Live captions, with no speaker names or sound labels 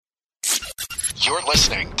You're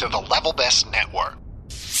listening to the Level Best Network.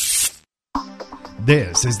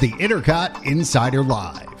 This is the Intercot Insider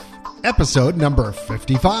Live, episode number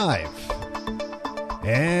 55.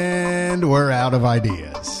 And we're out of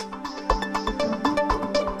ideas.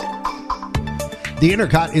 The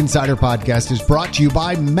Intercot Insider Podcast is brought to you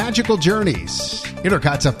by Magical Journeys,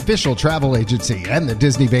 Intercot's official travel agency and the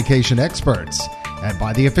Disney Vacation Experts, and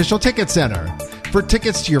by the Official Ticket Center for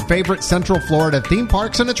tickets to your favorite Central Florida theme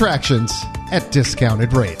parks and attractions at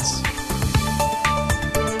discounted rates.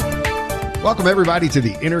 Welcome, everybody, to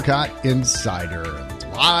the Intercot Insider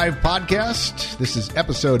Live Podcast. This is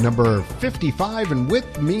episode number 55, and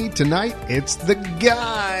with me tonight, it's the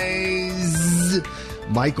guys.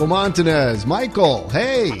 Michael Montanez. Michael,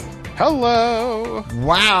 hey. Hello.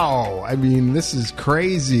 Wow. I mean, this is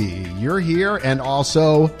crazy. You're here, and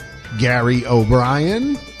also Gary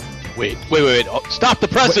O'Brien. Wait. Oh, stop the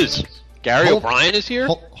presses. Gary O'Brien is here?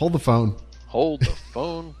 Hold the phone. Hold the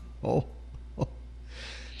phone.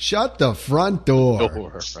 Shut the front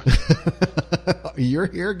door. You're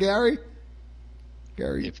here, Gary?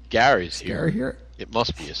 If Gary's here, Gary here? It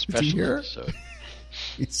must be a special episode.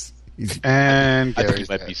 And I think he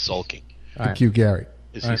might be sulking. Thank you, Gary.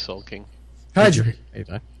 Is he sulking? Oh,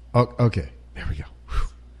 okay. There we go.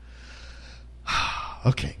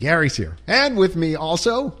 Okay, Gary's here. And with me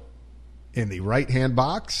also, in the right-hand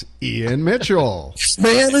box, Ian Mitchell.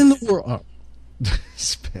 Spanning the world.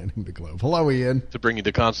 Spanning the globe. Hello, Ian. To bring you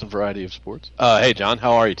the constant variety of sports. Hey, John,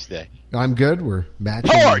 how are you today? I'm good. We're matching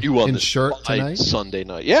how are you on in this shirt tonight. Sunday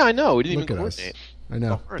night. Yeah, I know. We didn't Look even at us. coordinate. I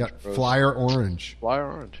know. Orange, Got Rose. flyer orange.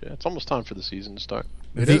 Flyer orange. Yeah, it's almost time for the season to start.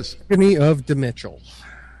 It The is. agony of DeMitchell.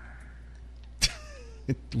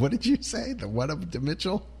 What did you say? The what of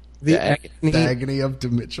DeMitchell? The agony. The agony of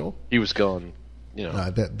DeMitchell? He was going,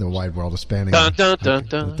 The wide world of spanning. Dun, dun, dun,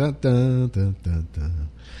 dun. Dun, dun, dun, dun, dun.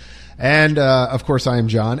 And, of course, I am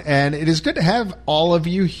John. And it is good to have all of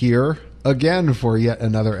you here again for yet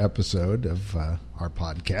another episode of our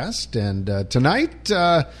podcast. And tonight,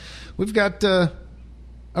 we've got a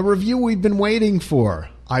review we've been waiting for,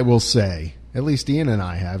 I will say. At least Ian and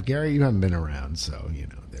I have. Gary, you haven't been around, so,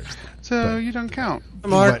 there's that. So you don't count.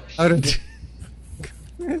 Mark, But-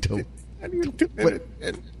 Let's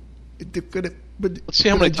see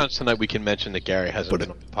how many times tonight we can mention that Gary hasn't been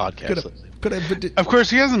on the podcast lately. Of course,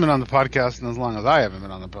 he hasn't been on the podcast in as long as I haven't been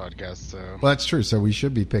on the podcast. So Well, that's true. So we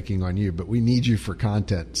should be picking on you, but we need you for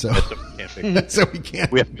content. So, so we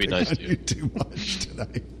can't. We have to be pick nice on to you. you too much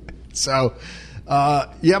tonight. So,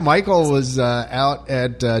 Michael was out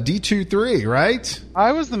at D23, right?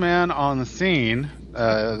 I was the man on the scene,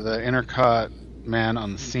 the Intercot man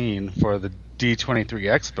on the scene for the D23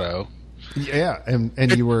 Expo. Yeah, and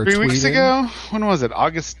you were 3 tweeting. weeks ago. When was it?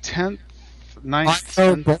 August 10th, 9th. I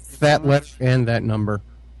know both that letter and that number.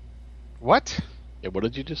 What? Yeah, what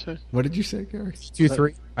did you just say? What did you say, Gary?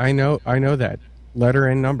 2-3. I know that letter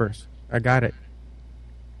and numbers. I got it.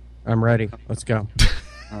 I'm ready. Let's go.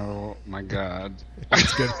 Oh my God!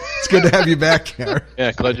 It's good. It's good to have you back, Gary.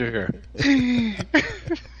 Yeah, glad you're here.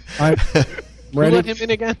 I'm Who ready. let him in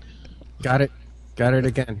again? Got it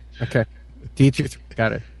again. Okay. D23.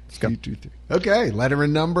 Got it. Let's go. D23. Okay, letter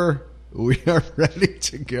and number. We are ready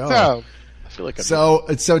to go. So I feel like I'm So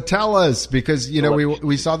tell us, because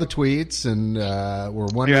we saw the tweets and we're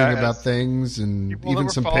wondering about things and people even that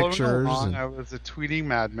were some following pictures. along, And, I was a tweeting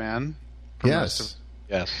madman. for most of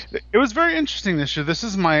yes, Yes. It was very interesting this year.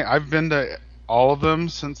 I've been to all of them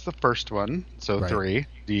since the first one, so Right. 3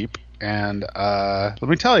 deep. And let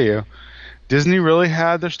me tell you, Disney really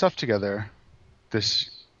had their stuff together.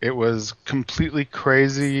 It was completely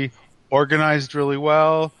crazy, organized really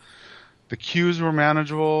well. The queues were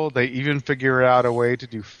manageable. They even figured out a way to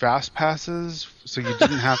do fast passes, so you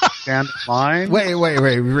didn't have to stand in line. wait, really?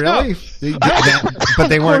 But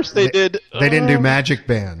they Of weren't. course they did. They didn't do magic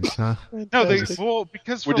bands, huh? No,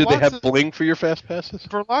 because for Did they lots have of- bling for your fast passes?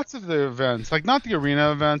 for lots of the events, like not the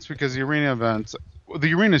arena events, because the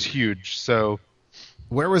arena's huge. So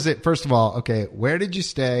Where was it? First of all, okay, where did you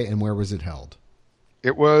stay and where was it held?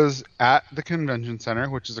 it was at the convention center,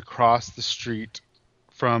 which is across the street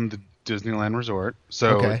from the Disneyland Resort.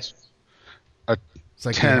 So Okay. it's It's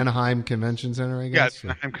like 10 the Anaheim Convention Center, I yeah, guess. it's the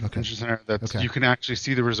Anaheim Convention Center. Okay. You can actually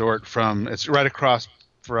see the resort from. It's right across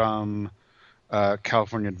from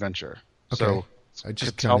California Adventure. Okay. So I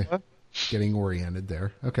just Catalpa. kinda getting oriented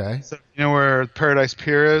there. Okay. So you know where Paradise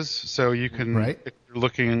Pier is? So you can, Right. if you're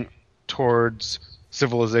looking towards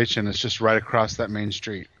Civilization, it's just right across that main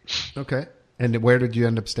street. Okay. And where did you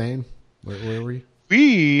end up staying? Where were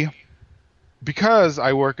you? Because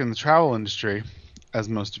I work in the travel industry, as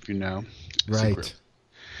most of you know. Right. secret,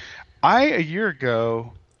 I, a year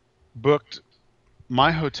ago, booked my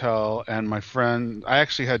hotel and my friend, I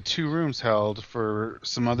actually had 2 rooms held for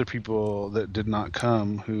some other people that did not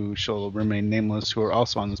come, who shall remain nameless, who are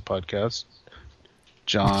also on this podcast.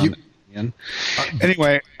 John. Ian.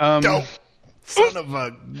 Anyway, No. Son of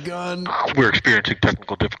a gun. We're experiencing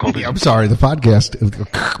technical difficulties. I'm sorry, the podcast.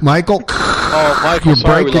 Michael. Oh, Michael, You're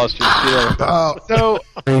sorry we breaking- lost your deal.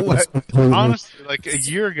 So, honestly, like a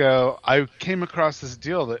year ago, I came across this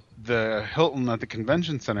deal that the Hilton at the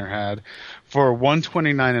convention center had for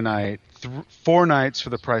 $129 a night, 4 nights for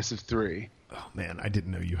the price of 3. Oh, man, I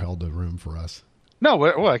didn't know you held a room for us. No,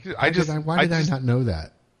 well, Why did I not know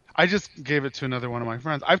that? I just gave it to another one of my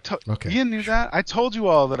friends. Okay. Ian knew that. I told you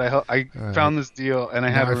all that I found this deal and I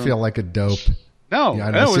had. Now I feel like a dope. No, Yeah,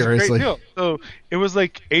 no, it was seriously. a great deal. So it was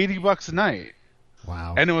like $80 a night,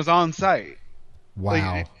 Wow. and it was on site. Wow.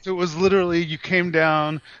 Like, so it was literally you came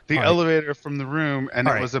down the All right. elevator from the room, and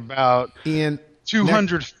All it right. was about Ian,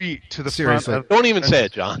 200 feet to the Seriously. front. Don't even say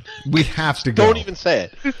it, John. we have to go. Don't even say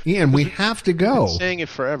it. Ian, we have to go. Saying it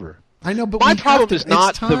forever. I know, but My we have problem to, is not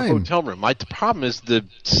it's the time. hotel room. My problem is the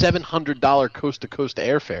 $700 coast-to-coast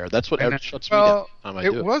airfare. That's what shuts me down Well, every time I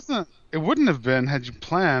do it. wasn't. It wouldn't have been had you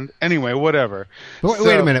planned. Anyway, whatever.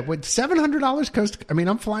 Wait a minute. With $700 coast, I mean,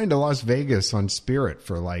 I'm flying to Las Vegas on Spirit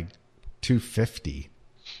for like $250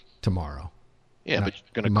 tomorrow. Yeah, but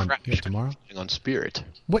you're going Mon- to yeah, crash tomorrow? on Spirit.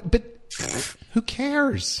 What? But who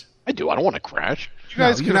cares? I do. I don't want to crash. You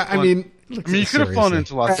guys No, could have I mean, look, you could have flown seriously.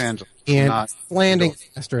 into Los Angeles. And not landing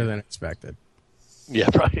faster than expected. Yeah,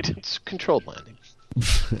 right. It's controlled landing.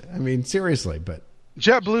 I mean, seriously, but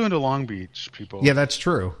JetBlue into Long Beach, people. yeah, that's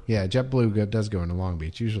true. Yeah, JetBlue does go into Long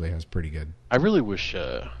Beach. Usually has pretty good. I really wish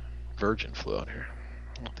Virgin flew out here.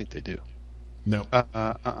 I don't think they do. No.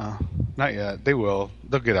 Not yet. They will.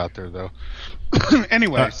 They'll get out there though.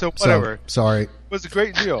 Anyway, so So, whatever. It sorry. was a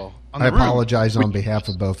great deal. On I the room. apologize on behalf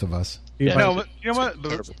of both of us. Yeah. No, but you know what?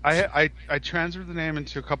 I transferred the name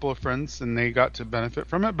into a couple of friends, and they got to benefit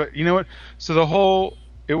from it. But you know what? So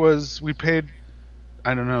we paid,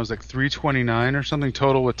 I don't know, it was like $329 or something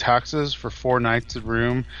total with taxes for 4 nights of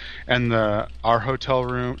room, and our hotel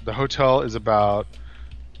room, the hotel is about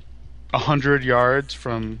 100 yards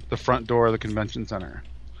from the front door of the convention center.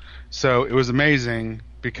 So it was amazing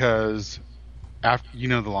because after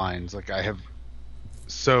the lines, like I have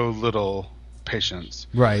so little patience.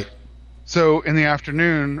 Right. So in the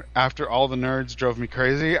afternoon, after all the nerds drove me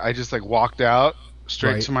crazy, I just like walked out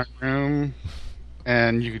straight Right. to my room,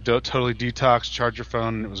 and you could totally detox, charge your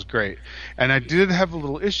phone, and it was great. And I did have a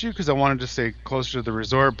little issue because I wanted to stay closer to the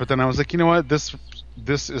resort, but then I was like, you know what,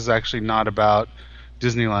 this is actually not about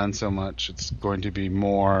Disneyland so much. It's going to be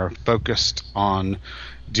more focused on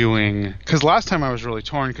doing, because last time I was really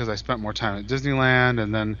torn because I spent more time at Disneyland,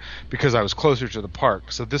 and then because I was closer to the park.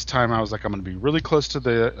 So this time I was like, I'm going to be really close to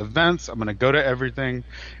the events, I'm going to go to everything,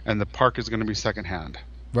 and the park is going to be secondhand.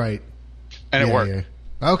 Right. And it worked.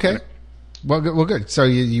 Yeah. Okay. Well, good. So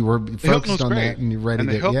you were Hilton focused was on great. that, and you're ready And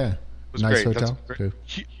the to Hilton yeah. was Nice great. hotel. That's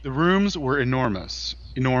Too. The rooms were enormous,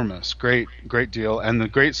 great deal, and the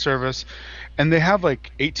great service. And they have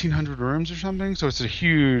like 1,800 rooms or something, so it's a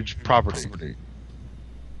huge property.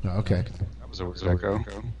 Oh, okay. That was a weird echo.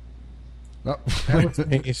 Oh.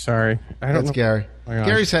 Hey, sorry. I don't That's know. Gary. Hang on.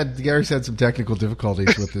 Gary's had some technical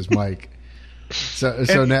difficulties with his mic.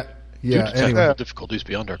 So now, yeah. Due to Anyway, technical difficulties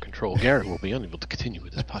beyond our control, Gary will be unable to continue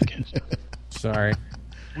with this podcast. Sorry.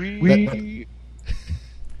 We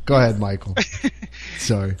go ahead, Michael.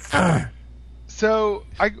 Sorry. So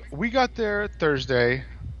we got there Thursday,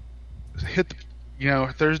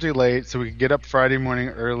 Thursday late, so we could get up Friday morning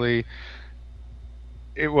early.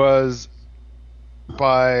 It was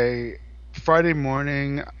by Friday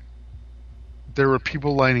morning, there were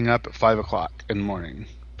people lining up at 5:00 in the morning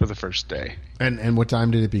for the first day. And what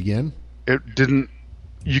time did it begin? It didn't.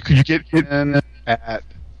 You could get in at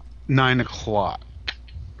 9:00.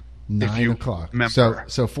 9:00. remember.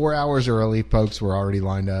 So 4 hours early, folks were already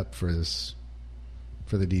lined up for the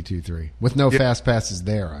D23 with no fast passes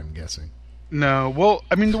there. I'm guessing. No, well,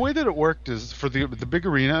 I mean, the way that it worked is for the big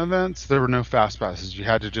arena events, there were no fast passes. You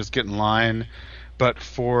had to just get in line. But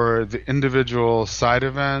for the individual side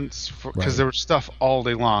events, because Right. there was stuff all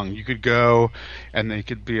day long, you could go and they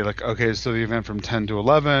could be like, okay, so the event from 10 to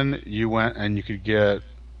 11, you went and you could get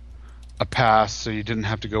a pass, so you didn't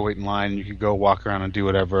have to go wait in line. You could go walk around and do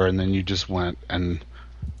whatever, and then you just went. And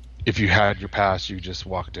if you had your pass, you just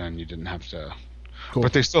walked in. You didn't have to. Cool.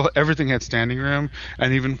 But everything had standing room,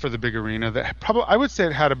 and even for the big arena, that probably I would say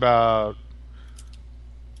it had about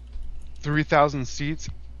 3,000 seats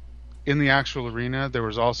in the actual arena. There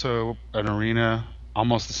was also an arena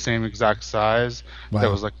almost the same exact size Wow. that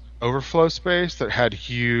was like overflow space that had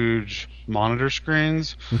huge monitor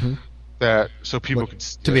screens that so people could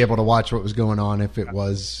to be able to watch what was going on if it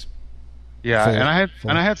was. Yeah, full,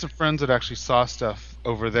 and I had some friends that actually saw stuff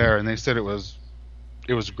over there, and they said it was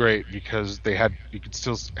great because you could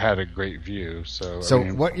still had a great view. So I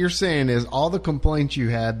mean, what you're saying is all the complaints you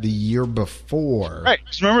had the year before, right?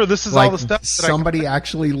 Just remember, this is like all the stuff that somebody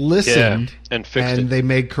actually listened and fixed it. they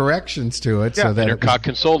made corrections to it so that Intercot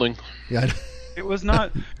Consulting. Yeah. It was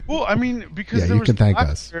not. Well, I mean, because you can thank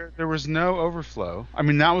us. There was no overflow. I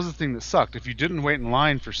mean, that was the thing that sucked. If you didn't wait in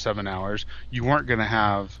line for 7 hours, you weren't going to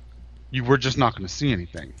have. You were just not going to see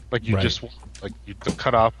anything. Like you just the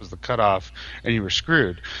cutoff was the cutoff, and you were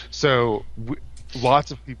screwed. So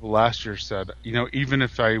lots of people last year said, even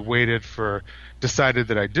if I decided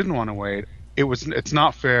that I didn't want to wait, it's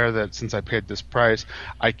not fair that since I paid this price,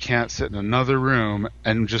 I can't sit in another room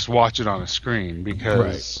and just watch it on a screen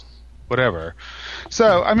because. Whatever.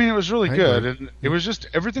 So, I mean, it was really good. And it was just,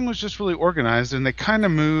 everything was just really organized, and they kind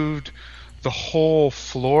of moved the whole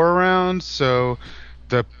floor around. So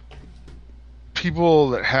the people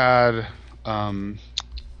that had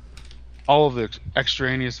all of the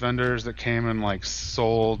extraneous vendors that came and like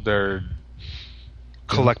sold their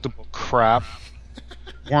collectible crap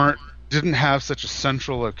didn't have such a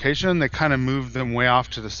central location. They kind of moved them way off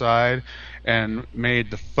to the side and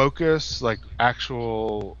made the focus like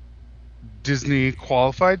actual Disney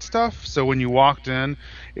qualified stuff. So when you walked in,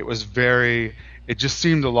 it just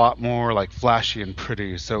seemed a lot more like flashy and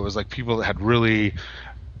pretty. So it was like people that had really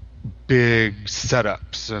big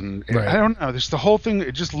setups and I don't know, there's the whole thing.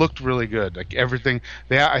 It just looked really good. Like everything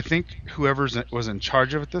I think whoever was in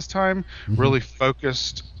charge of it this time really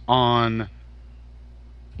focused on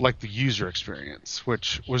like the user experience,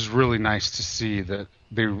 which was really nice to see that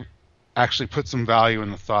they actually put some value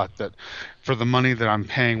in the thought that for the money that I'm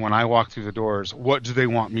paying when I walk through the doors, what do they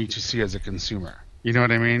want me to see as a consumer? You know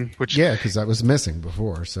what I mean? Because that was missing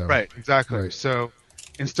before. So right, exactly. Right. So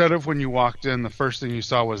instead of when you walked in, the first thing you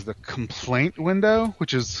saw was the complaint window,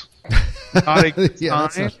 which is not a good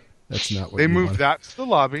sign. That's not what they moved that to the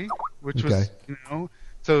lobby, which was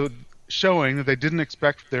so showing that they didn't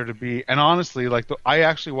expect there to be. And honestly, I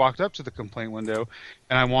actually walked up to the complaint window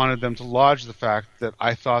and I wanted them to lodge the fact that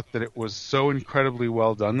I thought that it was so incredibly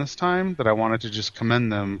well done this time that I wanted to just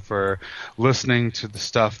commend them for listening to the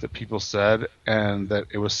stuff that people said and that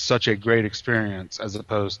it was such a great experience as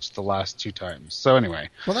opposed to the last 2 times. So anyway.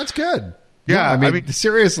 Well, that's good. Yeah. I mean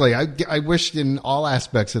seriously, I wished in all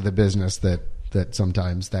aspects of the business that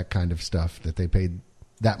sometimes that kind of stuff, that they paid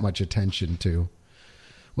that much attention to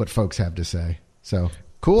what folks have to say. So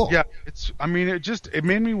cool. Yeah, it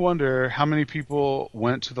made me wonder how many people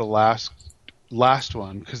went to the last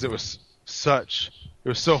one because it was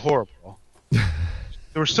so horrible. There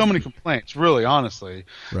were so many complaints, really, honestly,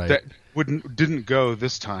 that didn't go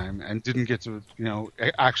this time and didn't get to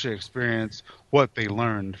actually experience what they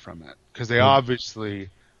learned from it because they obviously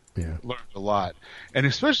learned a lot, and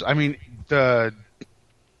especially the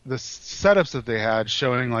setups that they had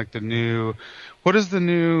showing like the new. What is the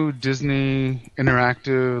new Disney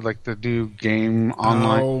interactive, like the new game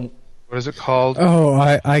online? What is it called? Oh,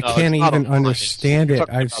 I can't even understand it.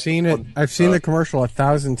 I've seen it. I've seen the commercial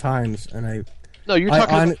 1,000 times, and I. No, you're talking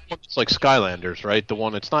about the one that's like Skylanders, right? The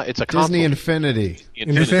one it's not. It's a Disney console.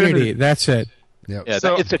 Infinity. That's it. Yep. Yeah,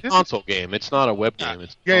 it's a console game. It's not a web game.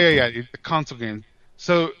 It's the console game.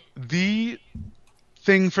 So the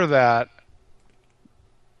thing for that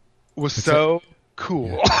was so cool.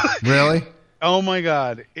 Yeah. Really? Oh my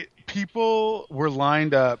God. People were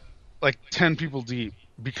lined up like 10 people deep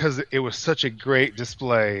because it was such a great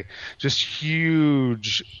display. Just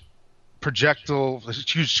huge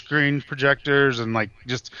huge screen projectors and like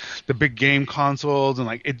just the big game consoles and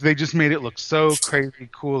like they just made it look so crazy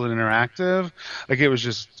cool and interactive. Like it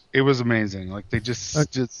was amazing. Like they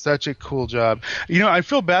just did such a cool job. I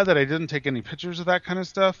feel bad that I didn't take any pictures of that kind of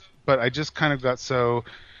stuff, but I just kind of got so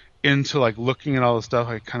into like looking at all the stuff,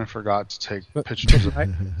 I kind of forgot to take pictures of it.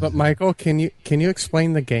 But Michael, can you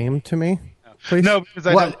explain the game to me, please? No, because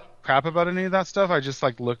I don't crap about any of that stuff. I just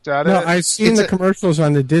like looked at it. No, I've seen the commercials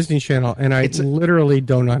on the Disney Channel, and I literally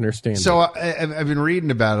don't understand it. So I've been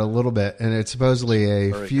reading about it a little bit, and it's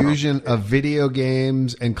supposedly a fusion of video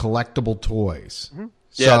games and collectible toys. Mm-hmm.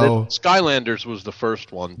 Yeah, Skylanders was the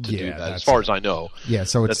first one to do that, as far as I know. Yeah,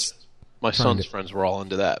 so it's my son's friends were all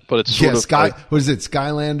into that, but it's what is it?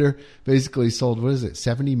 Skylander basically sold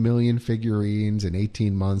 70 million figurines in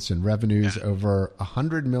 18 months and revenues over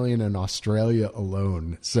 100 million in Australia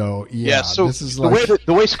alone. So so this is the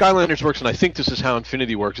way Skylanders works, and I think this is how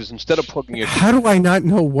Infinity works, is instead of plugging it. How do I not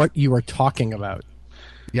know what you are talking about?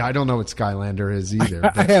 Yeah, I don't know what Skylander is either.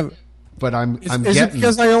 I have. But I'm Is getting. it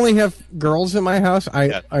because I only have girls in my house?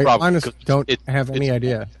 I probably, honestly don't have any it's-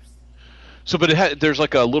 idea. So, but there's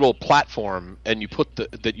like a little platform, and you put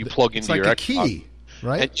that you plug It's into like your a key,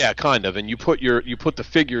 right? And, yeah, kind of. And you put the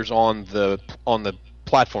figures on the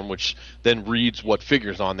platform, which then reads what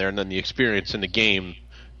figures on there, and then the experience in the game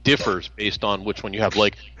differs based on which one you have.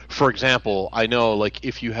 Like, for example, I know like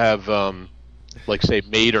if you have like say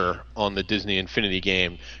Mater on the Disney Infinity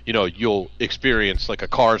game, you'll experience like a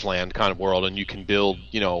Cars Land kind of world, and you can build.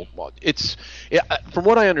 From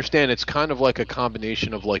what I understand, it's kind of like a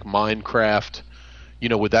combination of like Minecraft,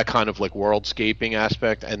 with that kind of like worldscaping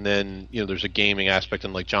aspect, and then there's a gaming aspect,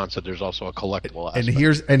 and like John said, there's also a collectible aspect.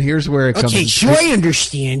 And here's where it comes. Okay, so I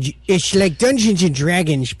understand. It's like Dungeons and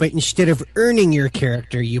Dragons, but instead of earning your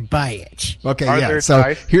character, you buy it. Okay, Are yeah. there So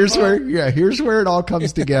dice here's where it all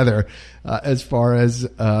comes together as far as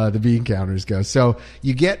the bean counters go. So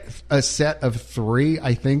you get a set of 3,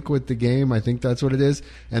 I think, with the game. I think that's what it is,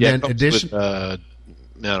 and then addition.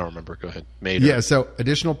 I don't remember. Go ahead. Mater. Yeah, so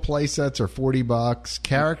additional play sets are $40.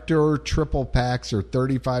 Character triple packs are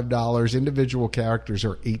 $35. Individual characters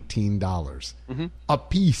are $18 a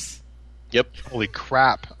piece. Yep. Holy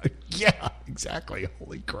crap! Yeah, exactly.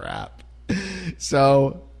 Holy crap.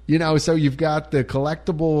 So so you've got the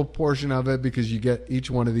collectible portion of it because you get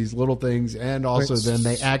each one of these little things, and also then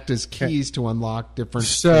they act as keys to unlock different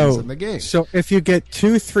things in the game. So if you get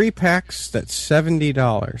 2 3-packs, that's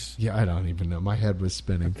 $70. Yeah, I don't even know. My head was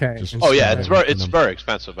spinning. Okay. Oh yeah, it's very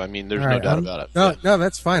expensive. I mean, there's no doubt about it. No,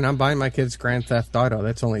 that's fine. I'm buying my kids Grand Theft Auto.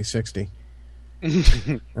 That's only $60.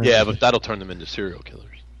 Yeah, but that'll turn them into serial killers.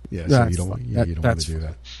 Yeah, so you don't want to do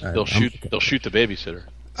that. They'll shoot the babysitter.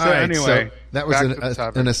 So All right, anyway, so that was back to the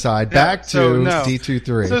topic. an aside. Yeah, Back to so no.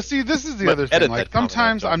 D23. So see, this is the But other edit thing. Like that comment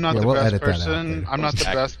sometimes out, I'm not Yeah, the we'll best edit that out person. later. I'm not the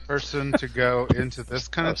Tag. best person to go into this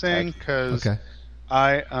kind of thing because Okay.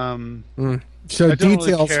 I So I don't really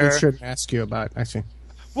details we care. should ask you about. I see.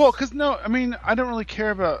 well, because no, I mean I don't really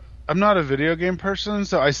care about. I'm not a video game person,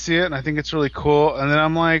 so I see it and I think it's really cool, and then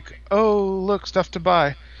I'm like, oh look, stuff to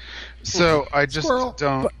buy. So I just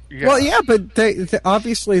don't. Well, yeah, but they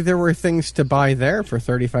obviously there were things to buy there for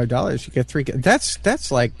 $35. You get 3.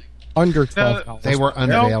 That's like under $12. They were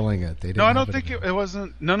unveiling it. They didn't No, I have don't it think available. it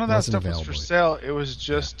wasn't. None of that wasn't stuff was for available. sale. It was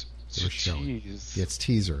just They were showing. tease. Yeah, it's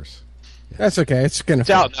teasers. That's okay. It's gonna. It's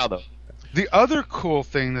out now though. The other cool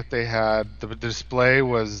thing that they had, the display,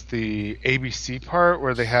 was the ABC part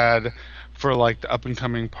where they had, for like the up and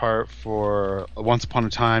coming part for Once Upon a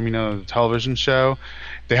Time, the television show,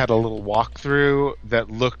 they had a little walkthrough that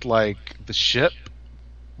looked like the ship,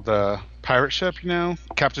 the pirate ship,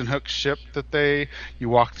 Captain Hook's ship that you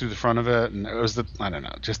walk through the front of it, and it was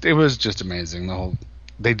it was just amazing.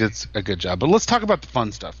 They did a good job. But let's talk about the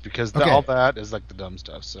fun stuff because Okay. all that is like the dumb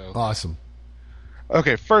stuff. So Awesome.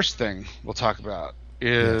 okay, first thing we'll talk about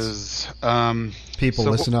is People, so-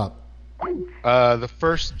 listen up. the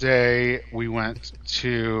first day we went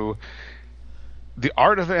to the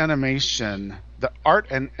Art of Animation, the Art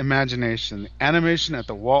and Imagination, the animation at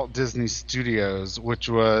the Walt Disney Studios, which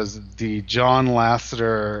was the John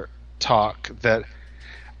Lasseter talk that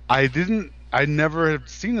I never had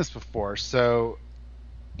seen this before. So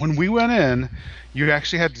when we went in, you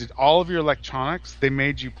actually had to, all of your electronics, they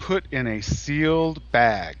made you put in a sealed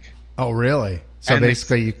bag. Oh, really? So And they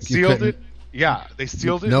basically, you sealed couldn't. it. Yeah, they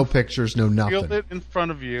sealed it. No pictures, no nothing. Sealed it in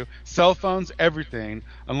front of you, cell phones, everything,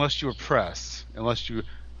 unless you were press.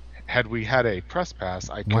 Had we had a press pass,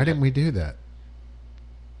 I could Why have- didn't we do that?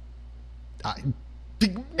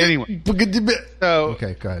 Anyway. So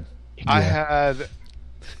Okay, go ahead. I Yeah, had.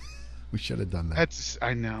 we should have done that.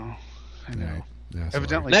 I know. Right. Yeah, sorry.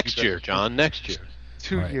 Evidently, Next you year, guys- John. Next year.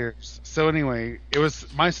 2 Right. years. So anyway, it was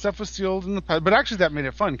my stuff was sealed in the past, but actually that made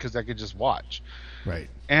it fun because I could just watch. Right,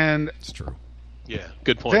 And it's true. Yeah.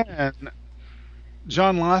 Good point. then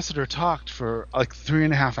John Lasseter talked for like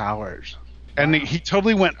 3.5 hours, and he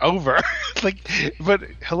totally went over. But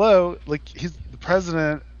hello, he's the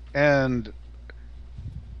president, and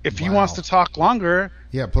if he Wow. wants to talk longer,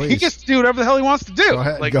 Yeah, please. he gets to do whatever the hell he wants to do. Go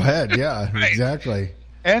ahead. Go ahead. Yeah, exactly.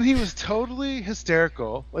 And he was totally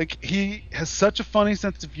hysterical. He has such a funny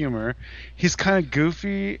sense of humor. He's kind of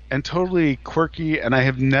goofy and totally quirky, and I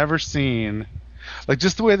have never seen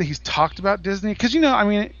just the way that he's talked about Disney. Because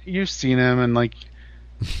you've seen him, and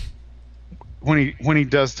when he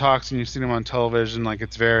does talks, and you've seen him on television,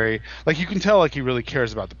 it's very you can tell he really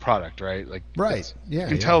cares about the product, right? Right. Yeah. You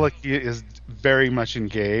can tell he is very much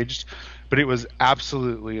engaged. But it was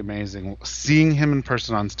absolutely amazing seeing him in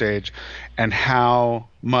person on stage and how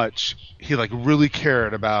much he really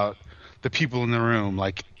cared about the people in the room.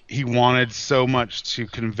 he wanted so much to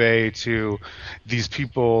convey to these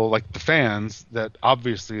people, like the fans, that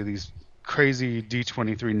obviously these crazy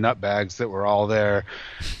D23 nutbags that were all there.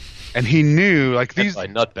 And he knew, like, these... By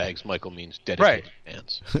nutbags, Michael means dedicated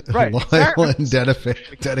fans. Right. Loyal and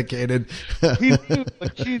dedicated. He knew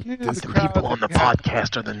the crowd People on the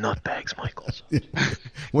podcast are the nutbags, Michael.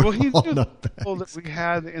 Well, he knew all the nutbags. people that we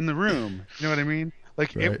had in the room. You know what I mean?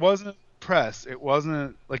 Like, Right. it wasn't press. It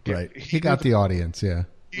wasn't, like... Right. He got the audience, yeah.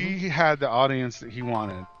 He had the audience that he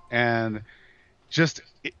wanted. And just...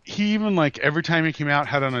 He even, like, every time he came out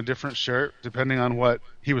had on a different shirt, depending on what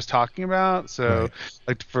he was talking about. So, Right.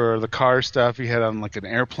 like, for the car stuff, he had on, like, an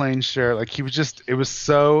airplane shirt. Like, he was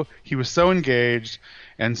so engaged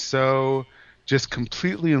and so just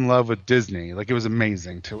completely in love with Disney. Like, it was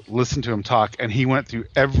amazing to listen to him talk. And he went through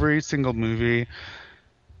every single movie,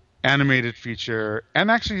 animated feature,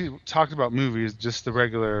 and actually talked about movies, just the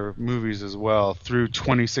regular movies as well, through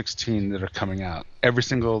 2016 that are coming out. Every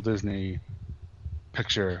single Disney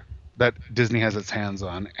picture that Disney has its hands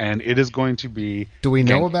on, and it is going to be. Do we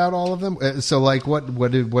know about all of them? So, like, what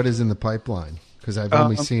is in the pipeline? Because I've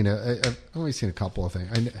only seen a couple of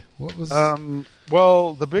things. What was?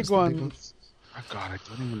 Well, the big the one. big one? Oh God, I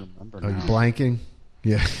don't even remember Are you now. blanking?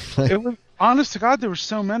 Yeah. It was, honest to God, there were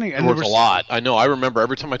so many, and There was a lot. I know. I remember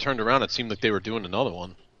every time I turned around, it seemed like they were doing another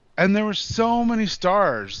one. And there were so many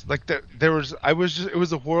stars. Like there was, it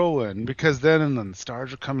was a whirlwind, because then the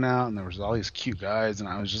stars were coming out, and there was all these cute guys, and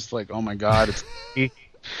I was just like, oh my God, it's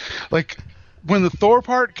like when the Thor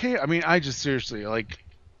part came. I mean, I just seriously, like,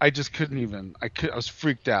 I just couldn't even. I was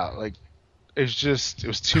freaked out. Like, it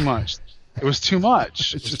was too much. It was too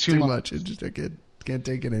much. It's just too much. It just I can't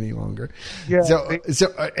take it any longer. Yeah. So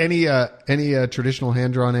any traditional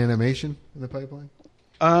hand drawn animation in the pipeline?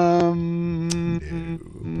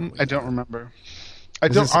 I don't remember.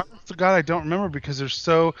 Honest to God, I don't remember, because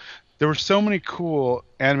there were so many cool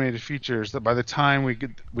animated features that by the time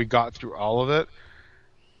we got through all of it,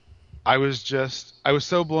 I was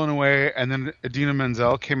so blown away. And then Idina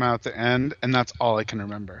Menzel came out at the end, and that's all I can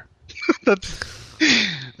remember. That's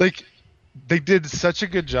like, they did such a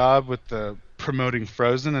good job with the promoting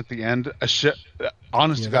Frozen at the end.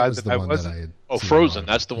 Honest to God, that I wasn't. Frozen.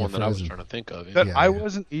 That's the one that I was Frozen. trying to think of. That Yeah, I yeah.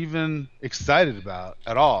 wasn't even excited about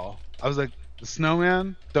at all. I was like, the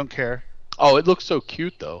snowman, don't care. Oh, it looks so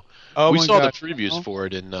cute though. Oh we my saw God. the previews for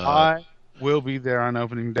it in. I will be there on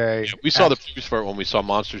opening day. We saw the previews for it when we saw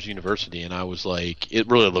Monsters University, and I was like, it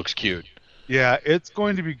really looks cute. Yeah, it's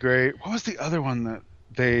going to be great. What was the other one that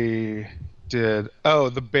they did? Oh,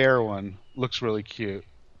 the bear one looks really cute.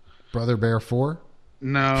 Brother Bear 4?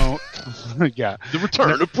 No, yeah. The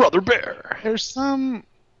Return of Brother Bear. There's some.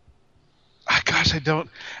 Gosh, I don't.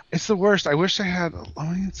 It's the worst. I wish I had.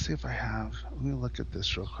 Let me see if I have. Let me look at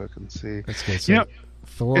this real quick and see. Let's go. So You know,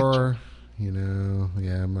 Thor,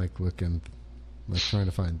 yeah, I'm like looking. I'm trying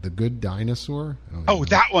to find The Good Dinosaur. I don't Oh, know.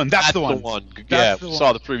 that one. That's the one. Yeah, That's the we one.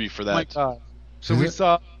 saw the preview for Oh my that. God. So Is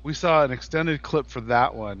we saw an extended clip for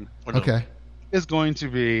that one. Or no. Okay. It's going to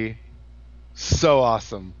be so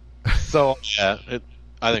awesome. So Yeah,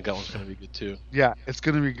 I think that one's going to be good too. yeah, it's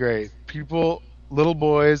going to be great. Little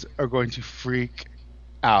boys are going to freak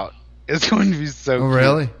out. It's going to be so. Oh, cute.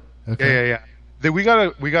 really? Okay. Yeah. We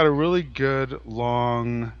got a really good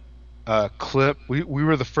long clip. We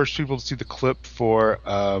were the first people to see the clip for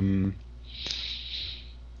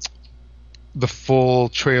the full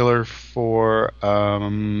trailer for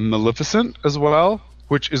Maleficent as well,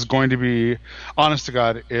 which is going to be, honest to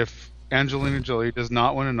God, if Angelina Jolie does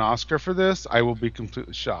not win an Oscar for this, I will be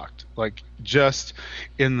completely shocked. Like, just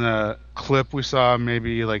in the clip we saw,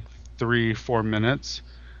 maybe like 3-4 minutes,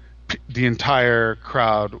 the entire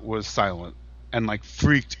crowd was silent and like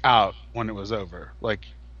freaked out when it was over. Like,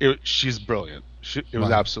 she's brilliant. It was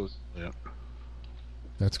Wow. absolutely brilliant.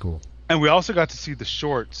 That's cool. And we also got to see the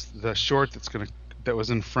short that was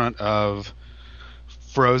in front of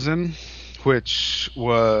Frozen, which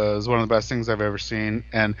was one of the best things I've ever seen.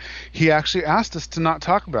 And he actually asked us to not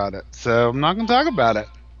talk about it, so I'm not going to talk about it.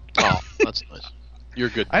 Oh, that's nice. You're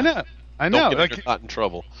good. I know. Don't Like, get not in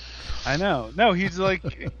trouble. I know. No, he's like,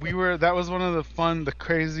 that was one of the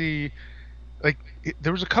crazy, like,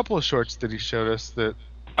 there was a couple of shorts that he showed us that,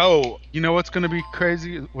 oh, you know what's going to be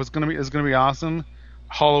crazy? Is going to be awesome?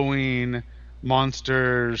 Halloween,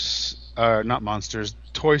 Monsters, not Monsters,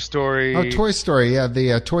 Toy Story. Oh, Toy Story. Yeah,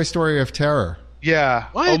 the Toy Story of Terror. Yeah.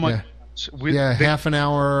 What? Oh my Yeah. gosh. They, half an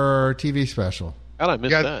hour TV special. How did I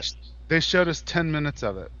miss that? They showed us 10 minutes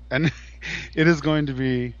of it, and it is going to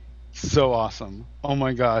be so awesome. Oh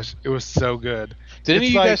my gosh, it was so good. Did any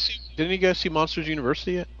It's of like- you guys see Monsters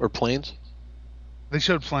University yet, or Planes? They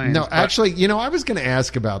showed planes. No, but- actually, I was going to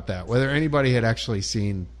ask about that. Whether anybody had actually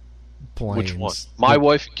seen planes. Which one? My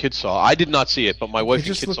wife and kids saw. I did not see it, but my wife It and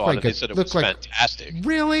just kids looked saw like it. And they a- said it looked was like- fantastic.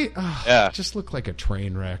 Really? Oh, Yeah. It just looked like a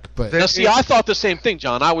train wreck. But Now, see, I thought the same thing,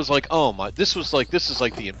 John. I was like, oh my, this is like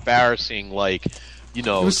the embarrassing, like, it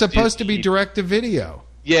was supposed to be Disney- direct to video.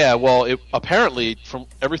 Yeah, well, apparently from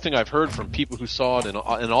everything I've heard from people who saw it and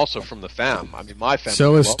also from the fam. I mean, my family.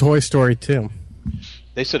 So is loved Toy Story 2. it.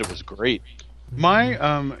 They said it was great. My,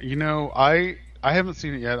 I haven't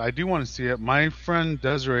seen it yet. I do want to see it. My friend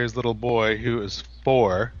Desiree's little boy, who is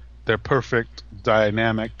 4, they're perfect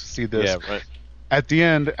dynamic to see this. Yeah, right. At the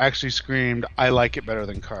end, actually screamed, "I like it better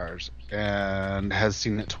than Cars," and has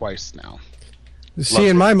seen it twice now. See,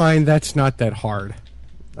 in my mind, that's not that hard.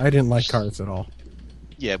 I didn't like Cars at all.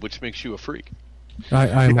 Yeah, which makes you a freak. I'm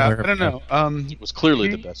Yeah, aware I of don't that. know. It was clearly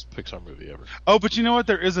the best Pixar movie ever. Oh, but you know what?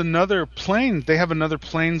 There is another plane. They have another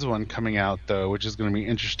planes one coming out though, which is going to be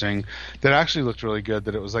interesting. That actually looked really good.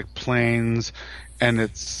 That it was like planes, and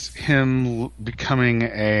it's him becoming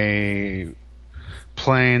a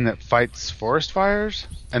plane that fights forest fires,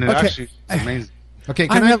 and it Okay. actually is amazing. Okay,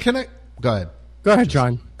 I have- can I go ahead? Go ahead,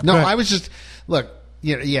 John. No, Go ahead. I was just look.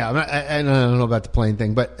 Yeah. I don't know about the plane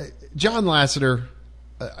thing, but John Lasseter,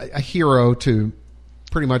 a hero to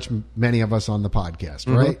pretty much many of us on the podcast,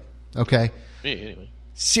 right? Okay. Me, anyway.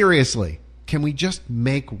 Seriously, can we just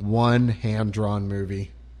make one hand-drawn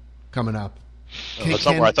movie coming up? That's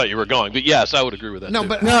not where I thought you were going, but yes, I would agree with that. No, too.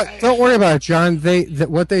 but No, don't worry about it, John.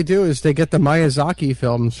 What they do is they get the Miyazaki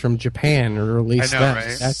films from Japan and release I know, them.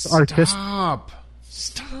 right? That's artistic.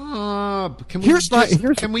 Stop. Can we Here's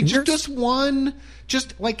just one?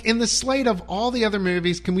 Just like in the slate of all the other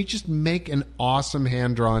movies, can we just make an awesome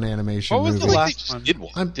hand-drawn animation What was movie? the I last think they just one?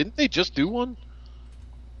 did one. Didn't they just do one?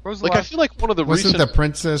 What was the Like I last- feel like one of the Wasn't recent the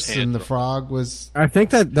princess and the hand-drawn. frog was? I think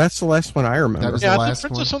that's the last one I remember. That was Yeah, the I last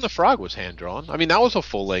think Princess one? and the Frog was hand drawn. I mean, that was a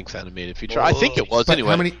full length animated feature. I think it was But anyway.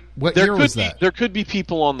 how many? What there year could was be that? there could be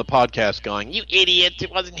people on the podcast going, "You idiot! It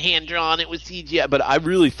wasn't hand drawn. It was CGI." But I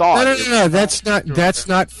really thought No. That's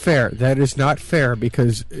not fair. That is not fair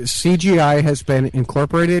because CGI has been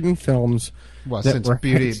incorporated in films. Well, that since were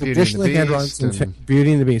Beauty and the traditionally hand-drawn Beast since and-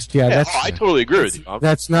 Beauty and the Beast. Yeah, Yeah, that's I totally agree with you.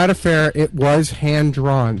 that's not a fair. It was hand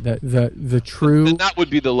drawn. The true. Then that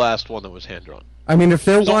would be the last one that was hand drawn. I mean, if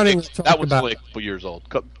they're wanting to talk That was about, only a couple years old.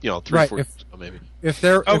 3, Right, 4 if- years ago, maybe. if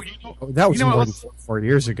they're, Oh, that was you know what, more than let's- 4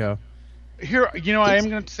 years ago. Here, I am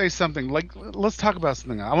going to say something. Like, let's talk about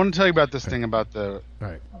something. I want to tell you about this thing about the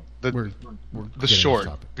Right. the We're the getting short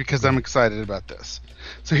off topic. because I'm excited about this.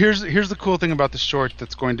 So here's the cool thing about the short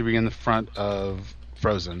that's going to be in the front of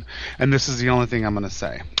Frozen, and this is the only thing I'm going to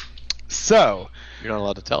say. So You're not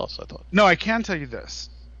allowed to tell us. I thought. no, I can tell you this.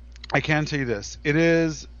 It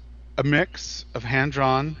is a mix of hand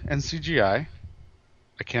drawn and CGI.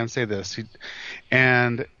 I can say this,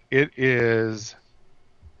 and it is.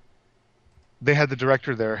 They had the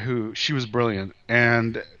director there who she was brilliant,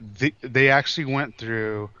 and they actually went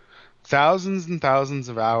through thousands and thousands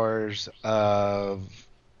of hours of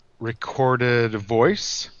recorded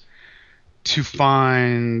voice to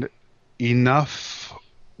find enough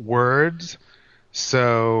words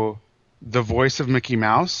so the voice of Mickey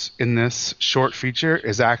Mouse in this short feature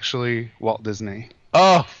is actually Walt Disney.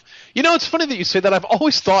 Oh, it's funny that you say that. I've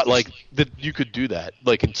always thought like that you could do that,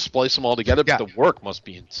 like and splice them all together. But Yeah. the work must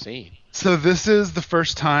be insane. So this is the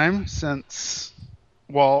first time since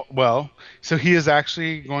so he is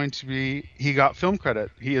actually going to be he got film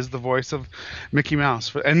credit. He is the voice of Mickey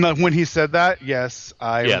Mouse. And when he said that, yes,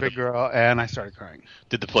 I am Yeah, a big girl and I started crying.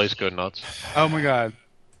 Did the place go nuts? Oh my god.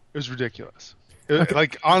 It was ridiculous.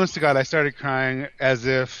 Like honest to God, I started crying as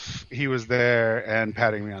if he was there and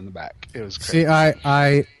patting me on the back. It was crazy.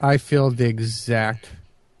 See, I feel the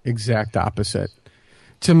exact opposite.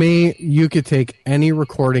 To me, you could take any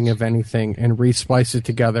recording of anything and resplice it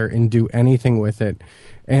together and do anything with it.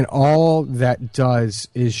 And all that does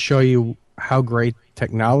is show you how great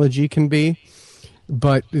technology can be.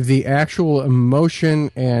 But the actual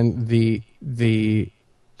emotion and the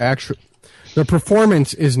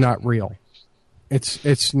performance is not real.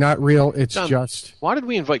 It's not real. It's John, just Why did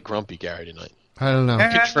we invite Grumpy Gary tonight? I don't know.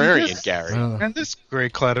 And Contrarian this- Gary. And this gray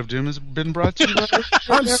cloud of doom has been brought to you by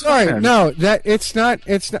I'm sorry. No, that it's not.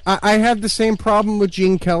 It's. Not, I have the same problem with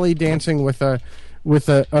Gene Kelly dancing with a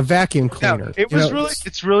vacuum cleaner. No, it You was know, really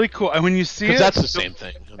it's really cool. And when you see it, Because that's the same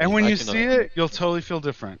thing. I mean, and when I you can, see it, you'll totally feel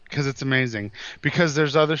different because it's amazing. Because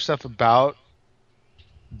there's other stuff about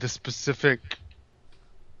the specific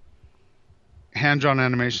hand-drawn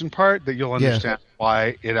animation part that you'll understand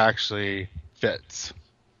why it actually fits.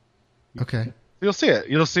 Okay. You'll see it.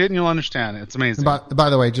 You'll see it and you'll understand it. It's amazing. By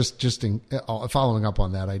the way, just following up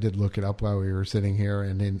on that, I did look it up while we were sitting here,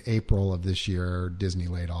 and in April of this year, Disney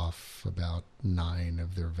laid off about 9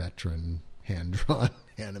 of their veteran hand-drawn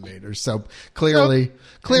animators. So clearly,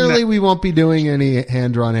 we won't be doing any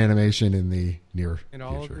hand-drawn animation in the near And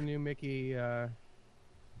all future. of the new Mickey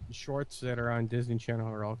shorts that are on Disney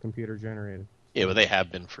Channel are all computer generated. Yeah, but they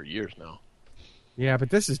have been for years now. Yeah, but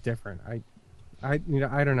this is different. I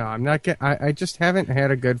don't know. I just haven't had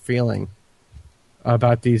a good feeling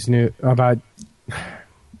about these new. I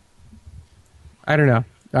don't know.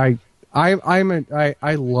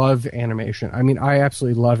 I love animation. I mean, I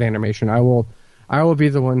absolutely love animation. I will be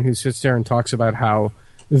the one who sits there and talks about how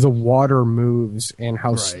the water moves and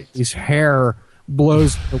how his hair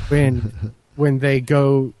blows the wind when they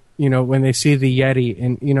go. When they see the Yeti,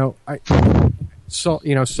 and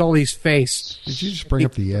Sully's face. Did you just bring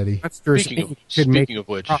up the Yeti? Speaking of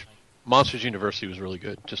which, Monsters University was really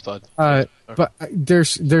good. Just thought. But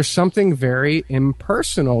there's something very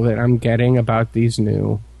impersonal that I'm getting about these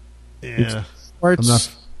new. Yeah,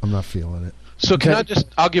 sports. I'm not feeling it. So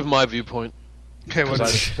I'll give my viewpoint. Okay,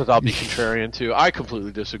 Because I'll be contrarian too. I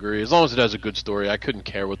completely disagree. As long as it has a good story, I couldn't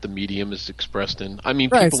care what the medium is expressed in. I mean,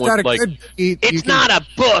 people would like. It's not a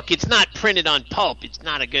book. It's not printed on pulp. It's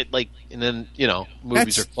not a good And then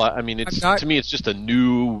movies are flat. I mean, to me, it's just a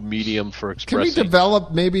new medium for Can expressing. we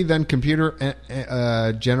develop maybe then computer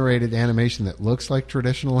generated animation that looks like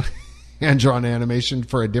traditional hand-drawn animation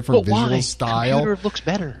for a different visual style? Computer looks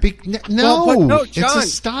better. No, John, it's a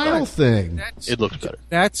style thing. It looks better.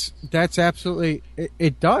 That's absolutely.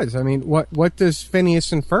 It does. I mean, what does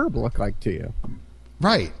Phineas and Ferb look like to you?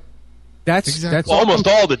 Right. That's Exactly. that's Almost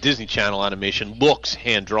all the Disney Channel animation looks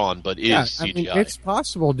hand drawn, but is CGI. I mean, it's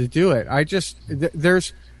possible to do it. I just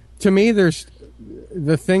there's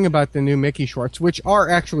the thing about the new Mickey shorts, which are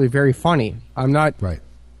actually very funny. I'm not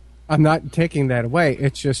taking that away.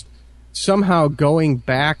 It's just somehow going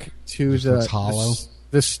back to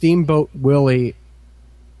the Steamboat Willie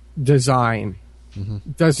design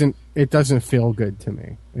doesn't feel good to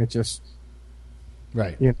me. It just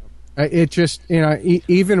it just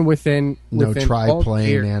even within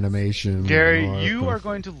triplane animation. Gary, you are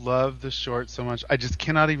going to love this short so much. I just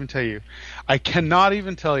cannot even tell you. I cannot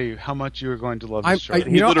even tell you how much you are going to love this short.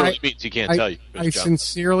 He literally means he can't tell you. He's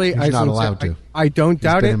not allowed to. I don't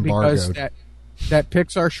doubt it embargoed. because that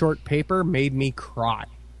Pixar short paper made me cry.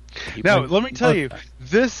 Now, let me tell you,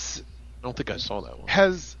 this I don't think I saw that one.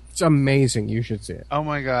 It's amazing. You should see it. Oh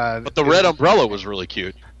my god! But the red umbrella was really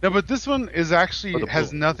cute. No, but this one is actually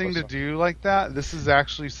has nothing to do like that. This is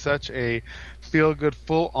actually such a feel-good,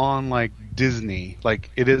 full-on like Disney. Like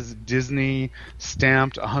it is Disney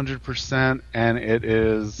stamped 100%, and it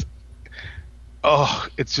is. Oh,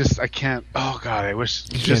 it's just I can't. Oh God, I wish.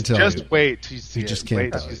 Just wait till you see it. Just can't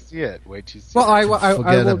wait tell till you see it. Wait till you see Well, it.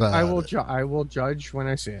 I will judge when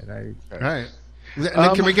I see it. All right.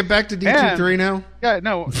 Can we get back to D23 now? Yeah,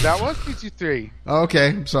 no, that was D23. Oh, okay,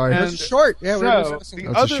 I'm sorry. It's short. Yeah, we're discussing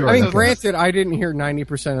it. That's a short I mean, podcast. granted, I didn't hear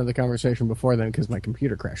 90% of the conversation before then because my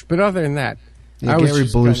computer crashed. But other than that, Yeah, I was Gary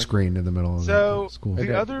just blue kinda- screen in the middle of So the school.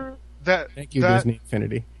 the other that Thank you, that, Disney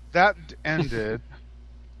Infinity. that ended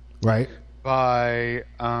Right. by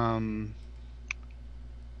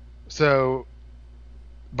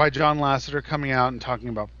by John Lasseter coming out and talking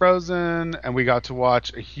about Frozen, and we got to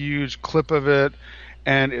watch a huge clip of it,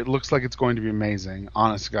 and it looks like it's going to be amazing.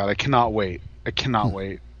 Honest to God, I cannot wait. I cannot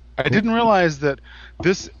wait. I didn't realize that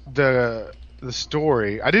the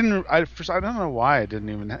story. I don't know why I didn't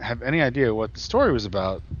even have any idea what the story was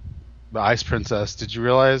about. The Ice Princess. Did you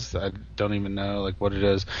realize? I don't even know like what it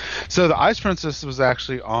is. So the Ice Princess was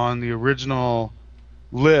actually on the original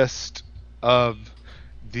list of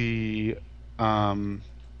the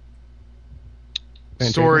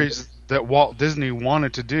stories that Walt Disney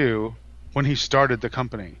wanted to do when he started the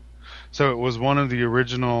company. So it was one of the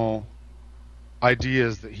original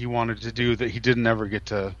ideas that he wanted to do that he didn't ever get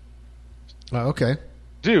to Oh, okay.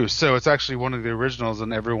 do. So it's actually one of the originals,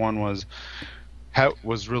 and everyone was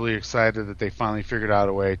really excited that they finally figured out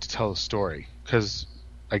a way to tell the story. Because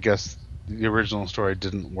I guess the original story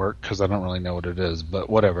didn't work because I don't really know what it is, but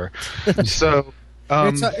whatever. So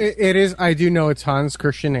it is. I do know it's Hans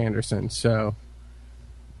Christian Andersen. So,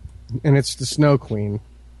 and it's the Snow Queen.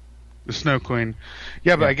 The Snow Queen.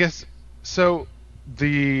 Yeah, but I guess so.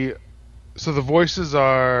 The voices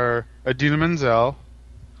are Idina Menzel,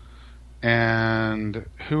 and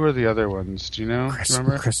who are the other ones? Do you know? Do you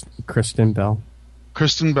remember? Kristen Bell.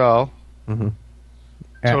 Kristen Bell. Mm-hmm.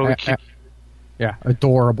 Totally cute. Yeah,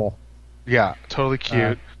 adorable. Yeah, totally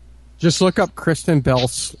cute. Just look up Kristen Bell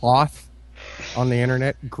sloth on the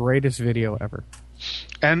internet. Greatest video ever.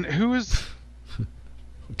 And who is?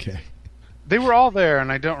 Okay. They were all there,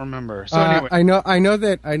 and I don't remember. So anyway, I know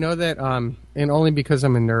that, and only because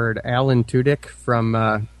I'm a nerd. Alan Tudyk from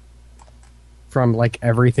like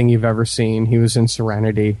everything you've ever seen. He was in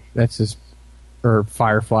Serenity. That's his, or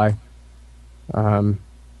Firefly.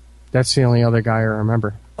 That's the only other guy I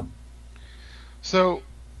remember. So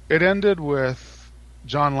it ended with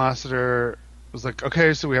John Lasseter was like,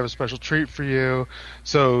 okay, so we have a special treat for you.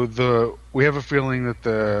 So we have a feeling that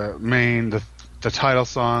the title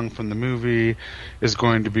song from the movie is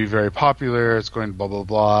going to be very popular. It's going to blah, blah,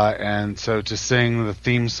 blah. And so to sing the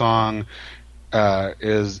theme song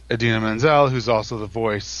is Idina Menzel, who's also the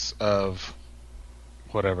voice of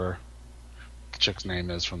whatever the chick's name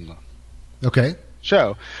is from the Okay.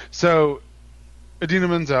 show. So Idina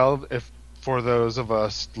Menzel, for those of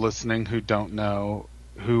us listening who don't know,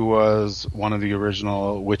 who was one of the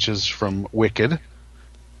original witches from Wicked,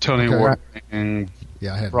 Tony Award-winning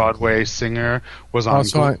Broadway singer, was on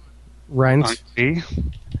also Rent. on Glee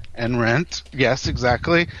and Rent. Yes,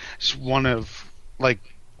 exactly. She's one of the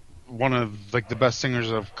best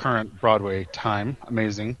singers of current Broadway time.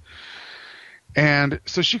 Amazing. And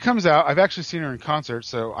so she comes out. I've actually seen her in concert,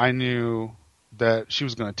 so I knew that she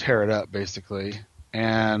was going to tear it up, basically.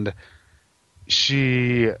 And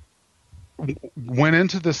she went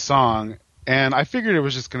into this song, and I figured it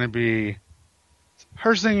was just going to be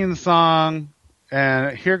her singing the song,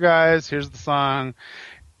 and here, guys, here's the song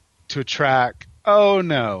to a track. Oh,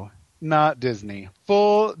 no, not Disney.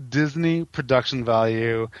 Full Disney production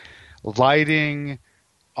value, lighting.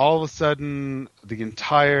 All of a sudden, the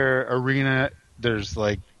entire arena, there's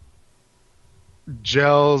like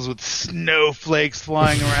gels with snowflakes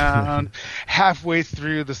flying around. Halfway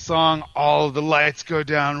through the song, all of the lights go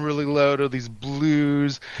down really low to these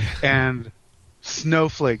blues, and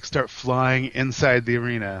snowflakes start flying inside the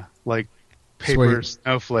arena, like paper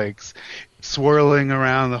snowflakes swirling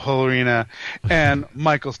around the whole arena, and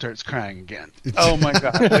Michael starts crying again. Oh my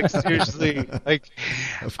god. Like, seriously, like,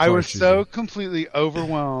 I was so completely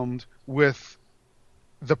overwhelmed with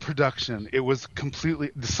the production. It was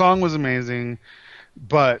the song was amazing,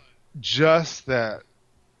 but just that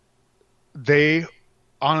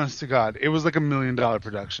honest to God, it was like $1 million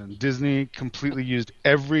production. Disney completely used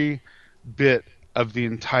every bit of the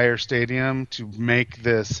entire stadium to make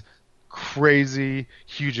this crazy,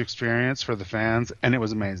 huge experience for the fans, and it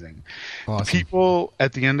was amazing. Awesome. People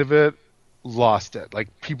at the end of it lost it.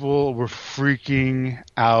 Like, people were freaking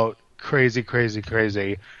out, crazy.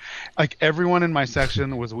 Like, everyone in my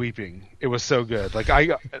section was weeping. It was so good. Like,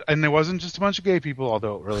 and there wasn't just a bunch of gay people,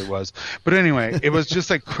 although it really was. But anyway, it was just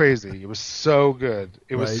like crazy. It was so good.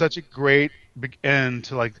 It was such a great big end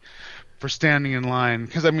to, like, for standing in line.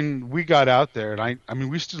 Because, I mean, we got out there, and I mean,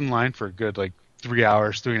 we stood in line for a good, like,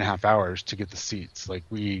 3.5 hours to get the seats.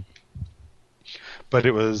 But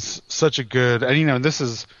it was such a good, and this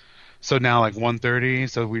is, so now like 1:30,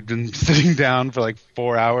 so we've been sitting down for like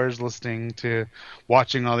 4 hours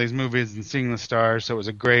watching all these movies and seeing the stars. So it was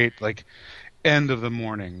a great, like, end of the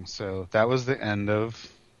morning. So that was the end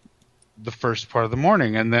of the first part of the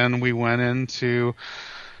morning. And then we went into,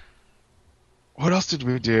 what else did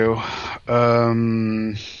we do?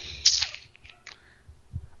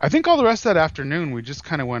 I think all the rest of that afternoon, we just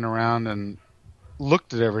kind of went around and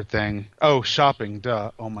looked at everything. Oh, shopping, duh.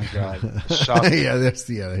 Oh, my God. Shopping.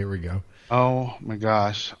 Here we go. Oh, my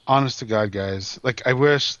gosh. Honest to God, guys. Like, I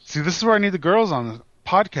wish... See, this is where I need the girls on the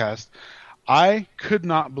podcast. I could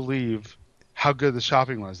not believe how good the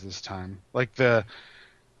shopping was this time. Like, there's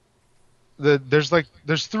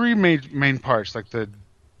three main parts. Like, the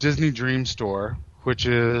Disney Dream Store, which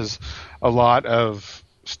is a lot of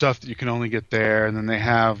stuff that you can only get there, and then they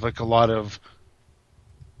have like a lot of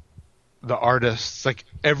the artists. Like,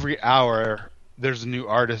 every hour there's a new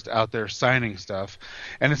artist out there signing stuff,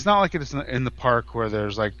 and it's not like it's in the park where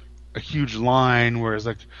there's like a huge line where it's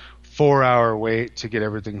like 4-hour wait to get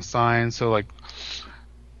everything signed. So like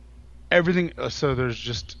everything, so there's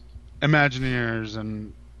just Imagineers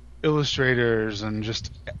and illustrators and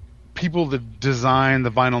just people that design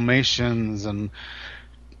the Vinylmations and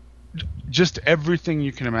just everything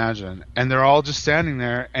you can imagine, and they're all just standing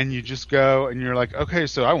there, and you just go and you're like, okay,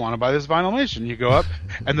 so I want to buy this Vinylmation. You go up,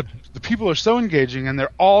 and the people are so engaging, and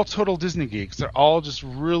they're all total Disney geeks. They're all just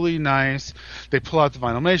really nice. They pull out the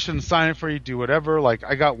Vinylmation, sign it for you, do whatever. Like,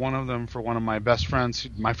 I got one of them for one of my best friends,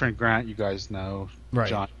 my friend Grant. You guys know, right?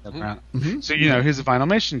 John Grant. Mm-hmm. So he's a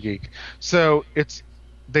Vinylmation geek. So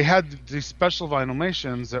they had these special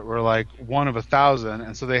Vinylmations that were like one of 1,000,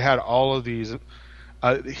 and so they had all of these.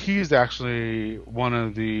 He's actually he's an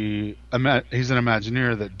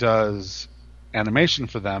Imagineer that does animation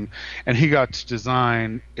for them, and he got to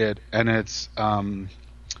design it, and it's the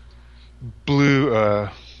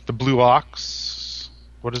Blue Ox.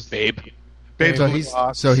 What is Babe. Babe So Blue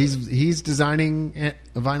Ox. he's designing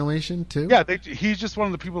a Vinylation too. Yeah, he's just one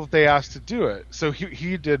of the people that they asked to do it. So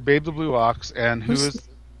he did Babe the Blue Ox, and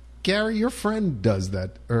Gary? Your friend does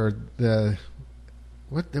that, or the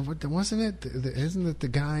what wasn't it? Isn't it the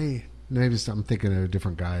guy? Maybe I'm thinking of a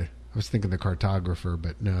different guy. I was thinking the cartographer,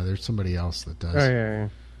 but no, there's somebody else that does. Oh yeah.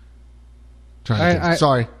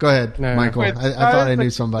 Sorry, go ahead, No, no. Michael. Wait, I thought I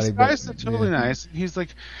knew somebody. This But guy's totally yeah. nice. He's like,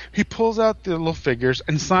 he pulls out the little figures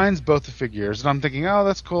and signs both the figures, and I'm thinking, oh,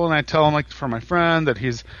 that's cool. And I tell him, like, for my friend that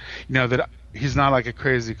he's, that he's not like a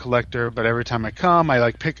crazy collector, but every time I come, I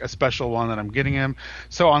like pick a special one that I'm getting him.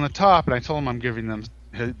 So on the top, and I told him I'm giving them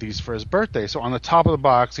these for his birthday. So on the top of the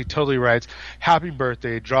box, he totally writes "Happy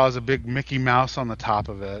Birthday," draws a big Mickey Mouse on the top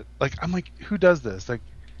of it. Like, I'm like, who does this? Like,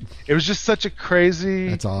 it was just such a crazy.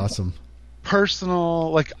 That's awesome.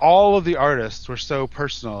 Personal, like all of the artists were so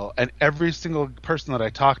personal, and every single person that I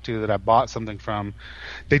talked to that I bought something from,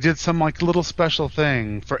 they did some like little special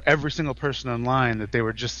thing for every single person in line that they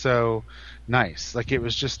were just so nice. Like, it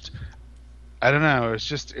was just, I don't know,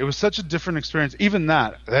 it was such a different experience. Even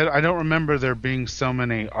that, I don't remember there being so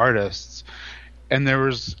many artists, and there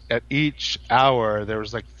was at each hour there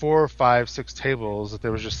was like 4 or 5, 6 tables that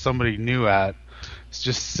there was just somebody new at,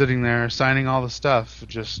 just sitting there signing all the stuff.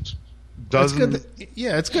 Just It's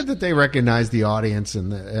good that they recognize the audience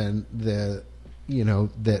and the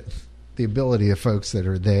that the ability of folks that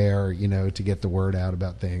are there, to get the word out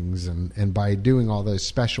about things, and by doing all those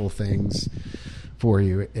special things for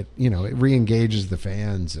you, it re-engages the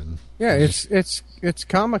fans. And Yeah, it's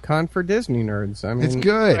Comic-Con for Disney nerds. I mean, it's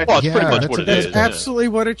good. Well, it's pretty much what it That's is. absolutely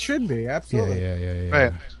what it should be. Absolutely. Yeah.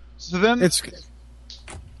 right. So then It's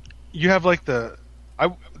you have like the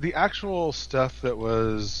actual stuff that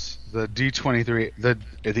was the D23, the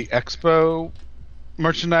Expo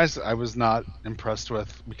merchandise. I was not impressed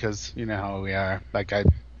with, because you know how we are. Like,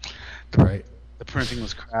 Right. the printing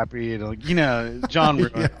was crappy. And, like, John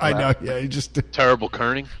ruined Yeah, all I know. that. Yeah, you just Terrible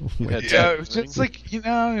kerning. Yeah, it was just like,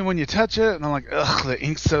 when you touch it, and I'm like, ugh, the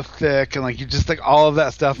ink's so thick, and like you just like all of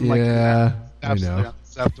that stuff. I'm like, yeah, I absolutely know.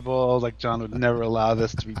 unacceptable. Like, John would never allow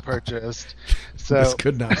this to be purchased. So This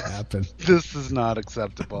could not happen. this is not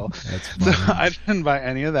acceptable. That's So fine. I didn't buy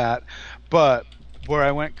any of that. But where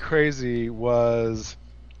I went crazy was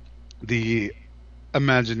the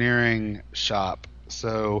Imagineering shop.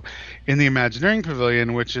 So in the Imagineering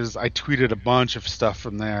Pavilion, which is, I tweeted a bunch of stuff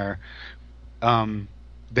from there,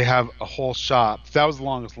 they have a whole shop. That was the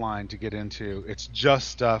longest line to get into. It's just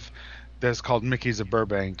stuff that's called Mickey's of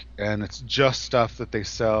Burbank, and it's just stuff that they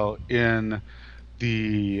sell in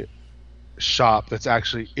the shop that's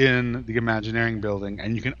actually in the Imagineering building,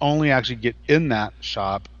 and you can only actually get in that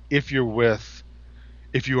shop if you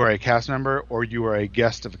are a cast member or you are a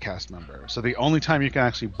guest of a cast member. So the only time you can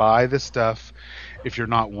actually buy this stuff, if you're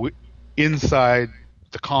not inside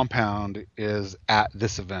the compound, is at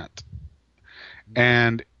this event.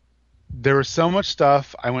 And there was so much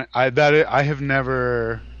stuff. I'm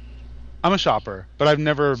a shopper, but I've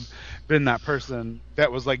never been that person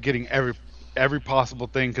that was like getting every possible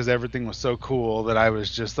thing, because everything was so cool that I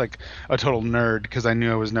was just like a total nerd, because I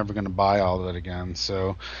knew I was never going to buy all of it again.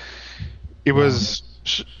 So it was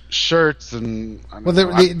shirts and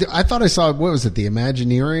I thought I saw, what was it, the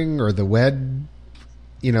Imagineering or the WED?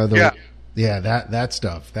 That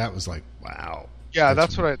stuff. That was like, wow. Yeah,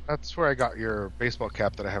 that's where I got your baseball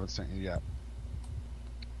cap that I haven't sent you yet.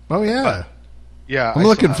 Oh yeah. Yeah, I'm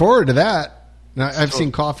looking forward to that. Now, I've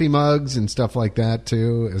seen coffee mugs and stuff like that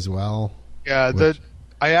too, as well. Yeah,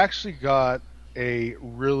 I actually got a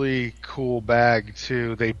really cool bag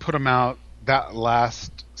too. They put them out that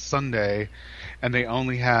last Sunday, and they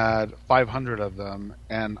only had 500 of them.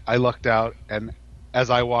 And I lucked out, and as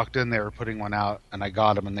I walked in, they were putting one out, and I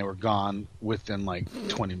got them, and they were gone within like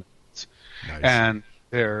 20 minutes. Nice. And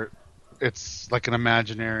it's like an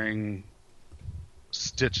Imagineering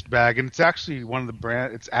stitched bag, and it's actually one of the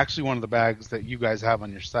bags that you guys have on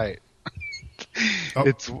your site. Oh.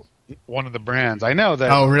 It's one of the brands. I know that.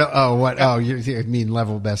 Oh, really? Oh, what? Oh, you mean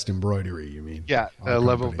Level Best Embroidery? You mean? Yeah, Our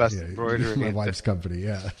Level company. Best Yeah, Embroidery. My wife's company.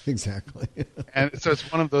 Yeah, exactly. And so it's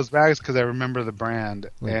one of those bags because I remember the brand.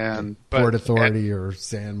 Port Authority or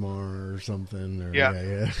Sanmar or something. Or, Yeah.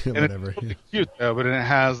 yeah, and whatever. it's really cute though, but it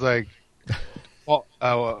has like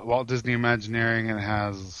Walt Disney Imagineering, and it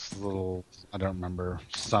has little, I don't remember,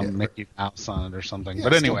 some Mickey Mouse on it or something. Yeah,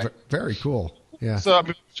 but still anyway, very cool. Yeah. so I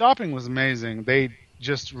mean, shopping was amazing. They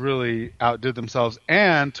just really outdid themselves,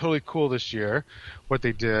 and totally cool this year. What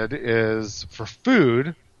they did is for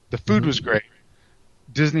food, the food was great.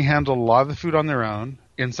 Disney handled a lot of the food on their own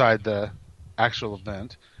inside the actual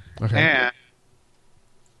event. Okay. And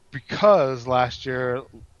because last year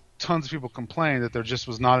tons of people complained that there just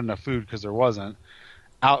was not enough food because there wasn't,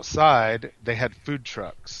 outside they had food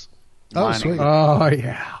trucks. Oh, lining sweet. Oh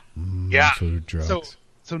yeah. Yeah. Food trucks.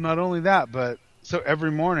 So not only that, but so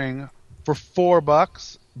every morning for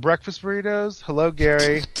 $4, breakfast burritos. Hello,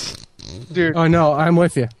 Gary. Dude, Oh no, I'm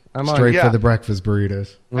with you. I'm on. Straight yeah. for the breakfast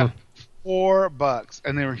burritos. $4,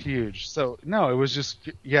 and they were huge. So no, it was just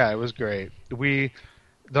it was great. I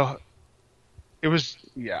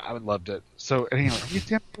loved it. So anyway,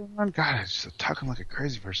 God, I'm just talking like a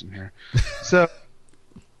crazy person here. So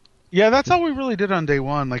yeah, that's all we really did on day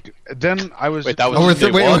one. Like then I was. Wait, that was Oh,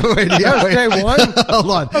 day one? yeah, wait. Day one?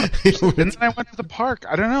 Hold on. And then I went to the park.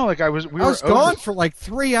 I don't know. Like I was gone for like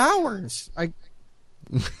 3 hours.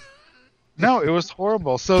 No, it was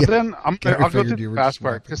horrible. So Yeah, then I'll Gary go through figured you the were fast just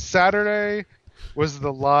part napping. because Saturday was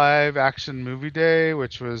the live action movie day,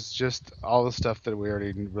 which was just all the stuff that we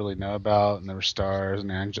already really know about, and there were stars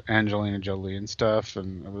and Angelina Jolie and stuff,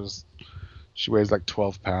 and she weighs like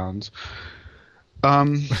 12 pounds.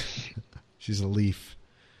 She's a leaf.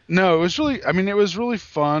 No, it was really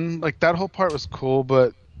fun. Like that whole part was cool,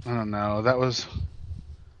 but I don't know.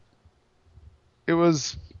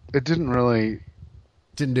 It didn't really.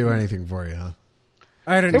 Didn't do anything for you, huh?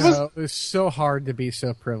 I don't It know. It was so hard to be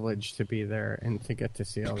so privileged to be there and to get to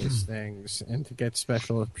see all these things and to get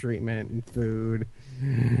special treatment and food.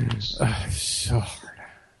 So hard.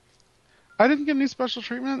 I didn't get any special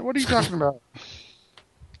treatment. What are you talking about?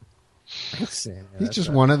 He's just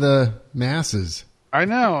one of the masses. I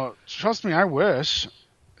know. Trust me, I wish.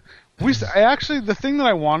 The thing that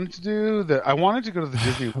I wanted to do, that I wanted to go to the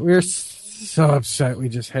Disney. We were so upset. We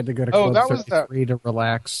just had to go to Oh, Club that was 33 to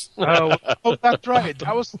relax. Oh, that's right.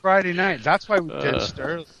 That was Friday night. That's why we ditched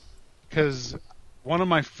early. Because one of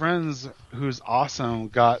my friends, who's awesome,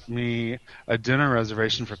 got me a dinner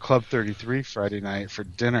reservation for Club 33 Friday night for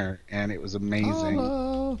dinner, and it was amazing.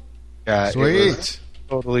 Oh, Yeah, it sweet. was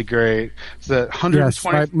totally great. It's at Yes,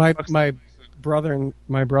 120.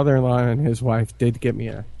 my brother-in-law and his wife did get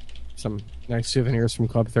me some nice souvenirs from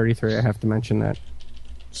Club 33. I have to mention that.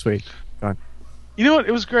 Sweet. God. You know what?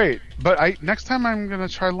 It was great. But next time I'm going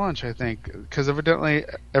to try lunch, I think. Because evidently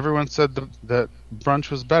everyone said that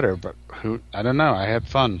brunch was better. But I don't know. I had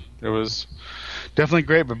fun. It was definitely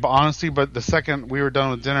great. But honestly, the second we were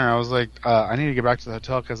done with dinner, I was like, I need to get back to the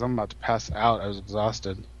hotel because I'm about to pass out. I was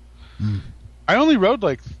exhausted. I only rode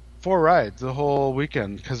like 4 rides the whole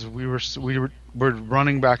weekend because we were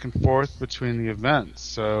running back and forth between the events.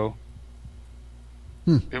 So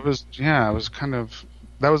it was kind of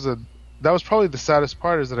that was probably the saddest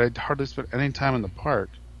part, is that I hardly spent any time in the park.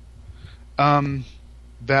 I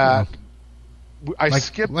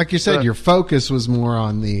skipped. Like you said, your focus was more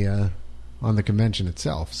on the convention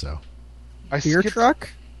itself. So Beer truck?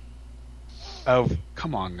 Oh,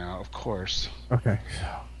 come on now! Of course, Okay.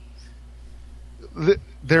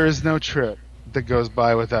 there is no trip that goes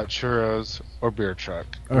by without churros or beer truck.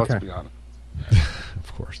 Okay. Let's be honest.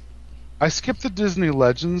 of course. I skipped the Disney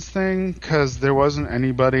Legends thing because there wasn't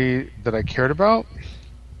anybody that I cared about.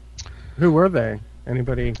 Who were they?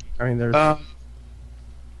 Anybody? I mean, there's...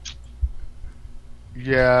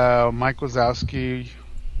 Yeah, Mike Wazowski.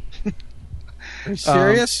 Are you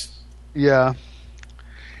serious? Yeah.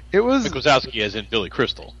 It was... Mick Wazowski as in Billy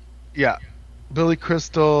Crystal. Yeah. Billy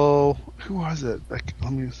Crystal. Who was it?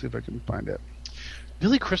 Let me see if I can find it.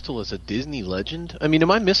 Billy Crystal is a Disney legend? I mean,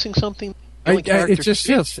 am I missing something? The only It character just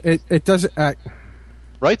he did- feels... It doesn't...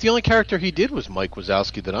 Right? The only character he did was Mike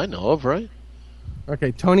Wazowski that I know of, right?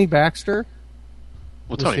 okay, Tony Baxter.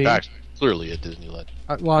 Well, Was Tony he? Baxter, clearly a Disney legend.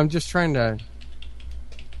 Well, I'm just trying to...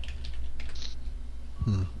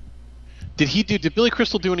 Did Billy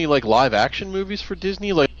Crystal do any like live action movies for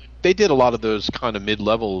Disney? Like they did a lot of those kind of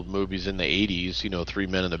mid-level movies in the 80s, you know, 3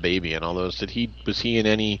 Men and a Baby and all those. Was he in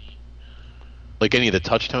any of the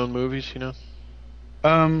Touchstone movies, you know?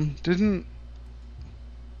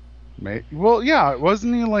 Well, yeah,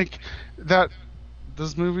 wasn't he like that?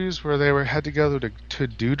 Those movies where they had to go to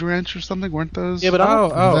Dude Ranch or something, weren't those? Yeah, but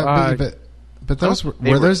I don't, But those were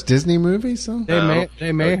they were- those Disney movies though?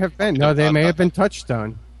 They may have been. No, they may have been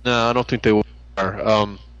Touchstone. no, I don't think they were.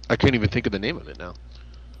 I can't even think of the name of it now.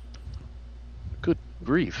 Good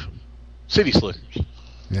grief. City Slickers.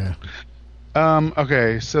 Yeah.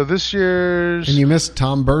 Okay, so this year's... And you missed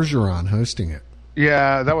Tom Bergeron hosting it.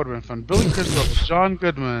 Yeah, that would have been fun. Billy Crystal, John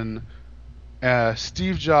Goodman,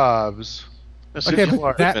 Steve Jobs, Okay, but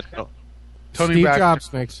Clark, that Tony Steve Baxter.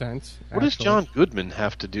 Jobs makes sense. What does actually. John Goodman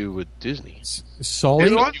have to do with Disney? Sully?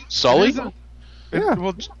 It was- Sully? it isn't- Yeah.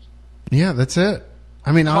 well, Yeah, that's it.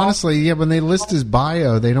 I mean, honestly, yeah. When they list his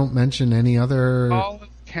bio, they don't mention any other Colin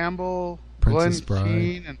Campbell, Princess Glenn Bride,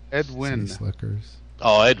 Keane, and Ed Wynn. City Slickers.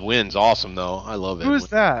 Oh, Ed Wynn's awesome though. I love Ed. Who is Wynn.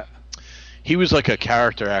 that? He was like a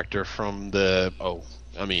character actor from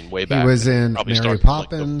way back. He was in Probably Mary started, like,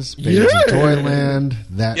 Poppins, Babies in Toyland,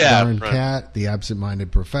 That Yeah, Darn right. Cat, The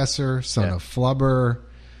Absent-Minded Professor, Son Yeah. of Flubber,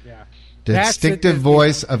 Yeah. the That's distinctive it.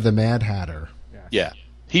 voice of the Mad Hatter. Yeah,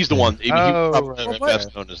 he's the one. He Oh, probably right.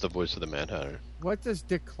 best known as the voice of the Mad Hatter. What does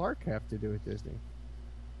Dick Clark have to do with Disney?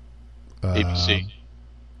 ABC.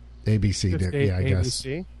 ABC, Just yeah, I guess.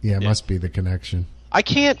 ABC? Yeah, it Yeah. must be the connection. I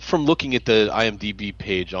can't, from looking at the IMDb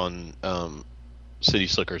page on City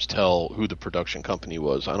Slickers, tell who the production company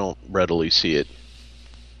was. I don't readily see it.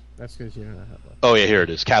 That's because you don't know how to. Oh yeah, here it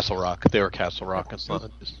is. Castle Rock. They were Castle Rock. It's not.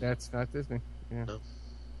 That's not Disney. Yeah. No.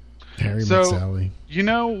 Harry So- McSally. You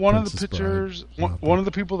know, one of the Princess pictures, Bride. one of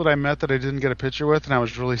the people that I met that I didn't get a picture with, and I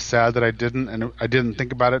was really sad that I didn't, and I didn't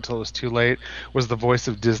think about it till it was too late, was the voice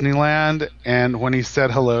of Disneyland. And when he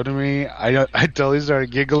said hello to me, I totally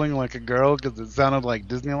started giggling like a girl because it sounded like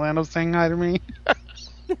Disneyland was saying hi to me.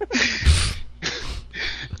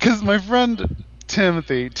 Because my friend Tim,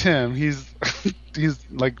 he's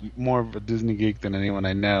like more of a Disney geek than anyone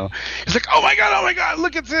I know. He's like, oh my god,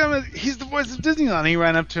 look at Tim, he's the voice of Disneyland. And he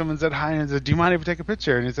ran up to him and said hi, and he said, do you mind if I take a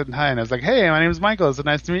picture? And he said hi, and I was like, hey, my name is Michael, it's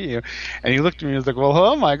nice to meet you. And he looked at me and was like, well,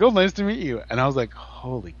 hello Michael, nice to meet you. And I was like,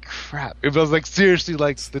 holy crap, it was like seriously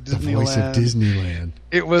like the The Disneyland. voice of Disneyland.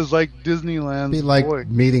 It was like Disneyland's Be like voice.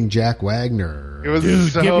 meeting Jack Wagner. It was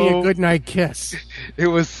Dude, so give me a good night kiss. It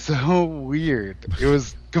was so weird. It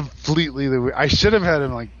was completely the. I should have had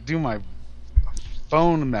him like do my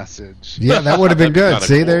phone message. Yeah, that would have been That'd be good. kinda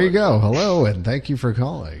See, cool. there you go. Hello, and thank you for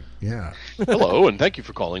calling. Yeah. Hello, and thank you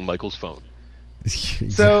for calling Michael's phone. So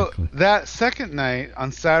Exactly. that second night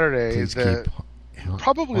on Saturday, Please the keep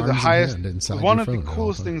probably arms the and highest, hand inside one your of the phone at all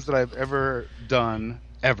coolest times. things that I've ever done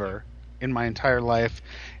ever in my entire life,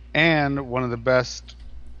 and one of the best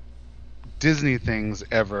Disney things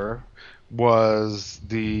ever was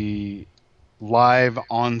the live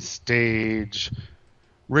on stage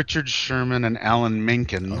Richard Sherman and Alan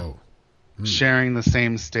Menken Oh, sharing the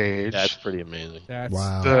same stage. That's pretty amazing. That's,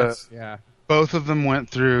 Wow. yeah. Both of them went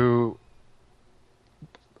through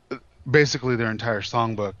basically their entire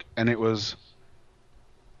songbook, and it was,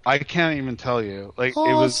 I can't even tell you, like it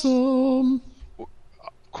was. awesome.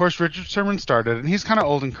 Of course, Richard Sherman started, and he's kind of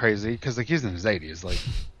old and crazy because like he's in his 80s, like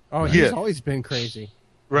Oh, Yeah. he's always been crazy.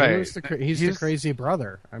 right. He's the crazy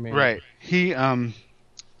brother. I mean, Right. He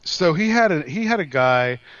so he had a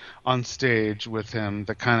guy on stage with him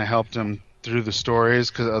that kind of helped him through the stories,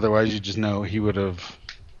 because otherwise you just know it would have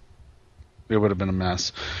been a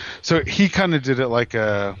mess. So he kind of did it like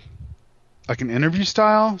an interview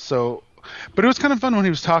style. So, but it was kind of fun when he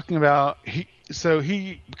was talking about because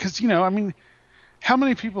I mean, how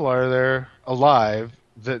many people are there alive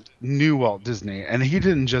that knew Walt Disney? And he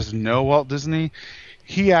didn't just know Walt Disney.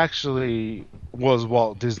 He actually was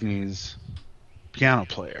Walt Disney's piano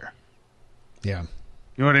player. Yeah.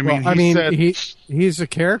 You know what I mean? Well, He said, he's a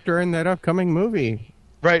character in that upcoming movie.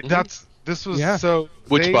 right. This was Yeah. so.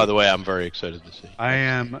 Which, by the way, I'm very excited to see. I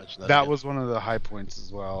am. Mention That again. was one of the high points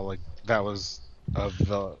as well. Like that was of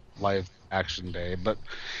the live action day, but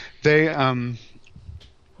they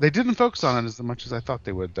didn't focus on it as much as I thought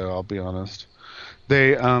they would, though. I'll be honest.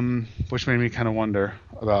 They which made me kind of wonder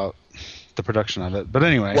about the production of it. But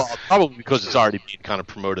anyway, Well, probably because it's already being kind of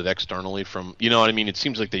promoted externally from, you know what I mean? It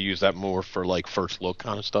seems like they use that more for like first look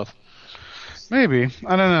kind of stuff. maybe,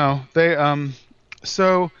 I don't know. They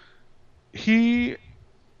so he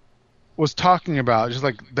was talking about just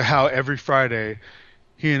like how every Friday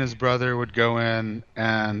he and his brother would go in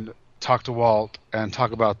and talk to Walt and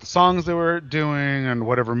talk about the songs they were doing and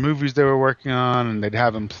whatever movies they were working on, and they'd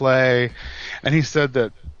have him play. And he said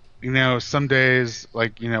that, some days,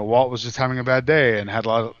 like, Walt was just having a bad day and had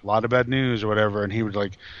a lot of bad news or whatever, and he would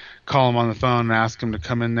like call him on the phone and ask him to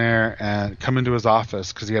come in there and come into his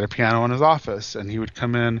office, because he had a piano in his office, and he would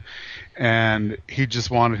come in and he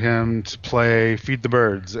just wanted him to play Feed the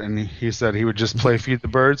Birds, and he said he would just play Feed the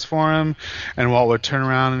Birds for him, and Walt would turn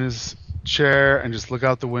around in his chair and just look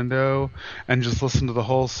out the window and just listen to the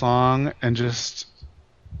whole song and just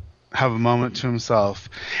have a moment to himself.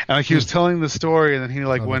 And like he was telling the story, and then he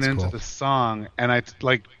like went that's into cool. the song, and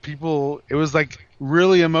it was like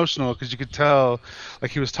really emotional, because you could tell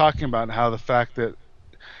like he was talking about how the fact that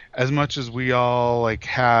as much as we all like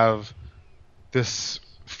have this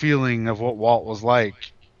feeling of what Walt was like,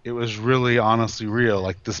 it was really honestly real.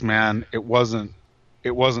 Like this man, it wasn't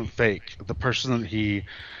fake. The person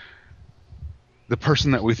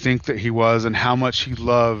that we think that he was, and how much he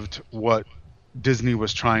loved what Disney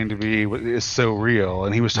was trying to be is so real.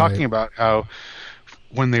 And he was talking about how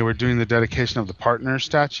when they were doing the dedication of the partner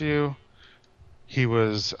statue, he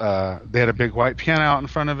was they had a big white piano out in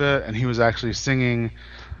front of it, and he was actually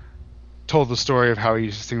told the story of how he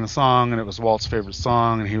used to sing the song, and it was Walt's favorite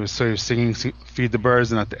song, and he was singing Feed the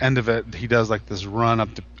Birds, and at the end of it he does like this run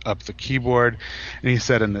up the keyboard, and he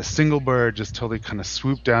said, and the single bird just totally kind of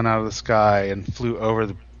swooped down out of the sky and flew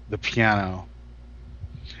over the piano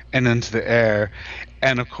and into the air.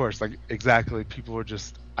 And of course, like, exactly, people were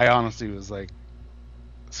just, I honestly was like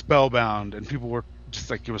spellbound, and people were just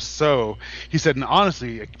like, it was so, he said, and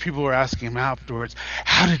honestly, like, people were asking him afterwards,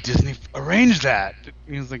 how did Disney arrange that?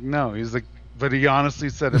 And he was like, no, he's like, but he honestly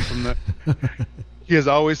said it from the he has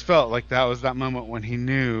always felt like that was that moment when he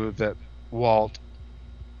knew that Walt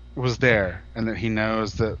was there, and that he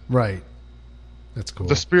knows that Right. That's cool.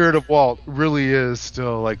 the spirit of Walt really is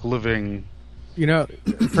still like living. You know,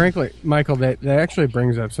 frankly, Michael, that actually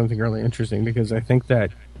brings up something really interesting, because I think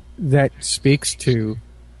that speaks to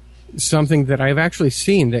something that I've actually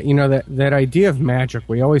seen, that, you know, that idea of magic.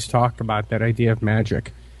 We always talk about that idea of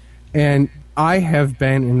magic. And I have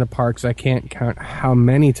been in the parks, I can't count how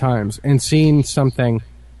many times, and seen something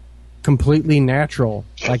completely natural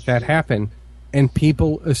like that happen, and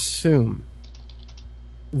people assume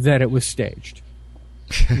that it was staged.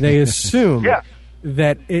 They assume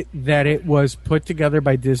that it was put together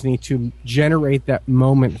by Disney to generate that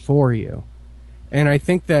moment for you. And I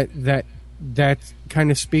think that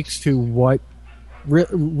kind of speaks to what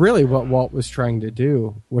really what Walt was trying to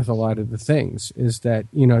do with a lot of the things, is that,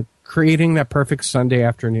 you know, creating that perfect Sunday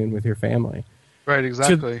afternoon with your family. Right,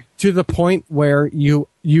 exactly. To the point where you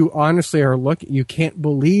honestly are you can't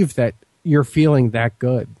believe that you're feeling that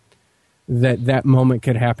good, that moment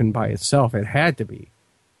could happen by itself. It had to be.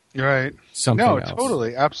 Right. Something else.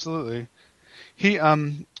 Totally, absolutely. He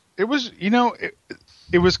it was, you know,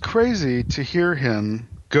 it was crazy to hear him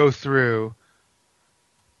go through,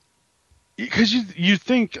 because you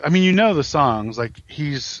think, I mean, you know the songs, like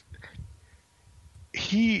the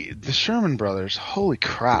Sherman Brothers, holy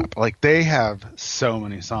crap, like they have so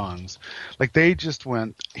many songs. Like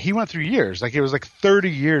he went through years, like it was like 30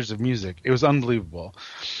 years of music. It was unbelievable.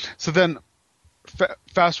 So then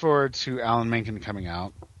fast forward to Alan Menken coming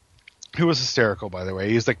out, who was hysterical, by the way.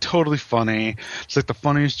 He's like totally funny. It's like the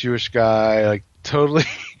funniest Jewish guy, like totally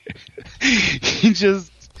he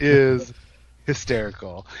just is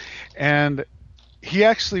hysterical. And he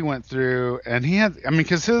actually went through, and he had, I mean,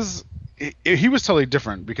 because he was totally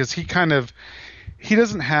different, because he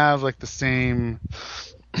doesn't have like the same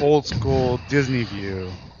old school Disney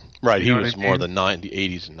view. Right, You he know was what I more mean? the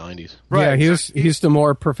 80s and 90s. Right, Yeah, so he's the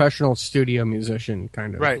more professional studio musician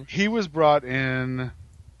kind of. Right. He was brought in.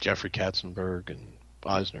 Jeffrey Katzenberg and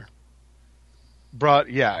Eisner.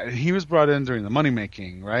 He was brought in during the money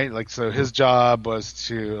making, right? Like, so his job was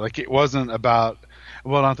to, like, it wasn't about,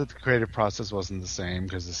 well, not that the creative process wasn't the same,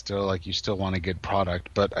 because it's still like, you still want a good product,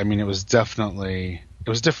 but I mean, it was different.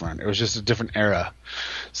 It was just a different era.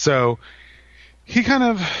 So he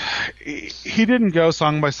didn't go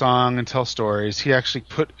song by song and tell stories. He actually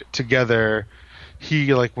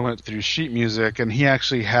he like went through sheet music, and he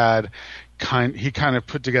actually had he kind of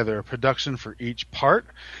put together a production for each part,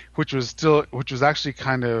 which was actually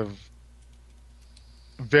kind of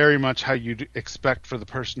very much how you'd expect for the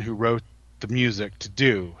person who wrote the music to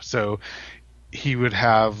do. So he would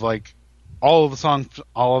have like all of the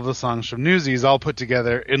songs from Newsies all put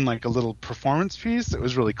together in like a little performance piece. It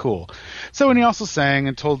was really cool. So, and he also sang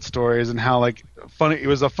and told stories, and how like funny, it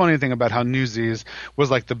was a funny thing about how Newsies was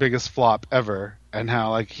like the biggest flop ever, and how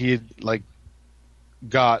like he had like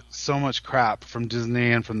got so much crap from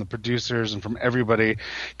Disney and from the producers and from everybody,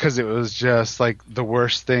 because it was just like the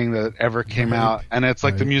worst thing that ever came out, and it's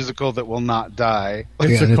like the musical that will not die.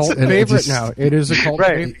 It's Yeah, a cult favorite now. It is a cult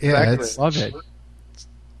Right, favorite. Yeah, exactly. Love it.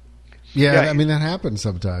 Yeah, Yeah, I mean, that happens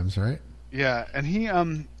sometimes, right? Yeah, and he Yeah,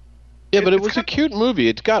 but it it's was a kind cute movie.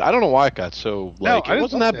 I don't know why it got so, like, I it just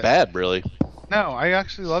wasn't loved that it. bad, really. No, I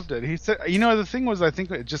actually loved it. He said, you know, the thing was, I think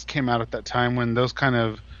it just came out at that time when those kind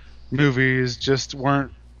of movies just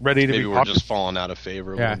weren't ready to Maybe be we're popular. just falling out of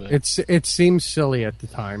favor a Yeah, little bit. it seems silly at the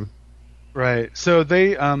time. Right. So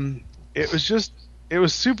they it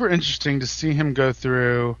was super interesting to see him go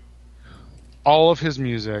through all of his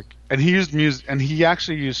music, and he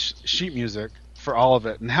actually used sheet music for all of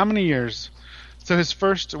it. And how many years? So his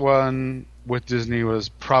first one with Disney was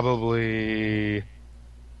probably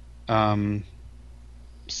Suddenly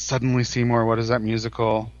Seymour. What is that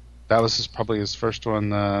musical? That was probably his first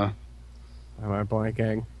one. Am I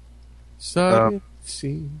blanking?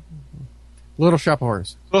 See, Little Shop of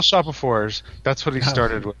Horrors. Little Shop of Horrors. That's what he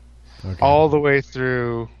started with. Okay. all the way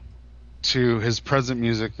through to his present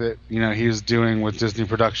music that he was doing with Disney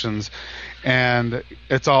Productions, and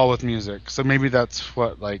it's all with music. So maybe that's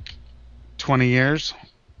what, like 20 years,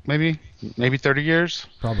 maybe 30 years.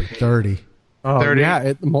 Probably 30. Oh, 30.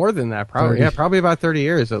 yeah, more than that, probably. 30. Yeah, probably about 30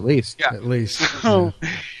 years at least. Yeah. At least. So,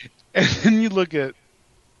 and then you look at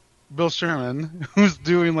Bill Sherman, who's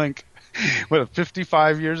doing like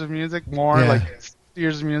 55 years of music, more Yeah. like 60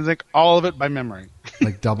 years of music, all of it by memory.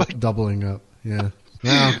 Like doubling up. Yeah.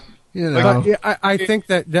 Now, But yeah, I think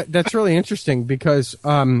that's really interesting because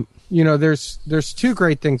there's two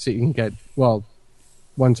great things that you can get. Well,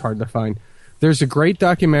 one's hard to find. There's a great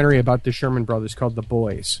documentary about the Sherman Brothers called The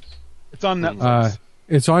Boys. It's on Netflix.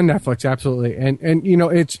 It's on Netflix, absolutely, and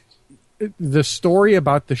it's the story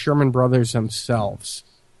about the Sherman Brothers themselves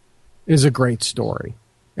is a great story,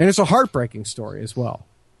 and it's a heartbreaking story as well.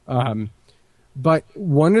 But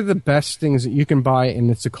one of the best things that you can buy, and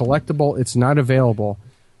it's a collectible, it's not available.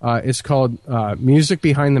 It's called Music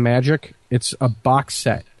Behind the Magic. It's a box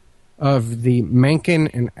set of the Menken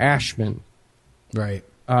and Ashman right.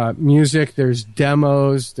 music. There's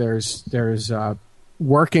demos. There's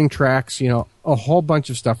working tracks. A whole bunch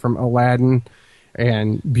of stuff from Aladdin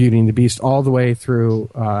and Beauty and the Beast all the way through.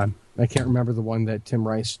 I can't remember the one that Tim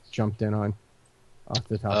Rice jumped in on off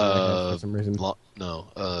the top of my head for some reason.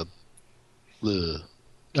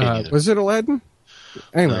 Was it Aladdin?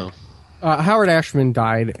 Anyway. No. Howard Ashman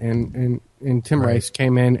died, and Tim Rice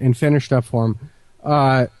came in and finished up for him.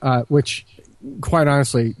 Which, quite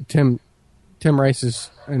honestly, Tim Rice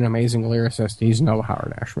is an amazing lyricist. He's no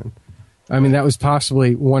Howard Ashman. I mean, that was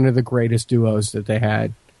possibly one of the greatest duos that they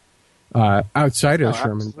had outside of the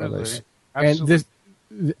Sherman Brothers. Absolutely. And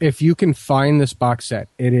if you can find this box set,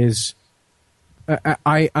 it is.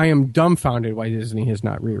 I am dumbfounded why Disney has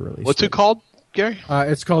not re-released. What's it called, Gary?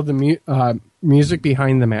 It's called the Music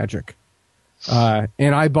Behind the Magic. And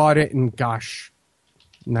I bought it in,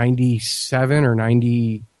 97 or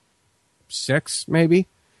 96, maybe.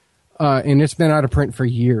 And it's been out of print for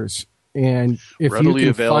years. And if Readily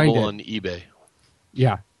you can available find it, on eBay.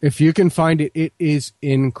 yeah, if you can find it, it is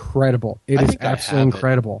incredible. It I is think I absolutely have it.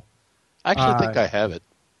 incredible. I actually think I have it.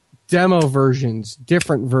 Demo versions,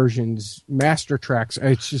 different versions, master tracks.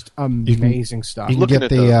 It's just amazing stuff. You can Looking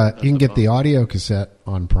get at the the audio cassette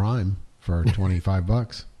on Prime for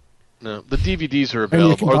 $25. No, the DVDs are And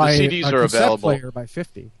you can available, or buy the CDs a are cassette available. player by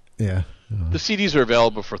 $50. Yeah. The CDs are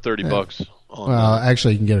available for $30. On, Well,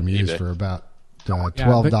 actually, you can get them used eBay. for about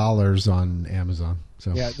 $12 on Amazon.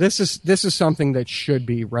 So Yeah, this is something that should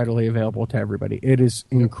be readily available to everybody. It is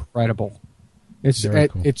incredible. It's Very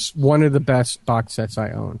cool. it's one of the best box sets I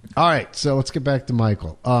own. all right, so let's get back to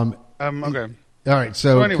Michael. Okay. All right,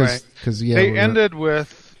 so anyway, because they ended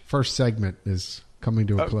with first segment is coming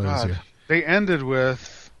to a close here. They ended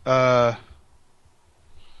with they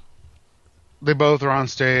both were on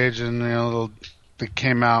stage, and they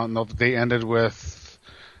came out, and they ended with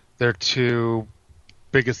their two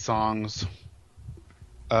biggest songs,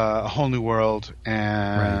 A Whole New World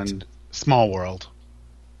and Small World.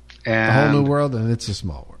 And A Whole New World, and It's a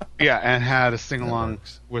Small World. yeah, and had a sing along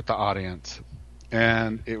works. with the audience,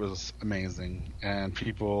 and it was amazing. And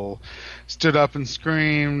people stood up and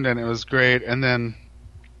screamed, and it was great. And then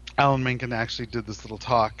Alan Menken actually did this little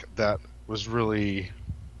talk that was really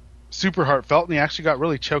super heartfelt, and he actually got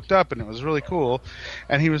really choked up, and it was really cool.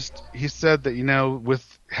 And he said that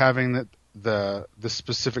with having the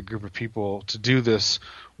specific group of people to do this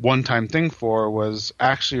one-time thing for was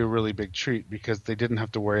actually a really big treat, because they didn't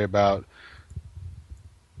have to worry about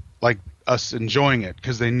like us enjoying it,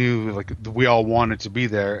 because they knew like we all wanted to be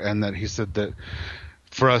there. And that he said that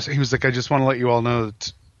for us, he was like, I just want to let you all know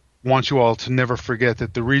want you all to never forget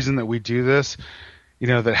that the reason that we do this,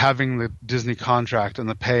 that having the Disney contract and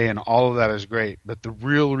the pay and all of that is great, but the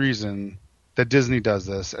real reason that Disney does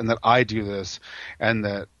this, and that I do this, and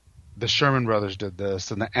that the Sherman Brothers did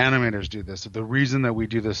this, and the animators do this, the reason that we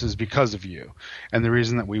do this is because of you. And the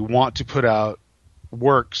reason that we want to put out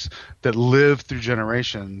works that live through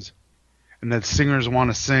generations, and that singers want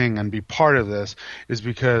to sing and be part of this, is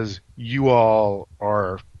because you all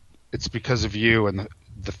are, it's because of you, and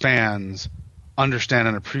the fans understand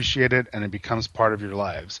and appreciate it, and it becomes part of your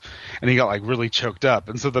lives. And he got like really choked up,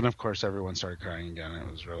 and so then of course everyone started crying again. It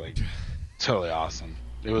was really totally awesome.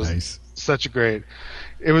 It was Nice. such a great,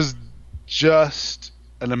 it was just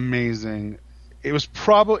an amazing, it was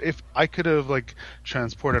probably, if I could have like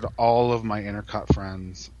transported all of my Intercut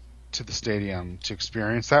friends to the stadium to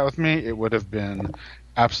experience that with me, it would have been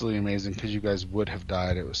absolutely amazing, because you guys would have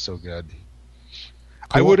died. It was so good.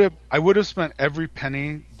 I would have spent every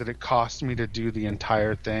penny that it cost me to do the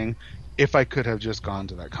entire thing if I could have just gone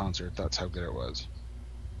to that concert. That's how good it was.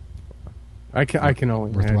 I can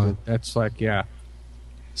only Worthwhile. imagine. That's like, yeah.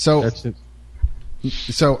 So, That's it.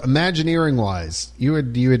 so Imagineering wise, you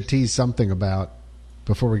had teased something about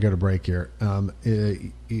before we go to break here. I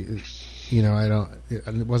don't.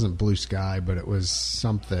 It wasn't Blue Sky, but it was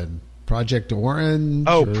something Project Orange.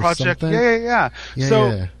 Oh, or Project. something? Yeah. Yeah, So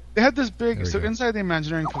yeah. they had this big. There we So go. inside the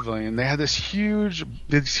Imagineering Pavilion, they had these huge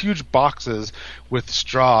boxes with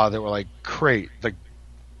straw that were like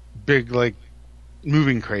big like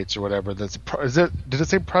moving crates or whatever. Did it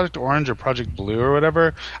say Project Orange or Project Blue or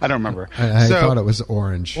whatever? I don't remember. I thought it was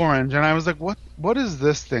Orange. Orange, and I was like, what is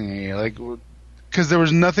this thingy? Like, because there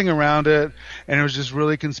was nothing around it, and it was just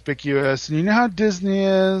really conspicuous. And you know how Disney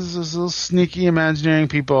is, those little sneaky Imagineering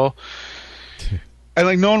people. And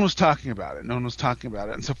like, no one was talking about it.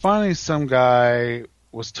 And so finally, some guy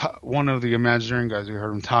was one of the Imagineering guys. We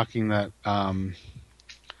heard him talking that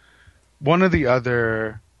one of the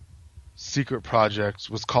other secret projects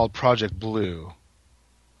was called Project Blue.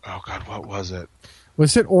 Oh God, what was it?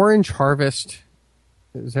 Was it Orange Harvest?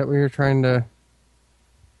 Is that what you're trying to?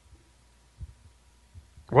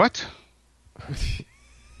 What?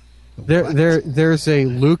 There's a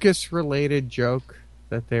Lucas-related joke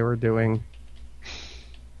that they were doing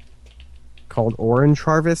called Orange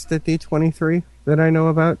Harvest at D23 that I know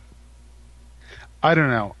about. I don't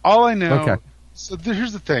know. All I know. Okay. So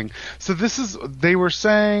here's the thing. So this is they were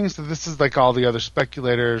saying. So this is like all the other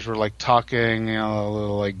speculators were like talking. You know, a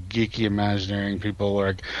little like geeky Imagineering people were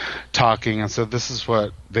like talking, and so this is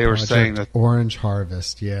what they were saying that. Orange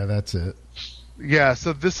Harvest. Yeah, that's it. Yeah.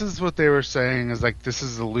 So this is what they were saying is like this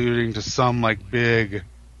is alluding to some like big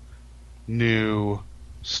new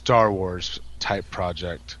Star Wars type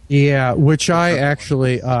project. Yeah, which I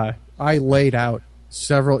actually I laid out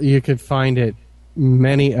several. You could find it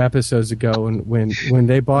many episodes ago, and when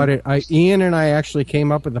they bought it, Ian and I actually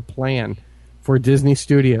came up with a plan for Disney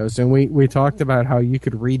Studios, and we talked about how you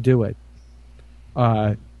could redo it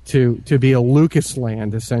to be a Lucas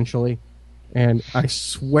land essentially. And I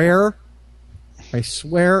swear,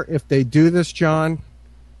 if they do this, John,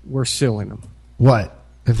 we're suing them. What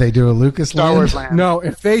if they do a Lucas Star Wars Land. No,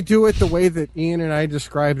 if they do it the way that Ian and I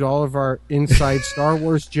described all of our inside Star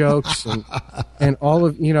Wars jokes and all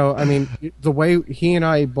of, I mean, the way he and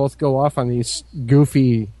I both go off on these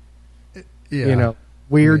goofy,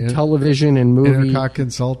 weird television and movie. Intercot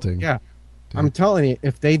Consulting. Yeah. I'm telling you,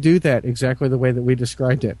 if they do that exactly the way that we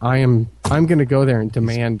described it, I'm going to go there and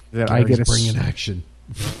demand that I get bringing action.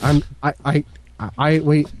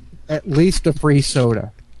 we at least a free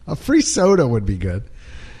soda. A free soda would be good.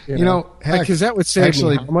 Heck, because that would save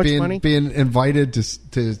actually me how much money? being invited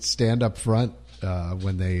to stand up front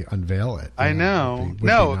when they unveil it. I know. Would be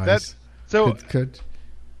No, nice. that's so. Could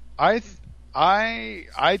I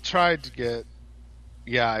tried to get.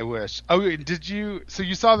 Yeah, I wish. Oh, did you? So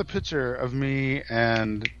you saw the picture of me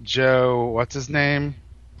and Joe. What's his name?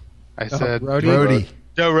 I said Rhodey.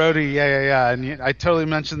 Joe Rhodey. Yeah. And I totally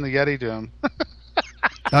mentioned the Yeti to him.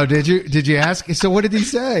 Oh, did you? Did you ask? So what did he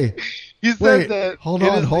say? He said Wait, that. hold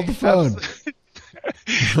on, hold the phone.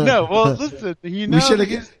 No, well, listen. You know, We should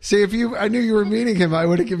have. See, if I knew you were meeting him, I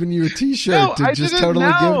would have given you a T-shirt No, to I just didn't totally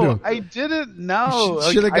know. give to him. I didn't know.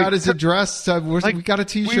 Should have Like, got his address. We got a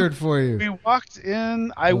T-shirt for you. We walked in.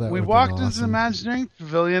 that We would've walked been into the awesome. Imagineering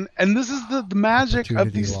Pavilion, and this is the magic of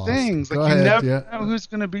Opportunity these lost. things. Like Go you ahead, never yeah. know who's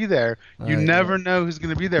going to be there. You Right, never know who's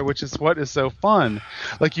going to be there, which is what is so fun.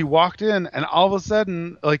 Like you walked in, and all of a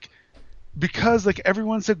sudden, like because like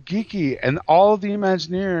everyone's so geeky, and all of the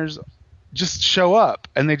Imagineers just show up,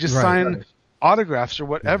 and they just Right. sign autographs or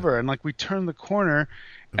whatever, and like we turn the corner.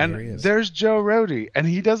 There he And is. there's Joe Rhodey, and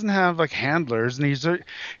he doesn't have like handlers, and he's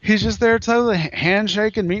just there totally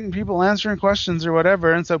handshaking, meeting people, answering questions or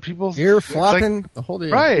whatever. And so people Ear flopping, the whole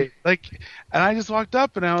deal. right? Like, and I just walked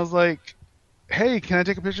up and I was like, "Hey, can I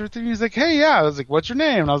take a picture with you?" He's like, "Hey, yeah." I was like, "What's your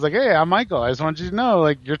name?" And I was like, "Hey, I'm Michael. I just want you to know,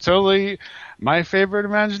 like, you're totally my favorite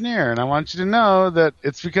Imagineer, and I want you to know that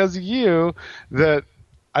it's because of you that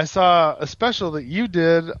I saw a special that you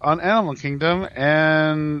did on Animal Kingdom,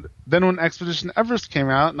 and then when Expedition Everest came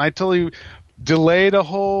out, and I totally delayed a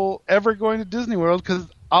whole ever going to Disney World because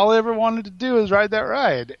all I ever wanted to do is ride that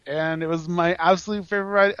ride, and it was my absolute favorite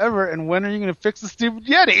ride ever. And when are you going to fix the stupid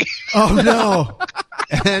Yeti?" Oh no!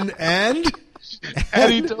 and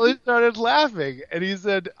And he totally started laughing, and he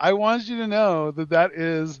said, "I want you to know that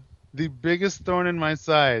is the biggest thorn in my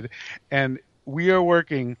side, and we are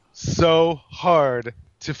working so hard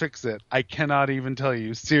to fix it. I cannot even tell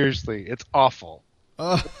you. Seriously, it's awful."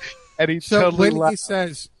 Oh. And he So totally when laughed.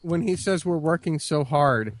 he says we're working so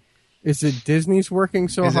hard, Is it Disney's working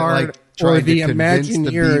so Is it hard, like or trying the to convince the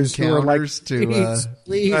Imagineers bean who are like, counters to,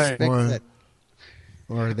 please Right. fix or- it?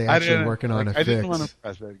 Or are they I actually didn't- working on like, a I fix? didn't want to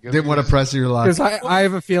press it. Didn't want to press your luck. Because I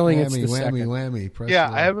have a feeling it's Whammy, the whammy, second. whammy. Press Yeah, your I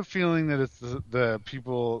luck. have a feeling that it's the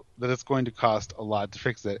people that it's going to cost a lot to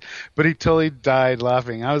fix it. But he totally died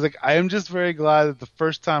laughing. I was like, I am just very glad that the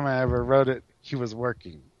first time I ever wrote it, he was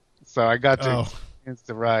working. So I got to experience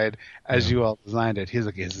the ride as you all designed it. He's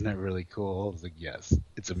like, isn't it really cool? I was like, yes,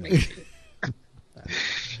 it's amazing.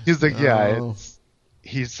 He's like, yeah, Oh.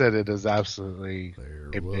 he said it is absolutely There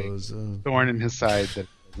a big was a... thorn in his side that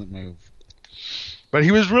doesn't move. But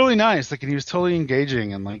he was really nice, like, and he was totally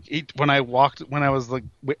engaging. And like, when I was like,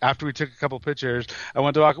 after we took a couple pictures, I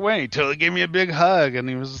went to walk away. And he totally gave me a big hug, and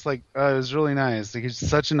he was just like, it was really nice. Like, he's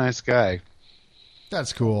such a nice guy.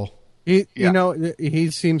 That's cool. You Yeah. know, he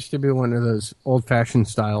seems to be one of those old-fashioned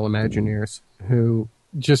style Imagineers who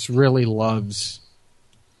just really loves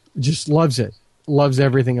it, loves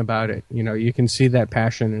everything about it. You know, you can see that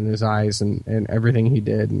passion in his eyes and everything he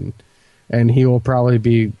did, and he will probably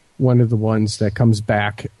be one of the ones that comes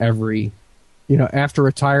back every, after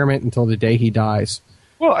retirement until the day he dies.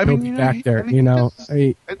 Well, I He'll mean, be you know, back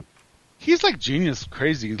there. he's like genius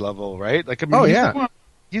crazy level, right? Like, I mean, Oh, he's yeah. like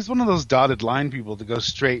he's one of those dotted line people to go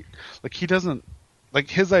straight. Like, he doesn't, like,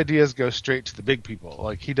 his ideas go straight to the big people.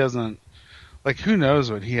 Like, he doesn't, like, who knows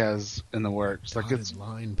what he has in the works? Like, Dotted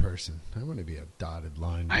line person. I want to be a dotted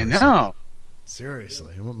line person. I know.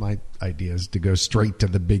 Seriously. I want my ideas to go straight to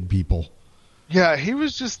the big people. Yeah, he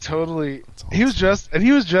was just totally. That's He was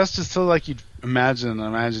awesome. just as so like you'd imagine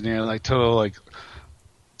an Imagineer, like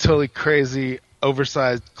totally crazy,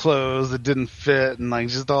 oversized clothes that didn't fit, and like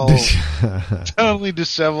just all totally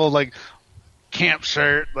disheveled, like camp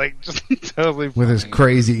shirt, like just totally With his funny.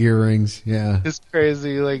 crazy earrings. Yeah. His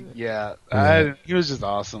crazy, like Yeah. he was just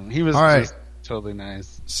awesome. He was All right. just totally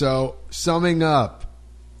nice. So, summing up.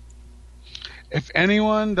 If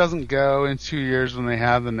anyone doesn't go in 2 years when they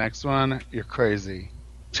have the next one, you're crazy.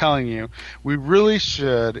 I'm telling you, we really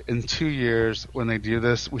should, in 2 years, when they do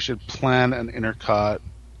this, we should plan an intercut,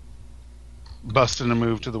 bust in a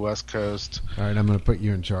move to the West Coast. All right, I'm going to put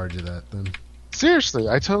you in charge of that then. Seriously,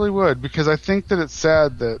 I totally would, because I think that it's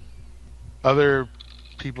sad that other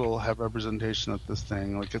people have representation at this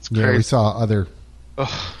thing. Like, it's Yeah, we crazy. saw Ugh.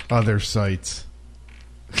 other sites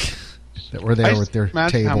that were there I with just their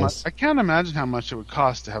imagine how much, tables. I can't imagine how much it would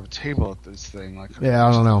cost to have a table at this thing. Like, Yeah,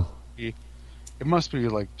 I don't know. it must be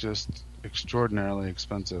like just extraordinarily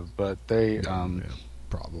expensive, but they Yeah,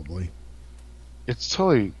 probably. it's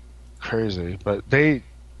totally crazy, but they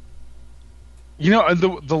and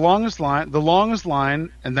the longest line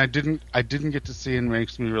and I didn't get to see, and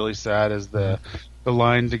makes me really sad, is the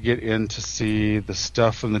line to get in to see the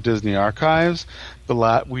stuff from the Disney archives.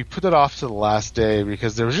 We put it off to the last day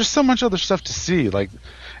because there was just so much other stuff to see, like,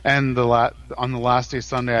 and on the last day,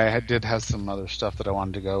 Sunday, I did have some other stuff that I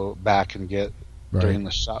wanted to go back and get Right. during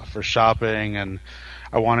the shop for shopping, and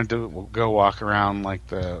I wanted to go walk around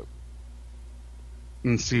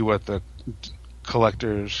and see what the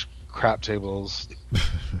collectors' crap tables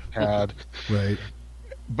had. Right.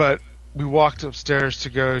 But we walked upstairs to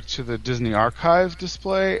go to the Disney Archive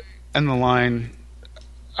display, and the line,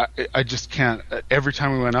 I just can't. Every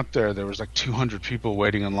time we went up there was like 200 people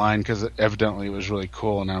waiting in line because evidently it was really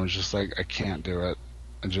cool, and I was just like, I can't do it.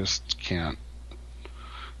 I just can't.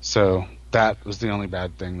 So that was the only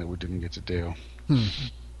bad thing that we didn't get to do. All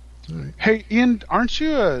right. Hey, Ian, aren't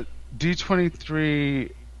you a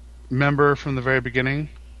D23 member from the very beginning?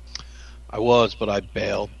 I was, but I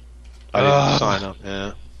bailed. I didn't sign up.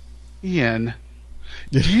 Yeah. Ian,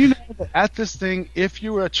 do you know that at this thing, if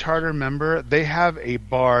you were a charter member, they have a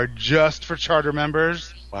bar just for charter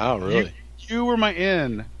members? Wow, really? You were my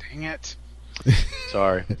in. Dang it.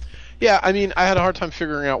 Sorry. Yeah, I mean, I had a hard time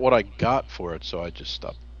figuring out what I got for it, so I just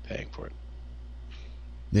stopped paying for it.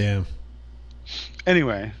 Yeah.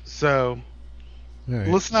 Anyway, so All right.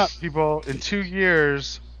 listen up, people. In 2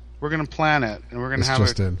 years, we're going to plan it, and we're going This to have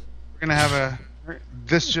just in. we're going to have a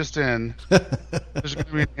this just in. There's going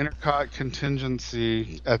to be an intercot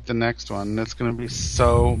contingency at the next one, and it's going to be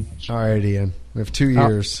so. All right, Ian. We have 2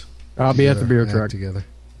 years. I'll be at the beer Act truck, together.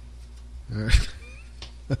 All right.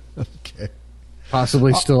 Okay.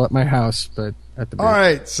 possibly still at my house, but at the beer. All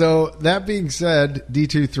right. So that being said,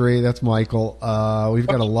 D23. That's Michael. We've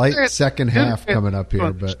got a light second half coming up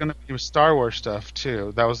here, There's but going to be Star Wars stuff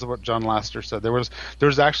too. That was what John Lasseter said. There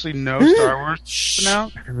was actually no Star Wars stuff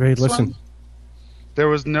announced. Everybody, This listen. one? There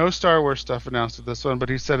was no Star Wars stuff announced with this one, but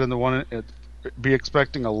he said in the one, be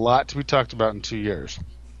expecting a lot to be talked about in 2 years.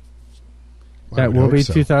 That will be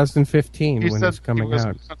 2015 He when said it's coming he was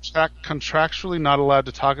out. contractually not allowed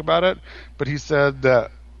to talk about it, but he said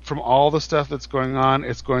that from all the stuff that's going on,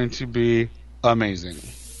 it's going to be amazing.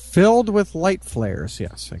 Filled with light flares.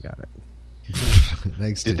 Yes, I got it.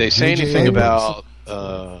 Thanks. Did to they say J.J. anything Abrams.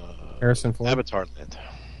 about Harrison Ford. Avatar Land?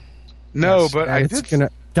 No, Yes, but and I it's did. gonna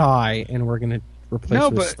die, and we're gonna replace No,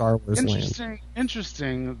 it with but Star Wars Land.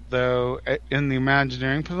 interesting though. In the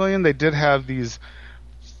Imagineering Pavilion, they did have these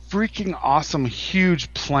freaking awesome,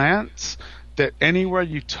 huge plants that anywhere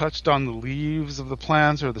you touched on the leaves of the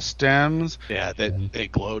plants or the stems, Yeah, they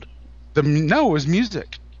glowed. it was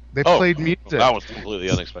music. They played music. That was completely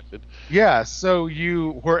unexpected. Yeah, so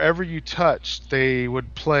wherever you touched, they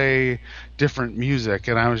would play different music,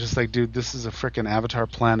 and I was just like, dude, this is a freaking Avatar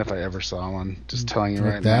plant if I ever saw one. Just telling you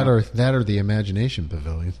right that now. or the Imagination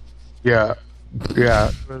Pavilion. Yeah.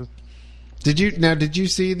 Did you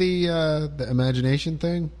see the Imagination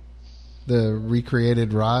thing? The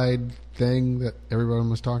recreated ride thing that everyone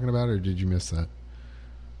was talking about, or did you miss that?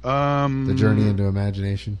 The Journey into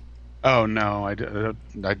Imagination? Oh no, I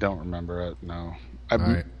don't remember it. No, All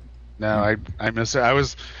right. No, I missed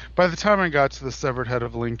it. By the time I got to the severed head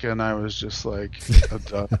of Lincoln, I was just like,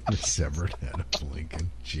 The severed head of Lincoln.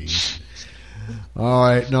 Jeez. All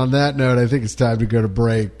right, and on that note, I think it's time to go to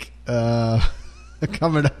break.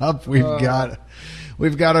 Coming up, we've got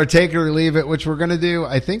our take it or leave it, which we're going to do.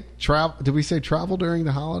 I think Did we say travel during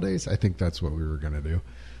the holidays? I think that's what we were going to do.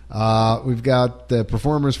 We've got the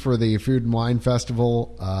performers for the Food and Wine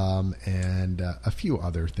Festival, and a few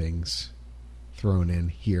other things thrown in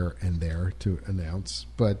here and there to announce.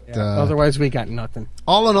 But Otherwise, we got nothing.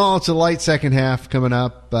 all in all, it's a light second half coming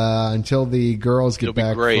up until the girls get It'll be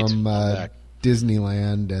back great. from Back.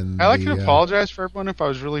 Disneyland. And I like to apologize for everyone if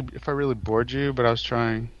I really bored you, but I was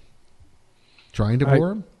trying. trying to bore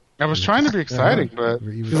them. I was trying to be exciting, but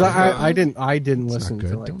Because I didn't It's listen not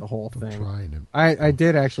good. to like Don't- the whole don't thing. try to- I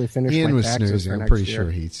did actually finish Ian my was taxes snoozing. for I'm next pretty year.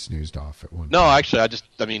 sure he snoozed off at one No, point. actually,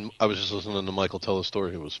 I was just listening to Michael tell the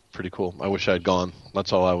story. It was pretty cool. I wish I had gone.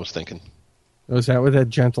 That's all I was thinking. Was that what that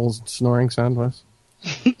gentle snoring sound was?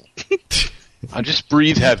 I just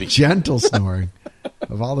breathe heavy. Gentle snoring.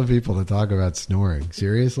 Of all the people to talk about snoring,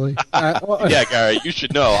 seriously? Yeah, Gary, you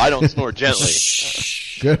should know. I don't snore gently.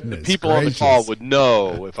 Goodness People on the gracious. call would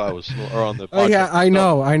know if I was or on the podcast. Oh yeah, I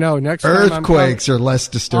know. Next time Earthquakes are less I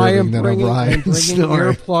am disturbing than bringing O'Brien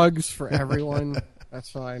snoring. earplugs for everyone. That's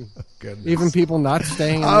fine. Goodness. Even people not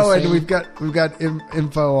staying. In Oh, the and same... we've got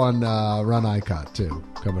info on Run ICOT too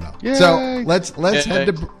coming up. Yay. So let's Yay.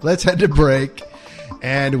 head to break,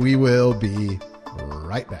 and we will be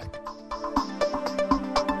right back.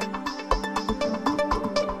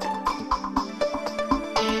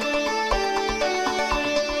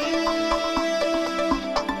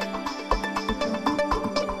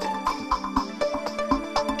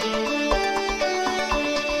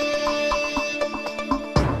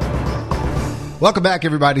 Welcome back,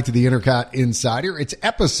 everybody, to the Intercot Insider. It's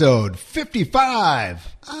episode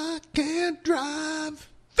 55. I can't drive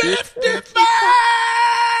 55.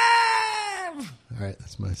 All right,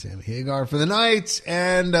 that's my Sammy Hagar for the night,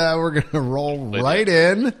 and we're going to roll right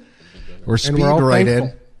in. Or speed we're all right in.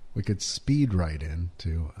 thankful. We could speed right in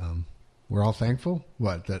to. We're all thankful.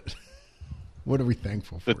 What that? What are we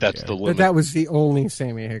thankful for? That's Gary? the But limit. that was the only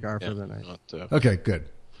Sammy Hagar for the night. Okay, good.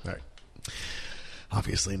 All right.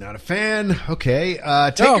 Obviously not a fan. Okay,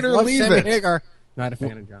 take it or love leave Sammy it. Hagar. Not a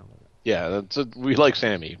fan of John. Yeah, we like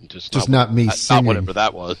Sammy. Just not me Not singing. whatever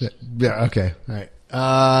that was. Yeah. Okay. All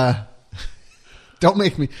right. Don't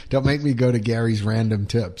make me go to Gary's random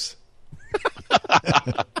tips.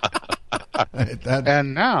 and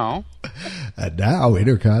now And now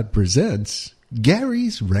Intercot presents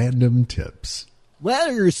Gary's random tips.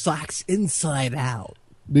 Wear your socks inside out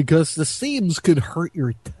because the seams could hurt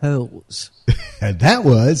your toes. And that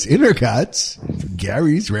was Intercot's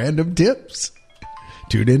Gary's random tips.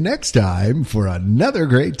 Tune in next time for another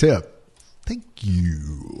great tip. Thank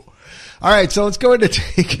you. All right, so let's go into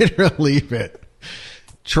take it or leave it.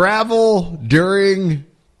 Travel during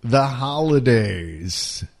the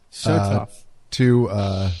holidays. So tough. To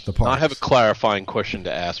the parks. I have a clarifying question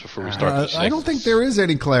to ask before we start this I segment. don't think there is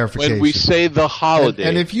any clarification. When we say the holiday,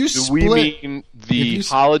 And if you do we split- mean if the you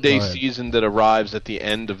holiday go ahead. season that arrives at the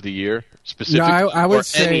end of the year specifically, I would or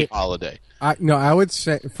say- any holiday? I would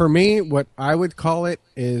say for me, what I would call it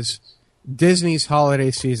is Disney's holiday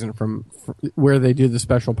season from where they do the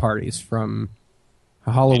special parties from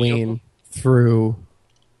Halloween through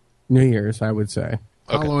New Year's. I would say.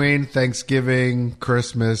 Halloween, Thanksgiving,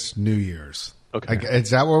 Christmas, New Year's. Okay.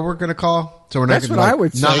 Is that what we're going to call? So we're not That's gonna, what like, I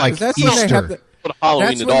would say. Not like 'cause that's when they have Easter. the, But Halloween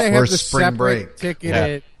that's at when all they Or have the spring separate break.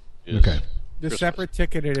 ticketed. is- Okay. the Christmas. separate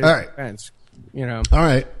ticket at his All right. expense. You know. All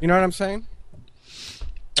right. You know what I'm saying?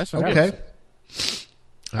 That's what I would Okay. say.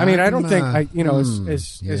 I mean, I don't think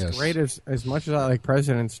as yes. great as much as I like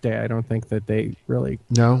President's Day. I don't think that they really.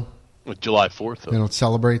 No, With July 4th. they don't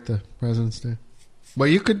celebrate the President's Day. Well,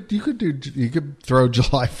 you could throw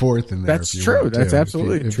July 4th in there. That's if you true. want That's to,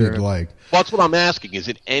 absolutely if true. you'd like. Well, that's what I'm asking. Is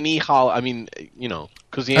it any holiday? I mean, you know,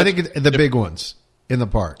 because I think the big ones in the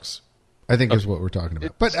parks. I think is what we're talking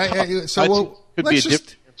about. But could be a let's just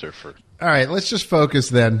different answer for. all right. Let's just focus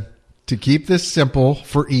then to keep this simple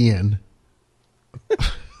for Ian.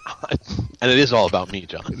 And it is all about me,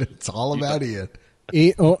 John. It's all about Ian.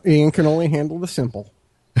 Ian can only handle the simple.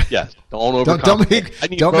 Yes, don't Don't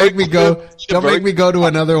overcomplicate. make me go to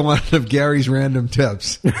another one of Gary's random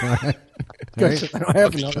tips. All right? Good. I don't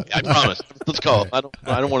have another. I promise. Let's go. I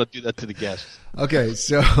don't want to do that to the guests. Okay,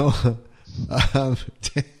 so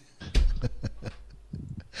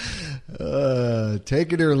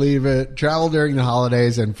take it or leave it. Travel during the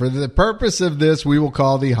holidays, and for the purpose of this, we will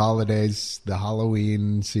call the holidays the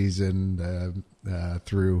Halloween season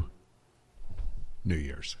through New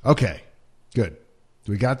Year's. Okay, good.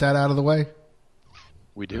 We got that out of the way?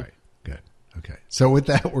 We do. All right, good. Okay. So with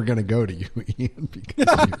that, we're going to go to you, Ian,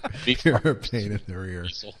 because you're a pain in the rear.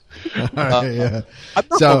 All right, yeah. I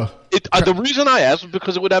don't So know. The reason I asked was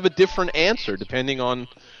because it would have a different answer depending on.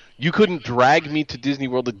 You couldn't drag me to Disney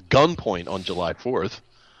World at gunpoint on July 4th.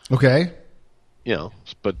 okay. You know,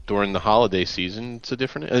 but during the holiday season, it's a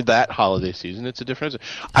different. That holiday season, it's a different.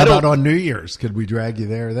 How about on New Year's? Could we drag you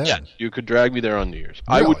there then? Yeah, you could drag me there on New Year's.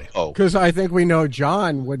 I would Really? go. Because I think we know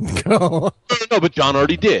John wouldn't go. No, but John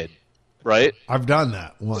already did, right? I've done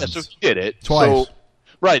that Yeah, once. so he did it Twice. So,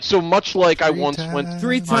 right. So much like I Three once times. went.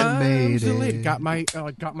 3 I times made a lead. it. Got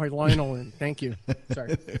my Lionel in. Thank you.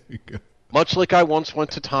 Sorry. There you go. Much like I once went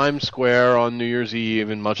to Times Square on New Year's Eve,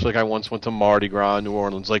 and much like I once went to Mardi Gras in New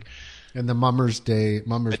Orleans, like And the Mummers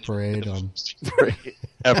Parade on.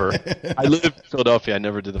 ever. I live in Philadelphia. I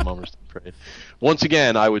never did the Mummers Day Parade. Once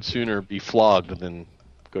again, I would sooner be flogged than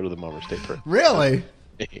go to the Mummers Day Parade. Really?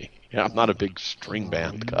 Yeah, I'm not a big string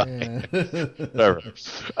band guy. Whatever.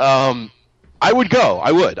 I would go.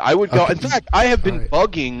 I would go. Okay. In fact, I have been All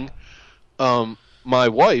right. bugging my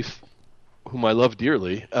wife, whom I love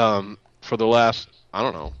dearly, for the last, I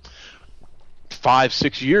don't know,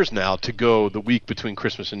 5-6 years now to go the week between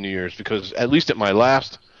Christmas and New Year's, because at least at my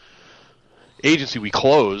last agency we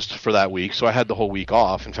closed for that week, so I had the whole week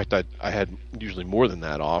off. In fact, I had usually more than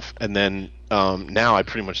that off, and then now I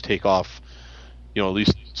pretty much take off, you know, at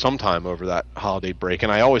least sometime over that holiday break.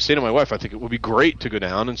 And I always say to my wife, I think it would be great to go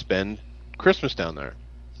down and spend Christmas down there.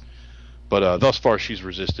 But thus far, she's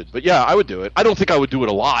resisted. But yeah, I would do it. I don't think I would do it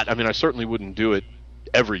a lot. I mean, I certainly wouldn't do it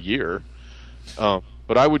every year.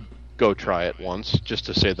 But I would go try it once just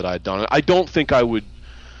to say that I'd done it. I don't think I would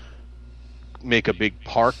make a big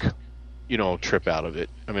park, you know, trip out of it.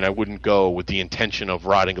 I mean, I wouldn't go with the intention of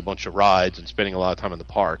riding a bunch of rides and spending a lot of time in the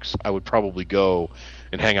parks. I would probably go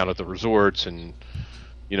and hang out at the resorts and,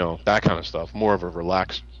 you know, that kind of stuff. More of a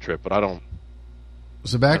relaxed trip. But I don't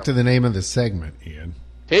So back to the name of the segment, Ian.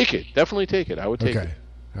 take it. Definitely take it. I would take Okay. it.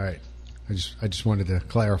 All right. I just wanted to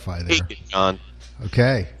clarify there. Take it, John.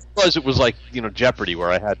 Okay. Because it was like, you know, Jeopardy,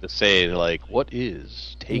 where I had to say, like, what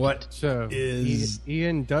is take What? it? So Is-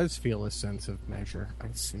 Ian does feel a sense of measure. I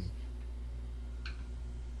see.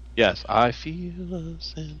 Yes, I feel a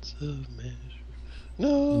sense of measure.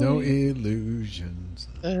 No, No illusions.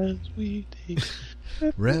 as we take.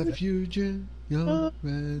 Refuge in your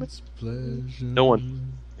man's pleasure. No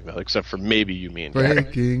one, well, except for maybe you, me, and Gary.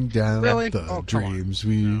 Breaking down Really? the Oh, come on. dreams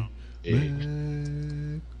we Hey,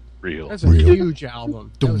 make. real. That's a Real. huge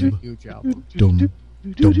album. That was a Dum. huge album. Dum,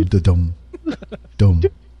 dum, da, dum. Dum,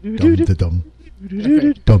 dum, da, dum.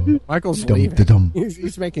 Dum, Michael's dum, leaving. da, dum.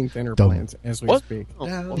 He's making dinner Dum. plans as we What? speak. Oh,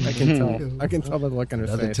 I can tell. I can tell the look on his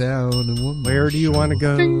Another face. town and one Where do you want to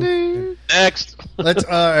go? Next. Let's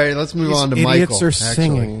all right. Let's move These on to idiots Michael. are actually.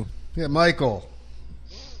 singing. Yeah, Michael.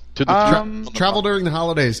 To the Travel during the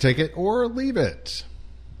holidays. Take it or leave it.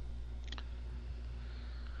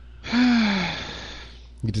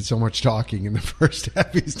 You did so much talking in the first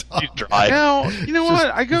half. He's talking. dry. Now, you know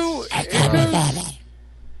what? I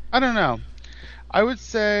don't know. I would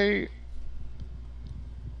say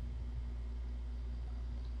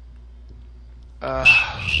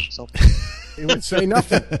He would say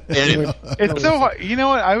nothing. He would- it's so hard. You know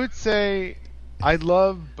what? I would say I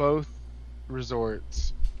love both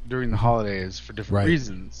resorts during the holidays for different Right.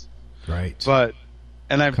 reasons. Right. But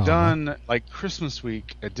I've Comma. done like Christmas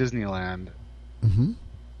week at Disneyland. Mm-hmm.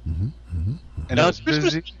 And Now, it is was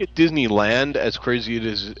Christmas busy. at Disneyland as crazy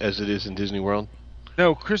as it is in Disney World?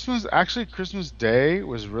 No, Christmas Day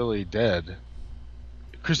was really dead.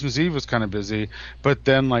 Christmas Eve was kind of busy, but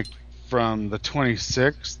then like from the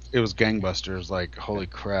 26th, it was gangbusters. Like holy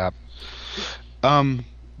crap!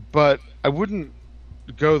 But I wouldn't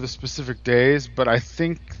go the specific days. But I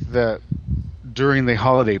think that during the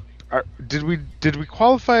holiday, did we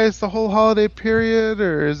qualify as the whole holiday period,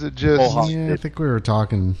 or is it just? Yeah, I think we were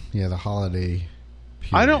talking. Yeah, the holiday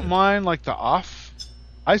period. I don't mind like the off.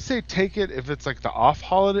 I say take it if it's like the off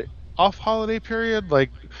holiday period.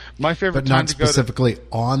 Like my favorite but time not to go to. specifically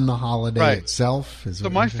on the holiday Right. itself. Is So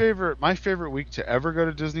what my you're saying? favorite week to ever go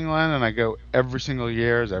to Disneyland, and I go every single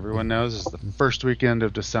year, as everyone knows, is the first weekend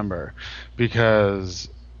of December, because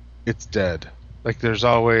it's dead. Like there's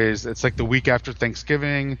always, it's like the week after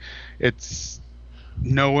Thanksgiving. It's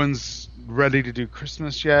no one's ready to do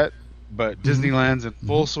Christmas yet, but Disneyland's in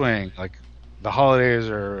full swing. Like the holidays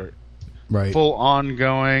are right. full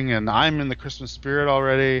ongoing, and I'm in the Christmas spirit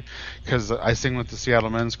already because I sing with the Seattle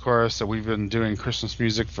Men's Chorus, so we've been doing Christmas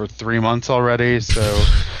music for 3 months already. So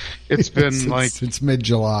it's been like it's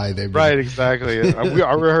mid-July. They've been, right, exactly.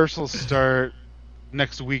 Our rehearsals start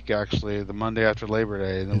next week, actually, the Monday after Labor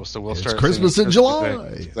Day, and so we'll It's start Christmas singing in Christmas July.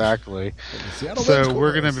 Day. Exactly. Seattle Men's So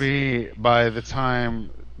we're Chorus. going to be, by the time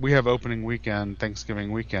we have opening weekend,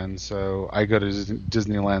 Thanksgiving weekend, so I go to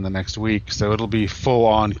Disneyland the next week, so it'll be full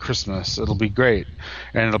on Christmas. It'll be great,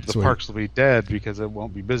 and the Sweet. parks will be dead because it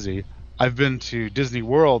won't be busy. I've been to Disney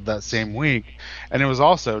World that same week, and it was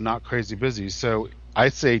also not crazy busy. So I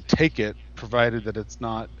say take it, provided that it's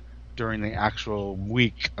not during the actual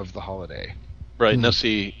week of the holiday. Right. Now,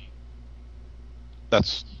 see, I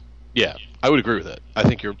would agree with that.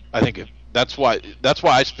 That's why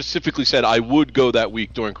I specifically said I would go that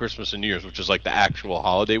week during Christmas and New Year's, which is like the actual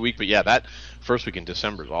holiday week. But yeah, that first week in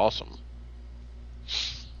December is awesome.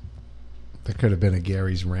 That could have been a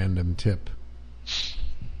Gary's random tip.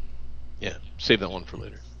 Yeah, save that one for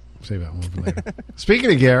later. Save that one for later.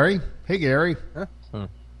 Speaking of Gary, hey Gary,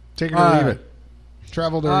 take it or leave it.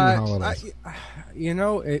 Travel during the holidays. You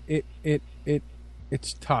know,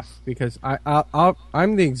 it's tough because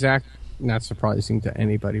I'm the exact, not surprising to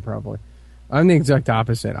anybody probably, I'm the exact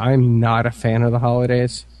opposite. I'm not a fan of the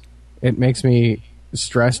holidays. It makes me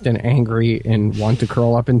stressed and angry and want to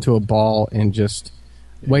curl up into a ball and just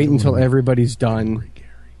wait until everybody's done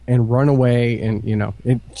and run away, and you know,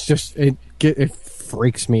 it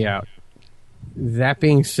freaks me out. That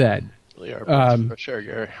being said, Really are for sure,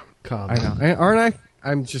 Gary. Come I know, aren't I?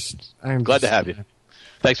 I'm Glad to have you.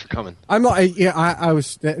 Thanks for coming. I'm like, yeah, I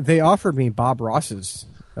was. They offered me Bob Ross's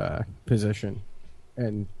position,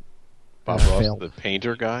 and Bob I Ross, failed. the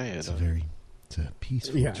painter guy. It's a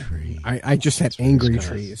peaceful Yeah, tree. I just had angry Gonna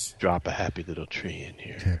trees. Drop a happy little tree in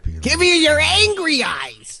here. Happy Give me your angry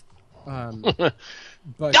eyes.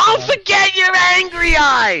 But Don't forget your angry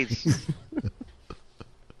eyes.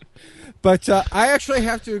 but I actually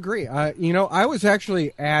have to agree. You know, I was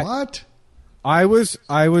actually at. What? I was.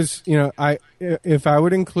 You know, if I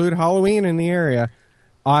would include Halloween in the area,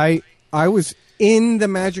 I was in the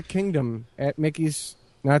Magic Kingdom at Mickey's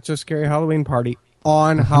Not So Scary Halloween Party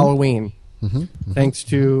on Halloween, thanks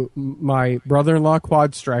to my brother-in-law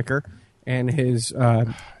Quad Striker and his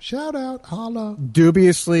Shout out, holla.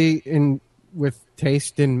 dubiously with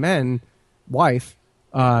taste in men wife,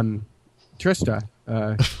 Trista.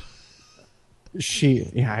 I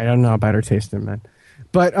don't know about her taste in men,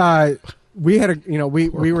 but we had we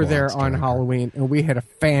were there Quad on Striker. Halloween and we had a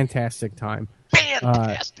fantastic time.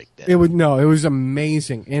 Fantastic. It was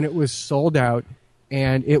amazing, and it was sold out,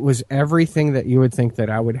 and it was everything that you would think that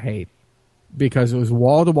I would hate, because it was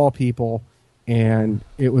wall to wall people, and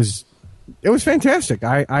it was fantastic.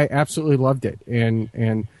 I absolutely loved it,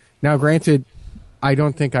 and now granted, I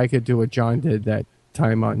don't think I could do what John did that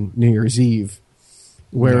time on New Year's Eve,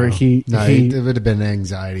 where he it would have been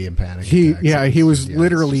anxiety and panic. attacks. he was Yeah,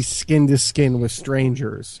 literally it's just- skin to skin with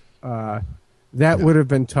strangers. That would have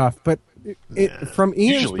been tough, but from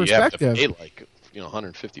Ian's Usually you have to perspective, pay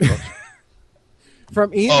 $150.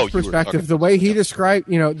 from Oh, you Ian's were perspective, talking the way he about- described,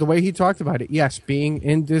 the way he talked about it, yes, being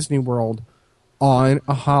in Disney World on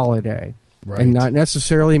a holiday Right. and not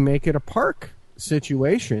necessarily make it a park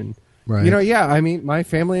situation. Right. I mean, my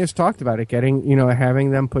family has talked about it,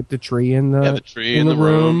 having them put the tree in the, the tree in the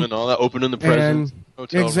room and all that, opening the presents. and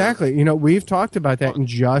hotel room. exactly, we've talked about that, and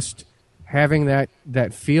just having that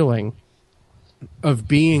feeling of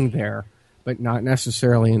being there, but not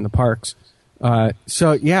necessarily in the parks.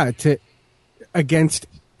 Against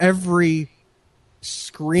every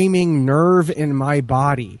screaming nerve in my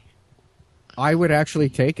body, I would actually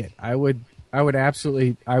take it. I would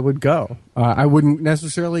go. I wouldn't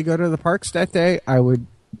necessarily go to the parks that day. I would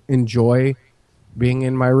enjoy being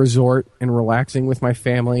in my resort and relaxing with my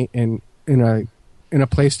family and in a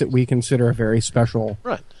place that we consider a very special,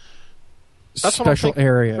 Right. That's what I'm special thinking.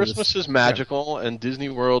 area. Christmas is magical, and Disney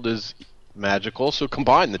World is magical. So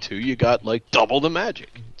combine the two, you got like double the magic.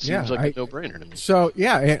 It seems like a no-brainer to me. So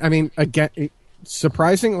yeah, I mean, again,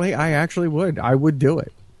 surprisingly, I actually would. I would do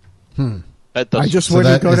it. I just So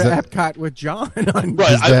wouldn't that- go is to that- Epcot with John. On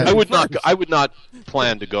Right, that- I would not. I would not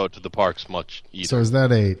plan to go to the parks much either. So is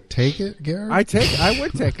that a take it, Gary? I would take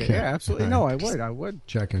it. Okay. Yeah, absolutely. All No, right. I would.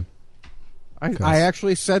 Checking I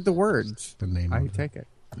actually said the words. the name. I of it. take it.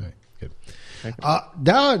 All right, good. Take it.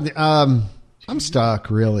 Now, I'm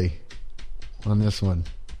stuck really on this one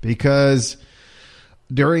because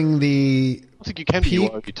during the I don't think you can. Be, you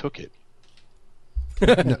peak- already took it.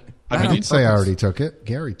 no, I mean, didn't you say I took it. already took it.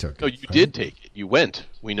 Gary took it. No, you right? did take it. You went.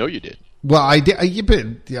 We know you did. Well, I did.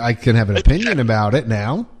 I can have an opinion about it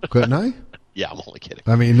now, couldn't I? Yeah, I'm only kidding.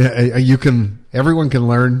 I mean, you can. Everyone can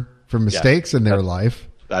learn from mistakes in their life.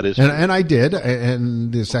 That is And, true. and I did.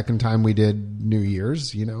 And the second time we did New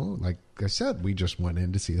Year's, like I said, we just went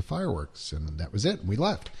in to see the fireworks, and that was it. We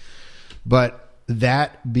left. But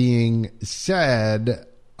that being said,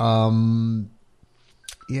 even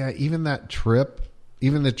that trip,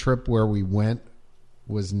 even the trip where we went,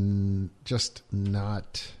 was just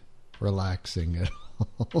not relaxing at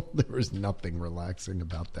all. There was nothing relaxing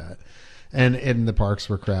about that, and the parks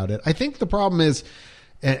were crowded. I think the problem is,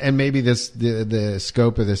 and maybe the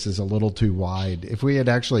scope of this is a little too wide. If we had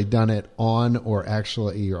actually done it on or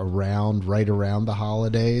actually right around the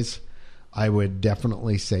holidays, I would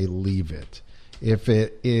definitely say leave it. If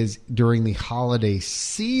it is during the holiday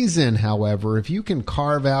season, however, if you can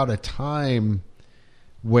carve out a time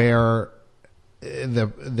where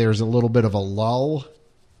there's a little bit of a lull,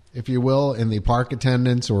 if you will, in the park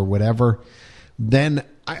attendance or whatever, then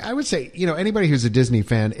I would say, anybody who's a Disney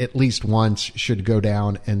fan at least once should go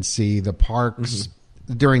down and see the parks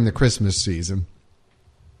during the Christmas season.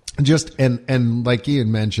 Just and like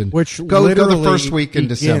Ian mentioned, Which go literally the first week in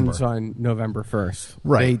begins December. on November 1st.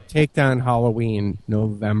 Right. They take down Halloween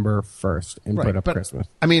November 1st and put up but, Christmas.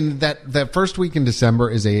 I mean, that first week in December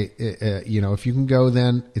is if you can go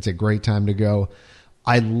then, it's a great time to go.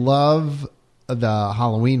 I love the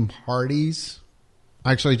Halloween parties.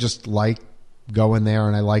 I actually just like going there,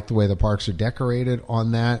 and I like the way the parks are decorated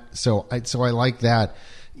on that. So I like that.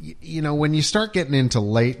 When you start getting into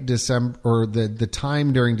late December or the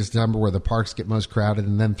time during December where the parks get most crowded,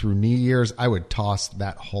 and then through New Year's, I would toss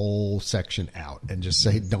that whole section out and just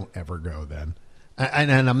say, don't ever go then.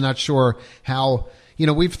 And I'm not sure how,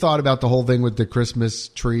 we've thought about the whole thing with the Christmas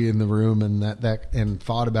tree in the room and that and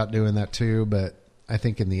thought about doing that too, but I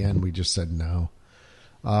think in the end we just said no.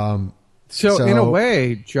 So in a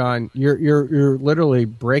way, John, you're literally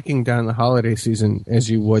breaking down the holiday season as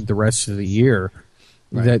you would the rest of the year.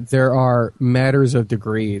 Right. That there are matters of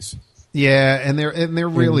degrees. Yeah, and there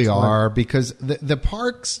really are, because the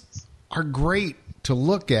parks are great to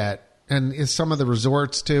look at, and some of the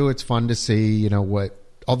resorts too. It's fun to see, what.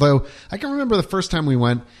 Although I can remember the first time we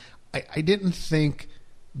went, I didn't think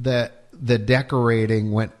that the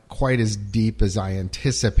decorating went quite as deep as I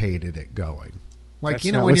anticipated it going. Like That's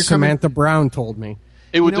when not you're what Samantha Brown told me.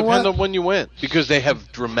 It would You know depend what? on when you went, because they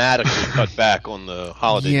have dramatically cut back on the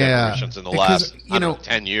holiday Yeah, decorations in the because, last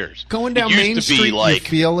 10 years. Going down it used Main to Street, be like you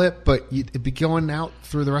feel it, but it'd be going out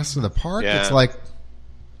through the rest of the park. Yeah. It's like,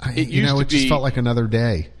 It used to it just be- felt like another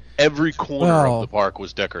day. every corner Well- of the park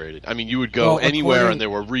was decorated. I mean, you would go Well, anywhere according- and there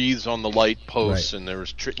were wreaths on the light posts, Right. and there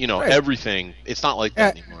was Right. everything. It's not like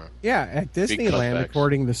that anymore. Yeah, at Disneyland, cutbacks.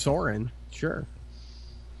 according to Soren, sure.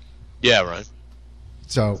 Yeah, right.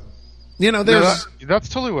 So, No, there's that's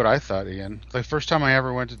totally what I thought, Ian. The first time I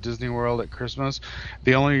ever went to Disney World at Christmas,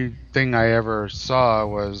 the only thing I ever saw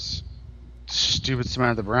was stupid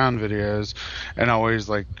Samantha Brown videos, and always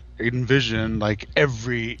envisioned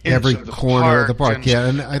every inch of the corner of the park. Yeah,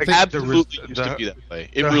 and I It think absolutely used to be that way.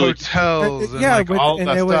 It the really hotels and Yeah, but- all and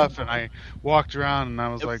that they would- stuff, and I walked around and I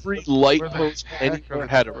was every like, light where the post heck anywhere are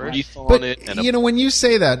had a the wreath on But it. And when you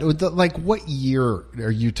say that, what year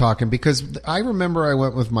are you talking? Because I remember I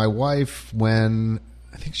went with my wife when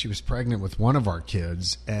I think she was pregnant with one of our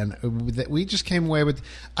kids, and we just came away with.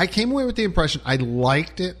 I came away with the impression I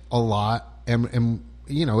liked it a lot, and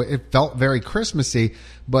it felt very Christmassy.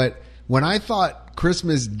 But when I thought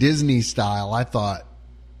Christmas Disney style, I thought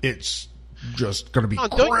it's just going to be No,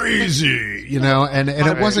 don't you crazy, and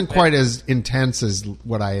it wasn't quite as intense as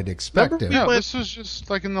what I had expected. we no, went- this was just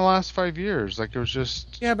in the last 5 years. It was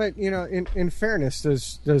just Yeah, but in fairness,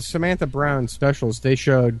 those Samantha Brown specials, they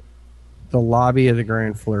showed the lobby of the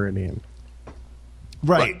Grand Floridian,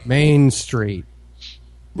 Right. Main Street,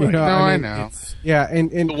 You know, No, I mean, know. Yeah, and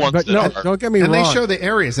The ones but that no, are. don't get me And wrong. they show the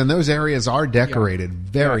areas, and those areas are decorated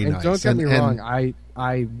very and nice. Don't get me And- wrong.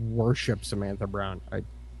 I worship Samantha Brown. I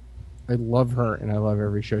love her, and I love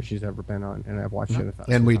every show she's ever been on, and I've watched it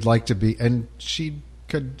 1,000 and we'd times. like to be, and she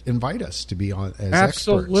could invite us to be on as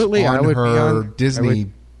Absolutely, experts I on would be her on- Disney. I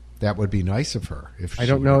would- That would be nice of her. If I she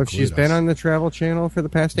don't would know if she's include been us. on the Travel Channel for the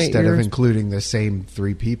past 8 instead years. of including the same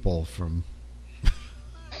 3 people from.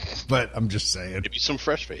 But I'm just saying, Maybe some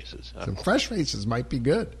fresh faces. some fresh faces might be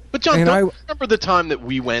good. But John, And don't I- you remember the time that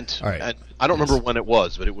we went? All right. And I don't remember when it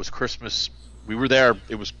was, but it was Christmas. We were there.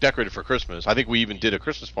 It was decorated for Christmas. I think we even did a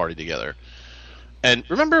Christmas party together. And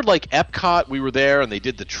remember, like Epcot, we were there, and they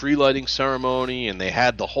did the tree lighting ceremony, and they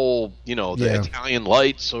had the whole, the Yeah. Italian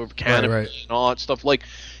lights over canopy right. and all that stuff. Like,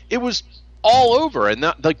 it was all over, and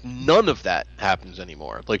none of that happens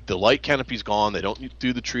anymore. Like, the light canopy's gone. They don't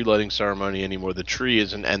do the tree lighting ceremony anymore. The tree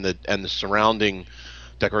isn't, and the surrounding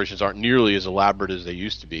decorations aren't nearly as elaborate as they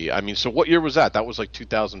used to be. I mean, so what year was that? That was like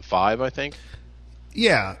 2005, I think.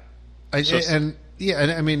 Yeah, and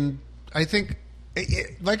I mean, I think,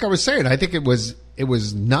 like I was saying, I think it was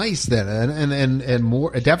nice then, and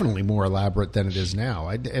more definitely more elaborate than it is now.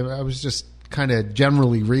 I was just kind of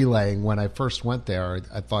generally relaying when I first went there.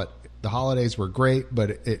 I thought the holidays were great, but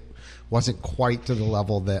it wasn't quite to the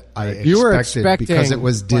level that I You were expected because it expecting,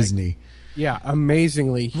 was like, Disney. Yeah,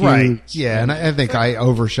 amazingly huge. Right. Yeah, and I think I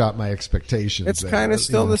overshot my expectations. It's there, kind of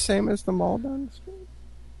still you know. the same as the mall down the street.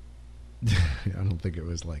 I don't think it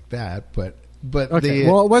was like that, but Okay,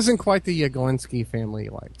 well, it wasn't quite the Yaglinski family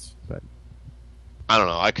lights, but I don't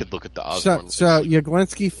know. I could look at the Osborne. so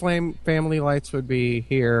Yaglinski family lights would be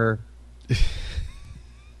here,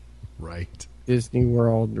 right. Disney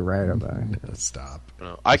World, right about here. Stop.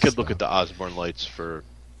 I could look at the Osborne lights for.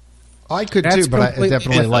 I could That's too, but I completely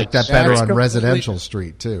definitely different. like that That's better on completely Residential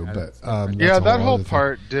Street too. But Yeah, that's a that whole other thing.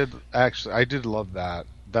 part did actually. I did love that.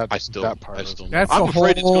 That I still. that part. was- That's I'm a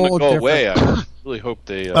afraid it's going to whole go away. different- I really hope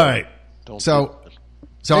they. All right. Don't. So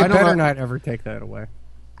They I better don't. not ever take that away.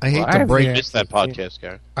 I hate Well, I to have break. the- missed that podcast,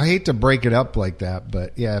 Gary. I hate to break it up like that,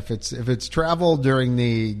 but yeah, if it's travel during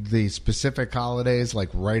the specific holidays, like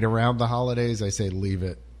right around the holidays, I say leave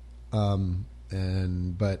it.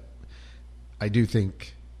 But I do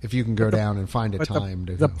think if you can go down and find a But time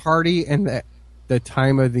to the party and the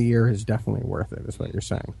time of the year is definitely worth it. Is what you're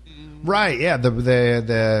saying? right, yeah,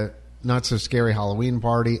 the not so scary Halloween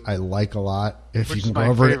party I like a lot. If Which you can is go my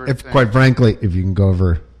over, favorite if thing. quite frankly, if you can go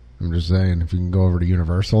over, I'm just saying, if you can go over to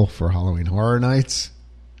Universal for Halloween Horror Nights,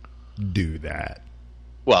 do that.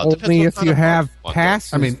 Well, it depends Only what if kind you of have party you want,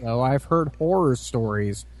 passes. I mean- though, I've heard horror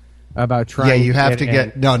stories about trying. Yeah, you have to to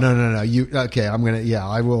get no. You okay? I'm gonna. Yeah,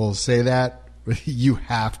 I will say that you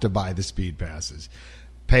have to buy the speed passes.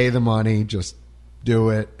 Pay the money. Just do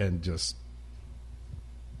it, and just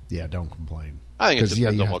don't complain. I think it 'Cause,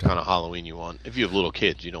 depends you on have what to- kind of Halloween you want. If you have little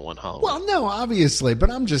kids, you don't want Halloween. Well, no, obviously, but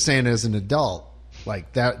I'm just saying as an adult,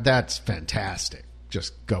 like that's fantastic.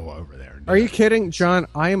 Just go over there. And do Are you it. kidding, John?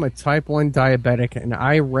 I am a type 1 diabetic, and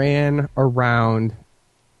I ran around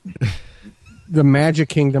the Magic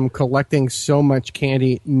Kingdom collecting so much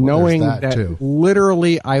candy, knowing that, that too.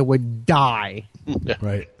 literally I would die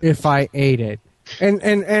Right. if I ate it. And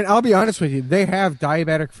I'll be honest with you, they have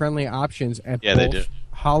diabetic friendly options at Yeah, they both do.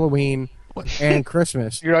 Halloween and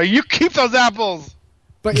Christmas. You keep those apples.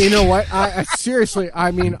 But you know what? I seriously,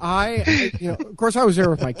 I mean, of course, I was there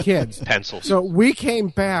with my kids. Pencils. So we came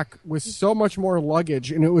back with so much more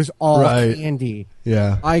luggage, and it was all Right. candy.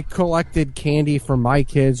 Yeah. I collected candy for my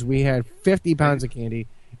kids. We had 50 pounds of candy.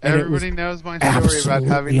 And Everybody it was knows my story about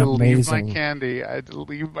having to absolutely leave my amazing. candy. I had to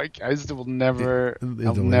leave my. I still will never. It- I'll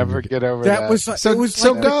it'll never never get over that that. was So it was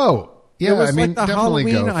so like go. Yeah, it was I mean, like the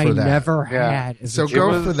definitely Halloween go for I that. never Yeah. had. As So a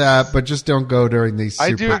go child. for that, but just don't go during these. I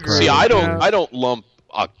Super do agree. See, crowded I periods. don't lump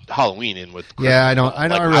Halloween in with. Christmas. Yeah, I don't. I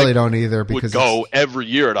Like, really don't either because would go it's- every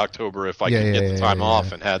year at October if I Yeah, could yeah, get yeah, the time yeah, off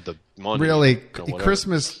yeah. and had the money. really or whatever.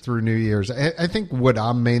 Christmas through New Year's. I think what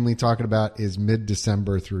I'm mainly talking about is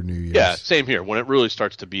mid-December through New Year's. Yeah, same here. When it really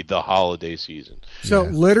starts to be the holiday season. So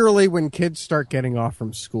literally, when kids start getting off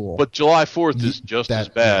from school, But July 4th is just as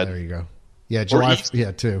bad. there you go. Yeah, July. Easter.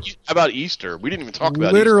 Yeah, too. How about Easter? We didn't even talk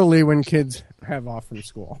about literally when kids have off from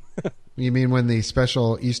school. You mean when the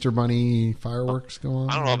special Easter Bunny fireworks go on?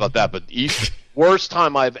 I don't know about that, but Easter, worst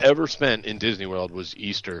time I've ever spent in Disney World was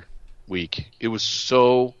Easter week. It was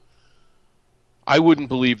so. I wouldn't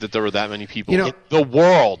believe that there were that many people in the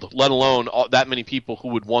world, let alone that many people who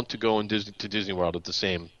would want to go to Disney World at the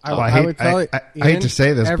same time. I would tell you, I hate Ian, to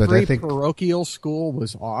say this, but I every think parochial school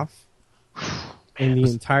was off in the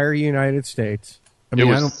entire United States. I mean,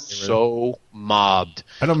 it I was so mobbed.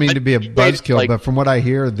 don't mean to be a buzzkill, like- but from what I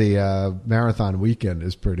hear, the marathon weekend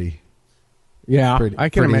is pretty. Yeah, Pretty- I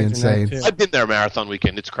can pretty imagine insane. that too. I've been there marathon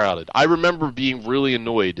weekend. It's crowded. I remember being really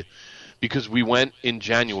annoyed because we went in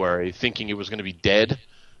January thinking it was going to be dead,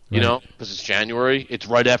 you know, because it's January. It's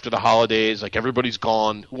right after the holidays. Like, everybody's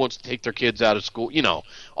gone. Who wants to take their kids out of school? You know,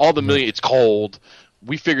 all the million. It's cold.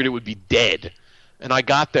 We figured it would be dead. And I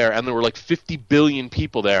got there, and there were like 50 billion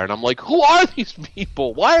people there. And I'm like, who are these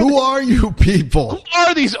people? Who are you people? Who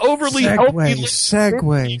are these overly healthy?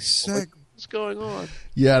 Segue. What's going on?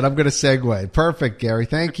 Yeah, and I'm going to segue. Perfect, Gary.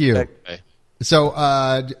 Thank you. Okay. So,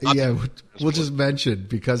 yeah, we'll just mention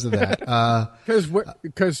because of that.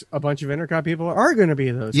 Because a bunch of Intercom people are going to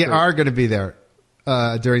be those. Yeah, groups. are going to be there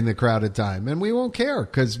during the crowded time, and we won't care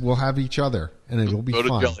because we'll have each other, and it'll be Go to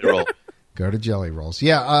fun. Jelly Roll. Go to Jelly Rolls.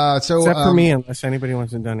 Yeah. So Except for me, unless anybody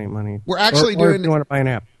wants to donate money. We're actually or doing if you want to buy an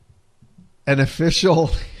app. an official.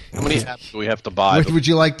 How many apps do we have to buy? Would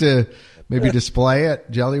you like to maybe display at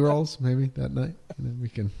Jelly Rolls maybe that night, and then we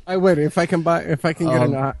can I would if I can get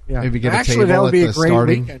an yeah. maybe get Actually, a that table would at be the a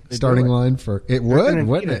great weekend to starting do it. line for it. gonna Would need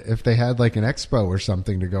wouldn't it? If they had like an expo or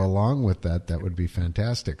something to go along with that, that would be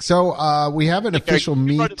fantastic. So we have an official Can you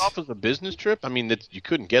meet. write it off as a business trip? I mean, you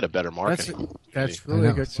couldn't get a better marketing. That's I really a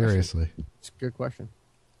know, good. seriously. Question. It's a good question.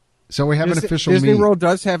 So we have an official Disney meet. World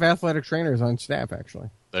does have athletic trainers on staff, actually.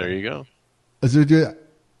 There you go.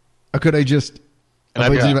 Could I just?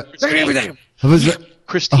 And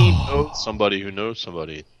Christine knows somebody who knows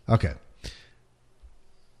somebody. Okay.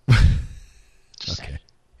 Okay.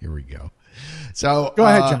 Here we go. So Go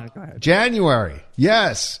ahead, John. Go ahead. January,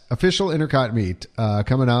 yes, official Intercot meet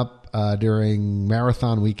coming up during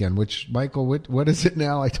Marathon Weekend. Which Michael, what is it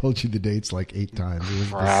now? I told you the dates like 8 times.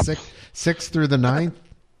 It was the 6th through the 9th.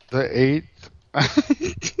 The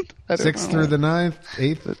 8th. 6th through the 9th,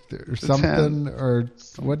 8th or something, or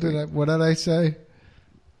what did I say?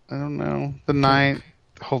 I don't know. The 9th.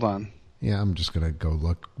 Hold on. Yeah, I'm just gonna go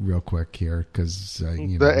look real quick here because The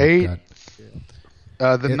we've 8th.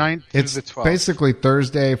 got- The 9th to it's the 12th. basically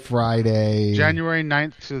Thursday, January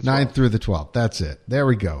 9th to the 12th. 9th through the 12th. That's it. There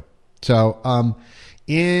we go. So,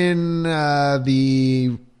 in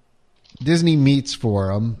the Disney Meets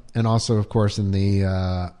forum, and also, of course, in the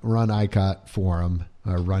Run ICOT forum,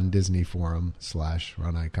 Run Disney forum /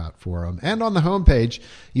 Run ICOT forum, and on the homepage,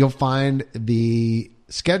 you'll find the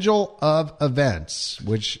schedule of events,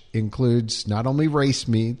 which includes not only race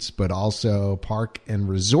meets but also park and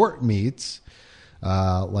resort meets.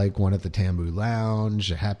 Like one at the Tambu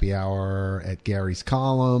Lounge, a happy hour at Gary's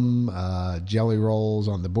Column, Jelly Rolls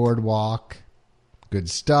on the boardwalk. Good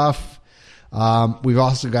stuff. We've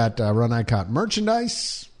also got Run ICOT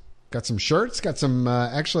merchandise. Got some shirts. Got some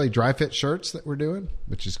actually dry fit shirts that we're doing,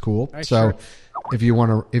 which is cool. Nice so shirts.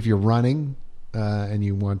 if you're running and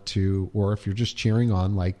you want to, or if you're just cheering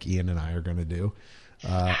on like Ian and I are going to do,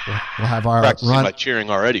 we'll have our Practicing run. my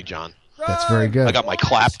cheering already, John. That's very good. I got my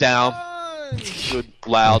clap down. Good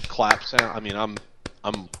loud clap sound. I mean, I'm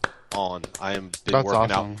on. I am been That's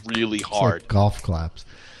working awesome. out really It's hard. like golf claps.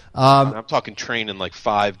 I'm talking training like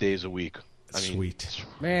 5 days a week. I mean, Sweet.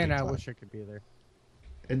 Man, I wish I could be there.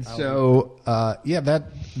 And so,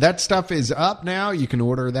 that stuff is up now. You can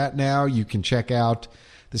order that now. You can check out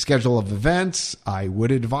the schedule of events. I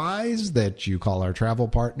would advise that you call our travel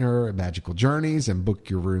partner, Magical Journeys, and book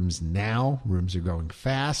your rooms now. Rooms are going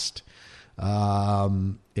fast.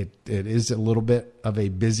 It is a little bit of a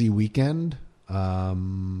busy weekend.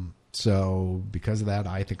 So because of that,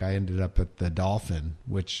 I think I ended up at the Dolphin,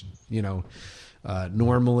 which,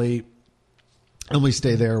 normally I only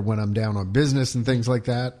stay there when I'm down on business and things like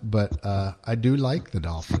that. But I do like the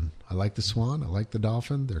Dolphin. I like the Swan. I like the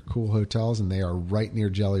Dolphin. They're cool hotels, and they are right near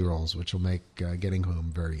Jelly Rolls, which will make getting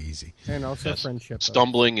home very easy. And also friendship.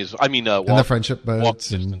 stumbling is. I mean, And the friendship walk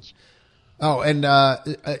boats. And, distance. and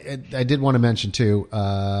I did want to mention, too,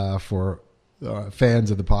 for fans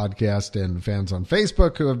of the podcast and fans on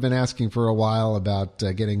Facebook who have been asking for a while about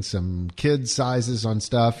getting some kid sizes on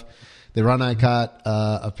stuff. The Run ICOT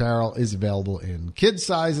apparel is available in kid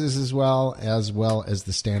sizes as well as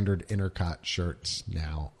the standard Intercot shirts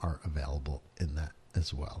now are available in that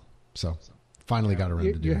as well. So finally got around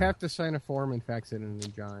to doing You that. have to sign a form and fax it into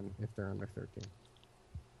John if they're under 13.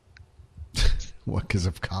 What, because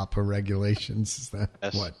of COPPA regulations? Is that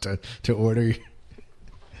Yes. what, to order?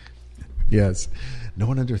 Yes. No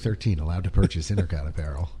one under 13 allowed to purchase Intercot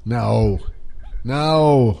apparel. No,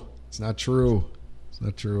 it's not true. It's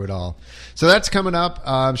not true at all. So that's coming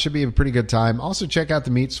up. Should be a pretty good time. Also, check out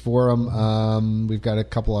the Meets Forum. We've got a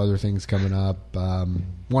couple other things coming up.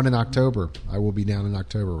 One in October. I will be down in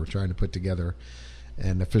October. We're trying to put together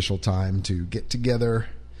an official time to get together,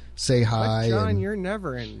 say hi. But John, and you're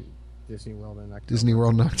never in Disney World in October. Disney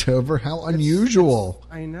World in October. How unusual.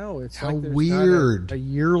 I know. It's How like there's weird. not a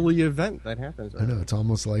yearly event that happens. I know. It's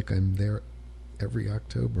almost like I'm there every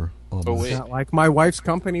October. Almost. Oh, wait. It's not like my wife's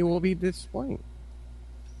company will be displaying.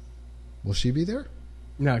 Will she be there?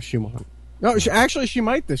 No, she won't. No, actually, she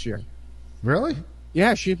might this year. Really?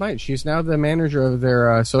 Yeah, she might. She's now the manager of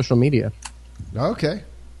their social media. Okay.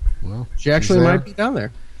 Well, She actually she's there. might be down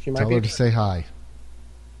there. She might Tell be. her to say hi.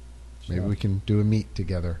 Maybe we can do a meet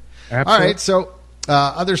together. Absolutely. All right. So,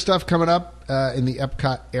 other stuff coming up in the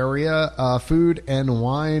Epcot area: Food and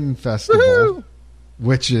Wine Festival, Woohoo!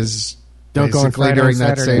 which is Don't go on basically Friday during or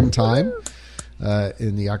that Saturday. same time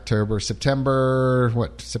in the September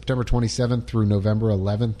 27th through November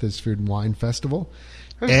 11th is Food and Wine Festival,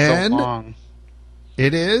 It's and so long.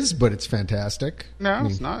 it is, but it's fantastic. No, I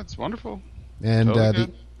mean, it's not. It's wonderful. and Totally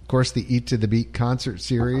of course, the Eat to the Beat concert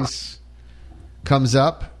series comes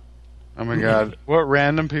up. Oh my God! What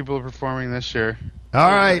random people are performing this year?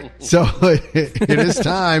 All right, so it is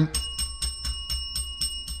time.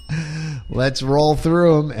 Let's roll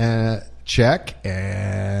through them and check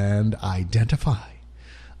and identify.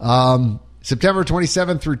 September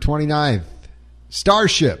 27th through 29th,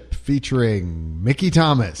 Starship featuring Mickey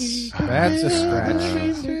Thomas. That's a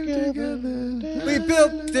stretch. We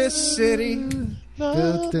built this city.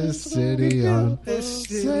 Built this city on This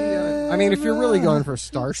city. I mean, if you're really going for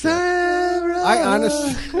Starship, I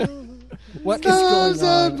honestly. What is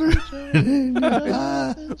going on?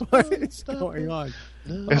 What is going on?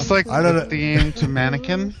 It's like I don't the know. theme to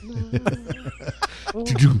Mannequin.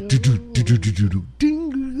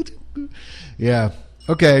 Yeah.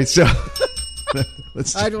 Okay, so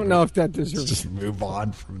let's I don't know if that let's deserves. just move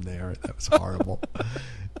on from there. That was horrible.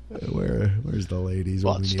 Where's the ladies?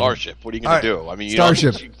 Well, when we need Starship. What are you All going to right. do? I mean,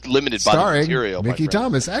 Starship. you're limited by the starring material. my Mickey friend.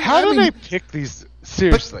 Thomas. How do mean, they pick these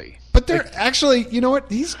seriously? But they're actually, you know what?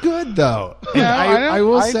 He's good though. And Yeah, I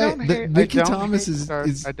will I say don't that hate- Mickey I don't Thomas hate is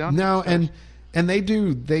Stars. I don't no, hate and they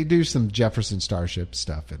do some Jefferson Starship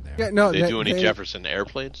stuff in there. Yeah, no, They do any Jefferson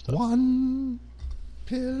airplane stuff? One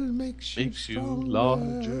pill makes you Makes you stronger.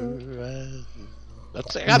 larger.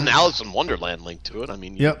 That's got an Alice in Wonderland link to it. I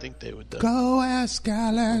mean, you'd Yep. think they would. Go ask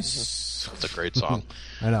Alice. That's a great song.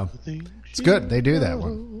 I know. It's good. They do that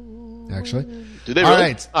one, actually. Do they All really?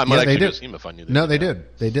 right. I might Yeah, they actually did. go see them if I knew. No, they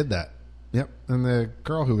did. They did that. Yep. And the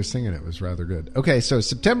girl who was singing it was rather good. Okay, so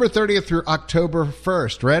September 30th through October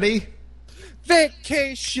 1st. Ready?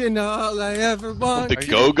 Vacation, all I ever want. The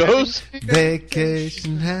Go-Go's?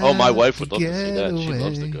 Vacation. Oh, my wife would love to get see that. She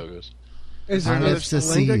loves the away. Go-Go's. Is I love to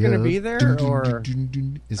see Belinda going to you. be there, Dun, dun, or dun, dun,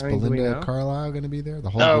 dun. Is I mean, do we Belinda know? Carlisle going to be there? The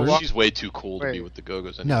whole No, group? well- She's way too cool to be Wait. with the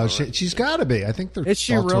Go-Go's No, anymore. she's got to be. I think they're is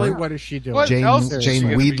she all really? touring. What is she doing? What Jane else is she Jane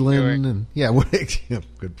gonna be Weedlin doing? and yeah, yeah,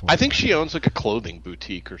 good point. I think she owns like a clothing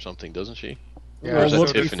boutique or something, doesn't she? Yeah, Or is that Well,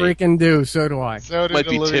 we Tiffany? freaking do. So do I. So did Might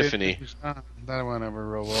be Olivia Tiffany. Newton-John. That went over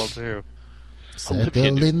real well too. Olivia Settle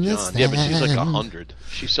in the Newton-John. Yeah, but she's like sand. 100.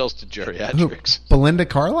 She sells to Who, geriatrics. Belinda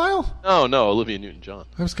Carlisle? No, Olivia Newton-John.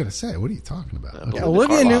 I was going to say, what are you talking about? Okay. Belinda Olivia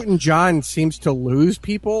Carlisle. Newton-John seems to lose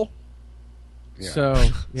people. Yeah. So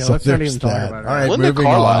yeah, So let's not there's even talk that. about it. All right, Linda moving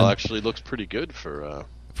Carlisle on. actually looks pretty good for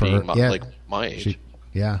For being her- my, yeah. like my age. She,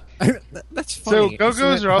 yeah, That's So funny. Go-Go's Isn't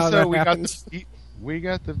are that how also that we happens? we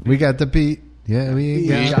got the we got the beat. Yeah, we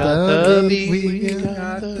got, the beat. We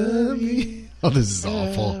got the beat. Oh, this is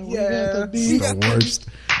awful. Yeah. This is the worst.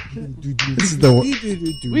 This is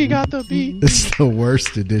the We got the beat. this is the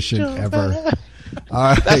worst edition ever. All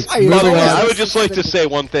right, why you By the moving way, on. I would just like to say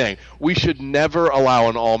one thing. We should never allow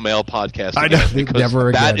an all-male podcast I know, again, because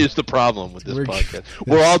never that again. is the problem with this We're- podcast.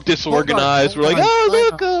 We're all disorganized. Hold on, We're like, hold oh,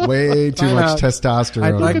 on. look, a Way too Time much out. testosterone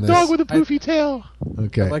I'd like on a this. dog with a poofy tail.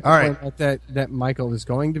 Okay, I'd like to all right. point out that Michael is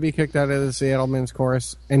going to be kicked out of the Seattle Men's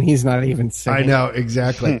Chorus, and he's not even singing. I know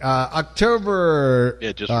exactly. October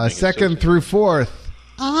Yeah, just for being 2nd associated. through 4th.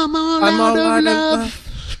 I'm all out of love.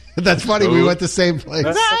 That's funny. We went the same place.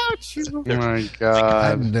 Without you. Oh my I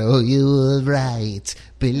god! know you were right,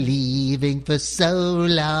 believing for so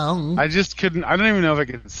long. I just couldn't. I don't even know if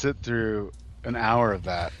I could sit through an hour of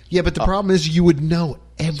that. Yeah, but the problem is you would know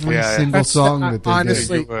every Yeah, yeah. single That's song the- that they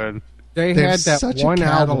honestly- did. You would. They They had have that such one a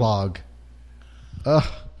album. catalog. Ugh.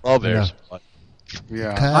 All theirs.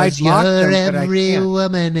 Yeah. I'd 'Cause mock you're them, but I every can't.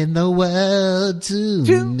 woman in the world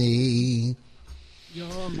to me.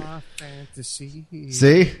 You're my fantasy.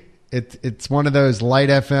 See? It's one of those light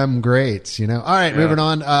FM greats, you know? All right, Yeah. moving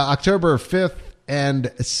on. October 5th and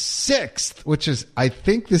 6th, which is, I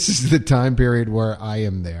think this is the time period where I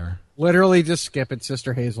am there. Literally, just skip it.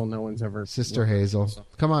 Sister Hazel. No one's ever. Sister Hazel.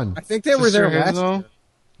 Come on. I think they were there Sister last Hazel? year.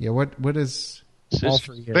 Yeah, what is... All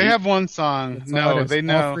for you. They have one song. That's all it No, is. they All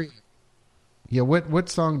know. for you. Yeah, what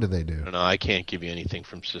song do they I do? don't know. I can't give you anything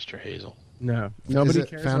from Sister Hazel. No, nobody is it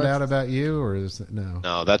cares. found about out about you, or is it no?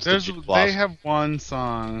 No, that's the There's, Jukebox. they have one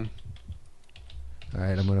song. All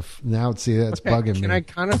right, I'm gonna now see that's bugging Can me. I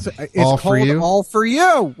kind of? It's All called for You? All for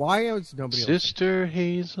You. Why is nobody? Sister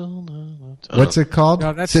Hazel. What's it called?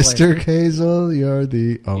 No, that's Sister later. Hazel, you're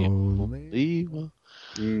the only. Only.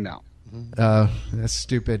 No. That's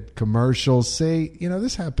stupid commercials. See,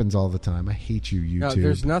 this happens all the time. I hate you, YouTube. No,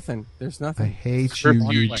 there's nothing. There's I nothing. hate you,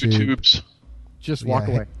 YouTube. YouTubes. Just walk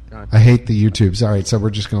Yeah, away. John. I hate the YouTubes. All right, so we're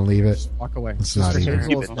just gonna leave it. Just walk away. It's not Sister even-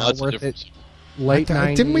 Hazel is No, not it's a worth difference. it. Late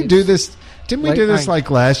 90s. Didn't we do this? Didn't we Late do this 90s. like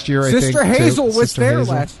last year? I think Sister too? Hazel was Sister there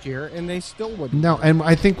Hazel? last year, and they still wouldn't. No, and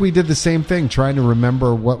I think we did the same thing, trying to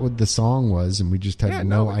remember what the song was, and we just had Yeah,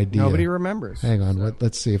 no idea. Nobody remembers. Hang on,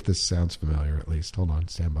 let's see if this sounds familiar at least. Hold on,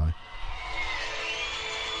 stand by.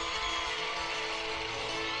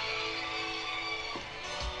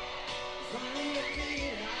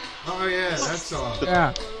 Oh yeah, that song.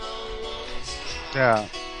 Yeah. Yeah.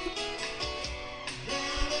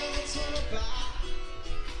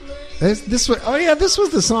 This was this was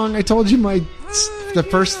the song I told you the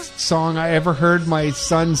first song I ever heard my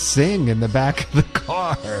son sing in the back of the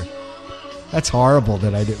car. That's horrible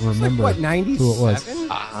that I didn't remember What, who it was.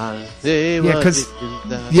 97? Yeah, 'cause-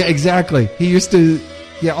 Yeah, exactly. He used to.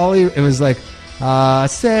 Yeah, it was like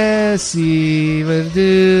Sassy would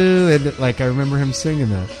do, and like I remember him singing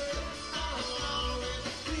that.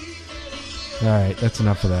 All right, that's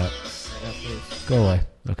enough of that. Go away.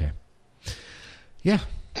 Okay. Yeah,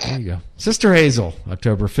 there you go. Sister Hazel,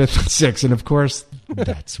 October 5th and 6th, and of course,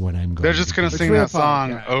 that's when I'm going. They're just going to sing we that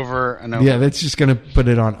song apologize. over and over. Yeah, that's just going to put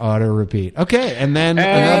it on auto repeat. Okay, and then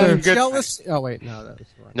And another. good- Jealous. Oh wait, no, that was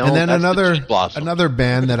wrong. No, and then that's the another Cheap Blossom. another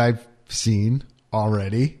band that I've seen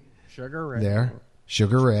already Sugar Ray. there,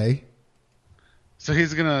 Sugar Ray. So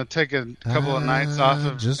he's going to take a couple of nights off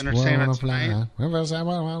of entertainment tonight.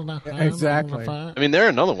 Exactly. I mean, they're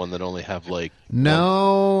another one that only have like.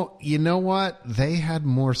 No, you know what? They had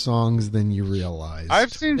more songs than you realize.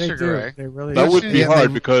 I've seen They Sugar do. Ray. They really That do. would be Yeah, hard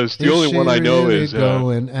they- because the Is only she one I know really is.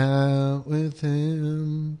 going out with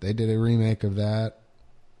him. They did a remake of that.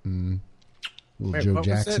 Little Wait, Joe what was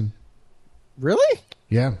Jackson. Really?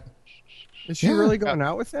 Yeah, Is she Yeah. really going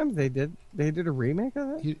out with them? They did a remake of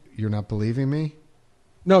that? you're not believing me?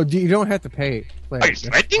 No, you don't have to pay. Are you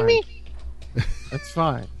threatening me? That's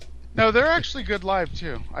fine. No, they're actually good live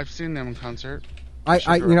too. I've seen them in concert. I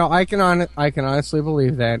Sugar you know, I can honestly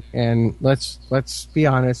believe that, and let's be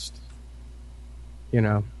honest. You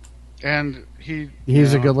know, And he's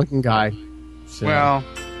he's a good-looking guy. So. Well,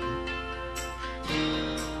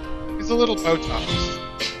 he's a little Botox.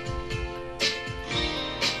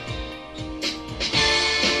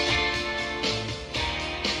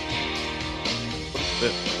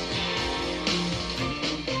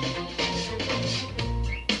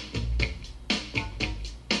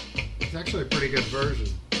 It's actually a pretty good version.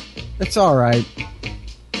 it's all right.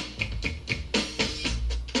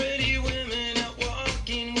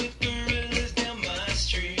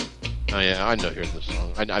 Oh yeah, I know hearing this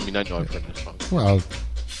song. I mean, I know I've heard this song. Well,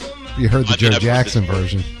 you heard the I mean, Joe I've heard Jackson this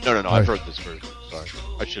version. No, Oh. I've heard this version. Sorry,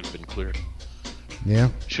 I should have been clear. Yeah.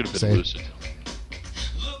 Should have been Say- lucid.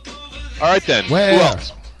 All right then. Where? Who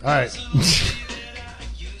else? All right.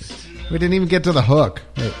 We didn't even get to the hook.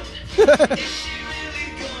 Wait.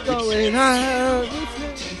 Going out.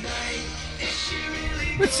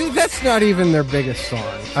 But see, that's not even their biggest song.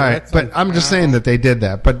 So All right, that's but like- I'm just saying that they did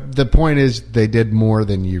that. But the point is, they did more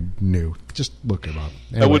than you knew. Just look it up.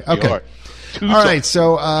 That Anyway, would be okay. hard. Two All right,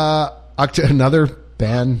 songs. so another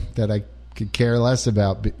band that I could care less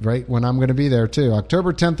about, right when I'm going to be there too.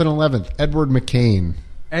 October 10th and 11th, Edward McCain.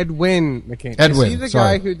 Edwin McCain. Edwin, Is he the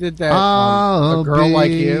sorry. guy who did that? I'll A Girl be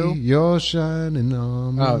Like You. Your shining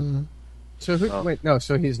armor. Oh. So who? Wait, no.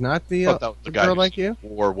 So he's not the, I thought that was the a guy Girl who Like You.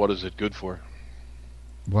 Or what is it good for?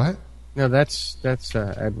 What? No, that's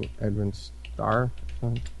Edwin Starr.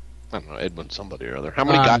 I don't know, Edwin somebody or other. How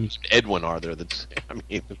many guys named Edwin are there? That's I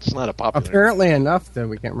mean, it's not a popular. Apparently enough that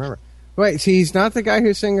we can't remember. Wait, see, he's not the guy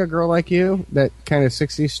who sang "A Girl Like You," that kind of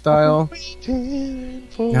 '60s style.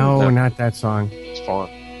 No, not that song. It's fun.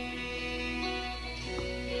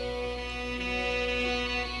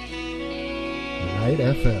 Night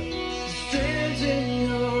FM.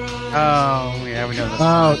 Oh, yeah, we know this.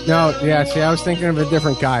 Oh no, yeah. See, I was thinking of a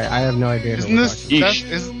different guy. I have no idea. Isn't who we're this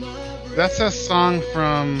Yeesh. that's a song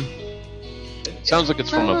from Sounds like it's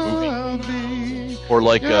from a movie or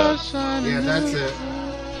like Yeah, that's it.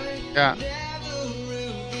 Yeah.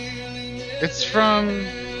 It's from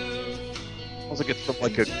sounds like it's from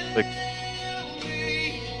like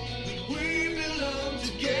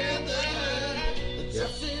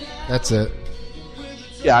That's it.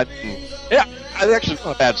 Yeah, it's actually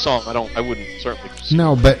not a bad song. I wouldn't certainly.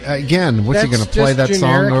 No, but again, what's he That's going to play just that song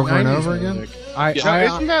generic over and 90s over again? music.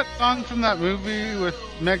 Isn't that song from that movie with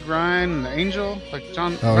Meg Ryan and the Angel? Like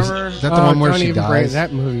John, Oh, remember? is that the one where don't she even bring- dies?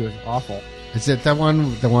 That movie was awful. Is it that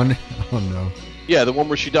one? The one? Oh no. Yeah, the one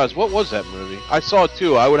where she does. What was that movie? I saw it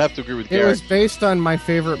too. I would have to agree with It Gary. was based on my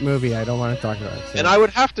favorite movie. I don't want to talk about it. And I would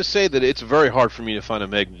have to say that it's very hard for me to find a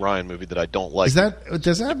Meg Ryan movie that I don't like.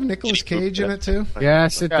 Does that have Nicolas Cage in it too?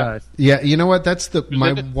 Yes, it does. Yeah, you know what? That's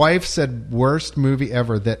my wife said worst movie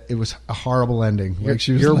ever. That it was a horrible ending. Like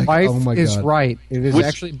she was Your like, wife "Oh my is god!" right. It is Which-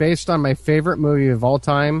 actually based on my favorite movie of all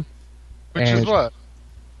time. Which is and what?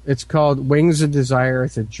 It's called Wings of Desire.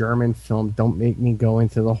 It's a German film. Don't make me go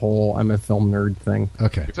into the whole I'm a film nerd thing.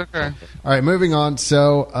 Okay. It's okay. All right, moving on.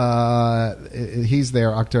 So he's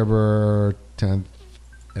there October 10th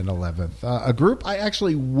and 11th. A group I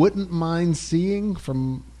actually wouldn't mind seeing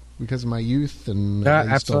because of my youth and Yeah, I used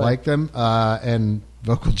to absolutely. like them. And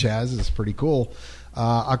vocal jazz is pretty cool.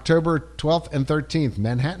 October 12th and 13th,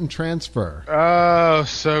 Manhattan Transfer. Oh,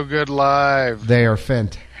 so good live. They are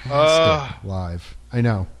fantastic live. I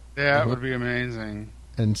know. That would be amazing.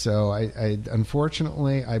 And so I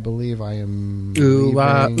unfortunately, I believe I am Ooh,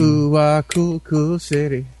 leaving. ooh, cool, cool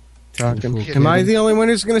city. Talking. Cool Am I city. the only one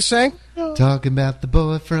who's going to sing? Talking about the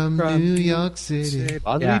boy from From New York City.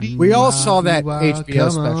 Yeah. We all saw that HBO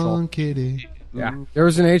Come special. on, kitty. Yeah, there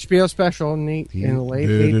was an HBO special in the late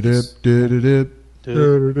 80s.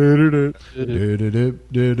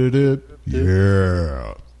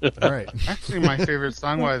 Yeah. All right. Actually, my favorite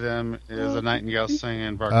song by them is "A Nightingale Singing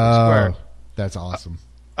in Berkeley Oh, Square." that's awesome.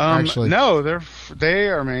 Actually- no, they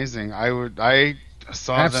are amazing. I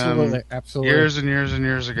saw them Absolutely. years and years and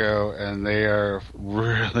years ago, and they are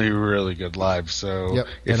really, really good live. So Yep,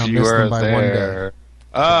 if and I'll you miss them are by one day. there,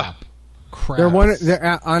 Crap.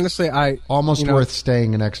 They're honestly, almost you know, worth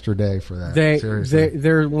staying an extra day for that. Seriously.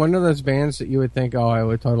 They're one of those bands that you would think, oh, I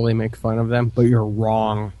would totally make fun of them, but you're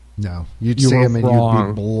wrong. No, you'd You see were them and you'd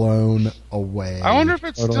wrong. be blown away. I wonder if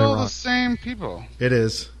it's Totally still wrong. the same people. It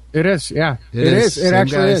is. It is, yeah. It is. It Same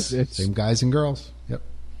actually guys. is. It's Same guys and girls. Yep.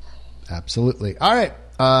 Absolutely. All right.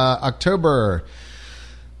 October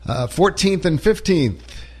 14th and 15th.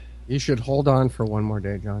 You should hold on for one more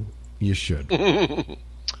day, John. You should.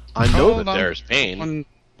 I know Hold that on. there's pain. One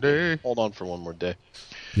day. Hold on for one more day.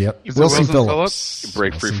 Yep. Is it Wilson Wilson Phillips. You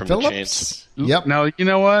break free Wilson from the Phillips. chains. Yep. Now you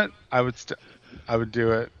know what? I would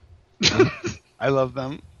do it. I love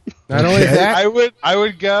them. Not only that, I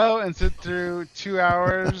would go and sit through 2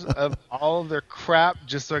 hours of all of their crap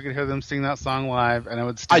just so I could hear them sing that song live, and I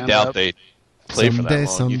would I stand doubt up. they play for Someday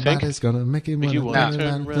that long. You think? somebody's gonna make it. You want to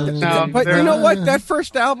turn around. but you know what? That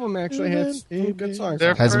first album actually has some good songs.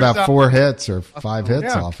 Their has first about album- 4 hits or 5 hits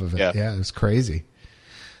Yeah. off of it. Yeah. Yeah, it was crazy.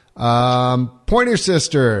 Pointer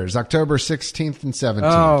Sisters, October 16th and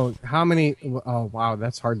 17th. Oh, how many? Oh, wow,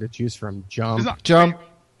 that's hard to choose from. Jump. It's not- Jump.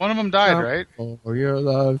 One of them died, right? For your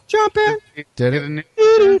love. Jumping. Did Get it? a new-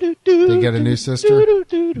 They get a new sister? Would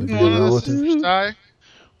be a One of the relative? sisters die.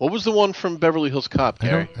 What was the one from Beverly Hills Cop,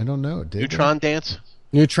 Gary? I don't know. Did Neutron Dance?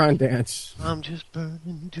 Neutron Dance. I'm just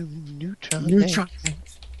burning to neutron, Neutron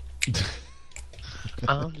dance. Dance.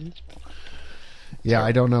 I'm just... Yeah,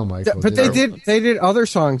 I don't know, Michael. But they did other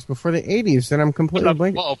songs before the 80s that I'm completely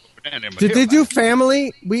blanking. Did they do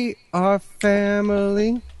Family? We are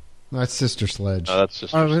family. No, that's Sister Sledge. No, that's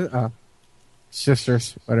just...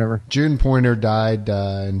 Sisters, whatever. June Pointer died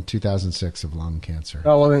in 2006 of lung cancer.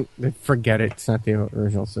 Oh, well, then forget it. It's not the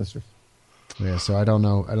original Sisters. Yeah, so I don't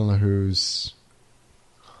know. I don't know who's.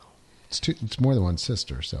 It's more than one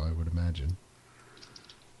sister, so I would imagine.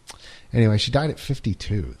 Anyway, she died at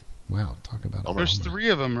 52. Wow, talk about a There's bummer. 3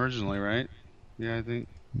 of them originally, right? Yeah, I think.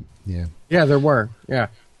 Yeah. Yeah, there were. Yeah.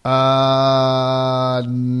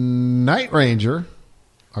 Night Ranger,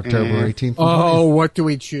 October 18th. and Oh, 20th. what do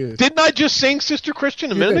we choose? Didn't I just sing Sister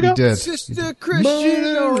Christian a minute ago? You did. Sister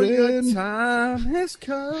Christian, oh, your time has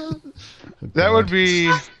come. That would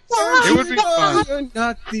be. It would be fun. You're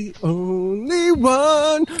not the only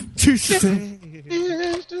one to say.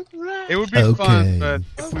 It would be Okay. fun, but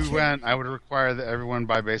if we went, I would require that everyone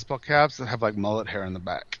buy baseball caps that have like mullet hair in the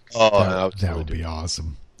back. Oh, That would be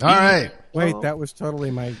awesome. All right. Wait, that was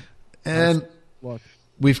totally my And look.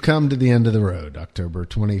 we've come to the end of the road, October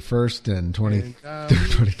 21st and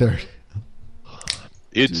 23rd.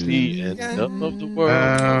 It's the end of the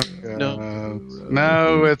world.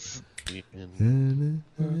 No, it's.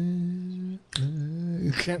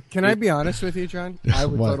 Can I be honest with you, John? I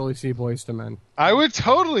would What? totally see Boys to Men. I would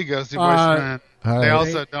totally go see Boys II Men. all They right.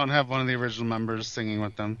 also don't have one of the original members singing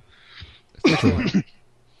with them.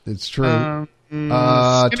 It's true.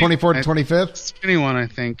 24 to 25th. Skinny one, I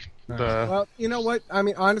think. Well, you know what? I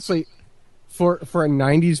mean, honestly, for a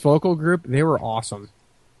 '90s vocal group, they were awesome,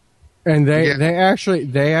 and they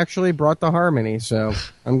actually brought the harmony. So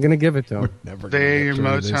I'm gonna give it to them. They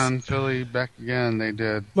Motown Philly back again. They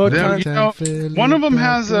did. Motown Philly, one of them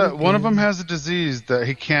has a disease that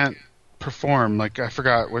he can't perform. Like I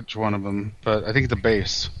forgot which one of them, but I think the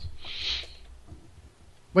bass.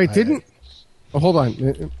 Wait, didn't? Oh, hold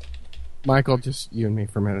on, Michael. Just you and me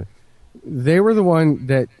for a minute. They were the one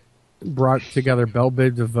that brought together Belle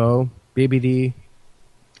Biv DeVoe, BBD,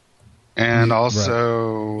 and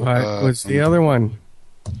also what's the other one?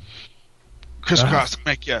 Crisscross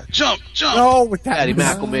make you jump. Oh, with that Patty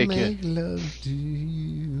Mac will make you. Love to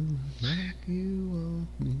you like you want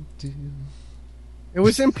me to. It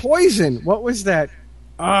was in Poison. What was that?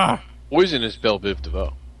 Poison is Belle Biv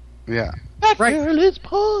DeVoe. Yeah. That Right. girl is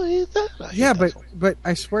poison. Yeah, but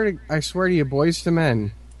I swear to you, Boys to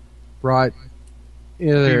Men brought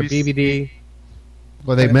either BBD.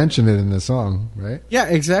 Well, they mentioned it in the song, right? Yeah,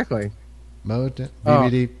 exactly. Motown,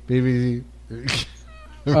 BBD.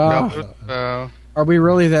 Are we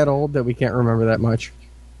really that old that we can't remember that much?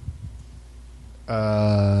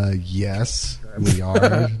 Yes, we are.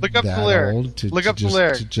 Look up that the lyric. old Look up the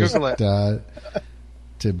lyric. To just, Google it.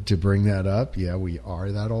 to bring that up, yeah, we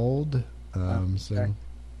are that old. So,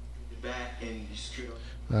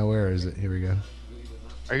 where is it? Here we go.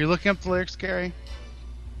 Are you looking up the lyrics, Gary?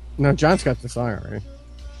 No, John's got the song already.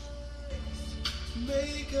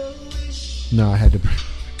 No, I had to.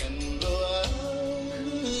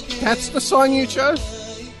 That's the song you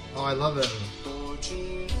chose? Oh, I love it.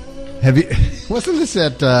 Have you? Wasn't this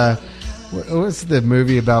at? What was the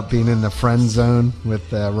movie about being in the friend zone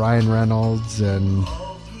with Ryan Reynolds and?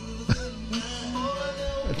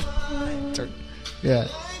 Yeah.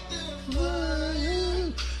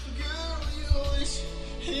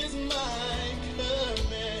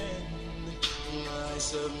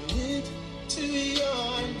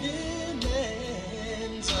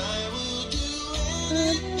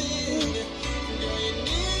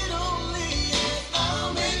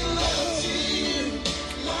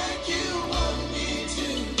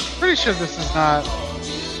 Pretty sure this is not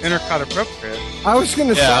intercut appropriate. I was going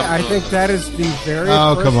to say, I think that is the very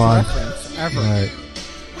first come on. reference ever. Right.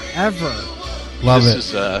 Ever. Love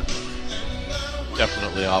This it. is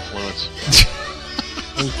definitely off limits.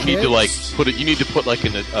 You need to put it. You need to put like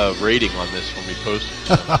a rating on this when we post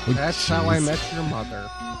it. That's How I Met Your Mother.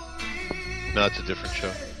 No, it's a different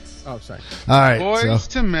show. Oh, sorry. All right. Boys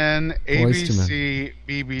so, to Men, Boys to ABC,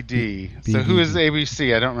 BBD. So who is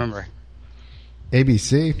ABC? I don't remember.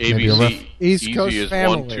 ABC. Maybe a ref- ABC East easy Coast as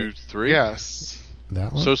Family. 1, 2, 3. Yes.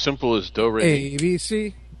 that one. So simple as do re.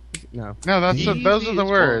 ABC? No. No, those are the Easy as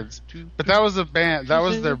words. 1, 2, But that was a band. That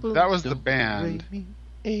was the band.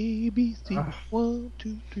 A B C 1,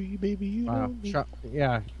 2, 3, baby, you Wow. know me.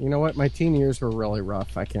 Yeah, you know what? My teen years were really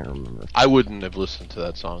rough. I can't remember. I wouldn't have listened to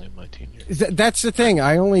that song in my teen years. That's the thing.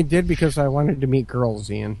 I only did because I wanted to meet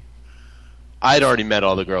girls, Ian. I'd already met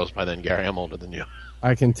all the girls by then, Gary. I'm older than you.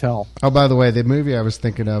 I can tell. Oh, by the way, the movie I was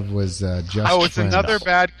thinking of was Just Oh, it's Friends. Another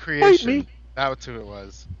Bad Creation. That's who it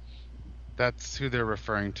was. That's who they're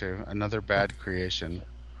referring to. Another Bad Creation.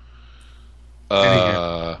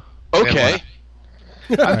 Okay.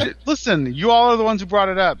 Listen, you all are the ones who brought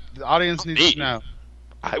it up. The audience needs Me? to know.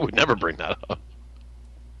 I would never bring that up.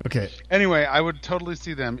 Okay. Anyway, I would totally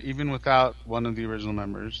see them even without one of the original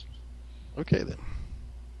members. Okay, then.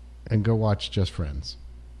 And go watch Just Friends.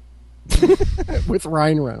 With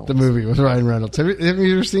Ryan Reynolds. The movie with Ryan Reynolds. Have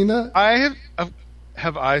you ever seen that? I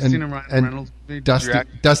have I seen a Ryan and Reynolds movie? Dusty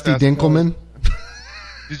Dinkelman?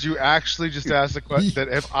 Did you actually just ask the question that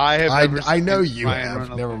if I have ever I seen know you Ryan have.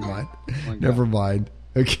 Reynolds Never movie? mind. Oh my God. Never mind.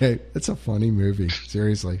 Okay, it's a funny movie.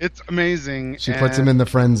 Seriously, It's amazing. she puts him in the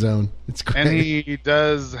friend zone. It's great. And he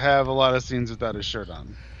does have a lot of scenes without his shirt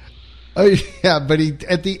on. Oh yeah, but he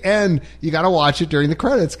at the end you got to watch it during the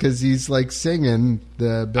credits because he's like singing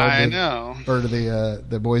the I know. or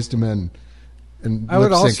the Boys to Men. And I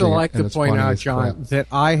would also lip-syncing it, like and to it's point funny out, as John, crap. that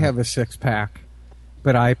I have a six-pack,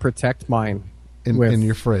 but I protect mine in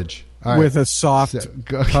your fridge. All right. with a soft So,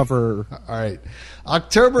 go- cover. All right,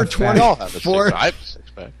 October We all have a 24th. I have a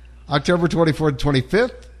six-pack. October 24th,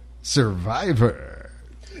 25th, Survivor.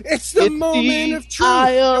 It's the moment of truth.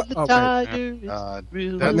 Oh,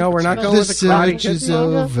 wait. No, we're not going The with the Karate search is Kid.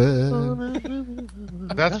 over.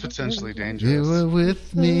 That's potentially You dangerous. were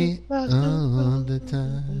with me all the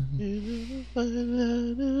time.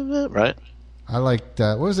 Right? I liked,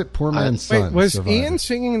 what was it? Poor Man's Son. Wait, was Survivor. Ian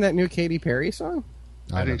singing that new Katy Perry song?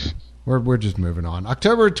 I don't know. We're just moving on.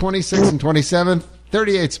 October 26th and 27th,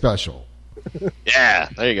 38 special. Yeah,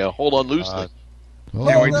 there you go. Hold on loosely.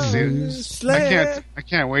 Can't wait to see Loose it. I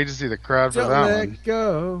can't wait to see the crowd for Don't that let one.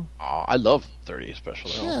 go. Oh, I love 30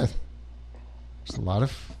 especially. Yeah. There's a lot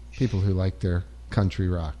of people who like their country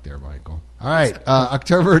rock there, Michael. All right,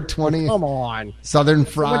 October 20th, Come on. Southern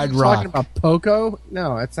Fried Someone's Rock. talking about Poco?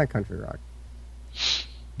 No, that's not country rock.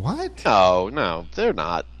 What? No, they're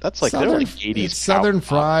not. That's like they're like 80s. it's Southern power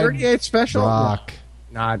pop. Fried 38 special? Rock.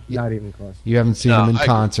 Not even close. You haven't seen No, them in I agree.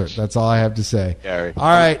 concert. That's all I have to say. Gary. All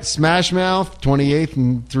right, Smash Mouth, 28th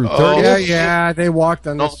and through 30th. Oh, Yeah, they walked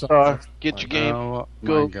on Don't this start. Get your game. Oh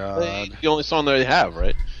Go. my god. Play. The only song they have,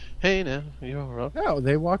 right? Hey now, you're up. No,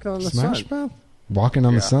 they walked on the Smash sun. Mouth? Walking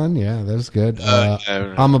on the Yeah. Sun? Yeah, that was good. Yeah.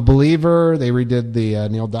 I'm a Believer. They redid the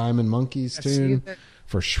Neil Diamond Monkeys I've seen tune it.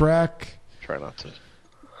 for Shrek. Try not to.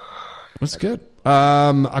 That's good.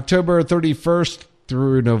 October 31st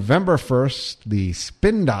through November 1st, the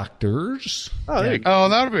Spin Doctors. Oh, there you go. Oh,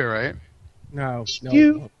 that'll be right. No.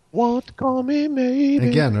 You want to call me maybe?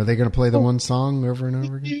 Again, are they going to play the one song over and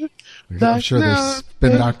over again? I'm like sure there's no.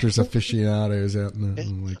 Spin Doctors aficionados out in the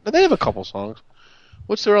like, But they have a couple songs.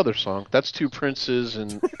 What's their other song? That's Two Princes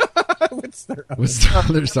and What's their what's the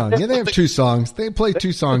other song? Yeah, they have two songs. They play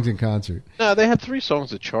two songs in concert. no, they had 3 songs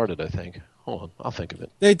that charted. I think. Hold on, I'll think of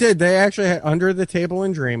it. They did. They actually had Under the Table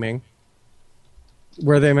and Dreaming,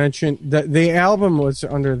 where they mentioned that the album was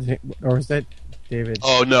Under the or was that David?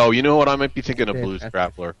 Oh no, you know what? I might be thinking of Yeah, Blues that's-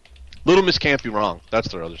 Traveler. Little Miss Can't Be Wrong. That's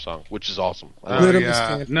their other song, which is awesome. I Oh, love it. Little Miss yeah.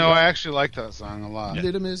 Can't Be No, Wrong. I actually like that song a lot.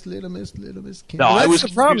 Little Miss, Little Miss, Little Miss. Can't No, Well, I that's was the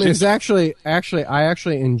problem. confusing- Is actually, I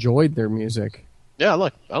actually enjoyed their music. Yeah, I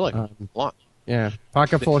like it a lot. Yeah,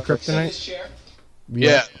 Pocket Full of Kryptonite.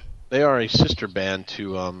 Yeah, they are a sister band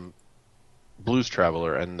to Blues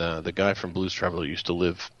Traveler, and the guy from Blues Traveler used to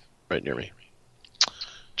live right near me.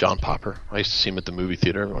 John Popper. I used to see him at the movie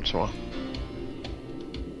theater every once in a while.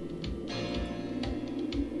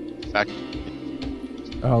 In fact,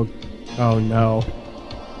 Oh no.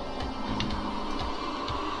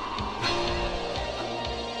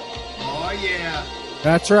 Oh yeah.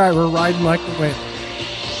 That's right. We're riding like the wind.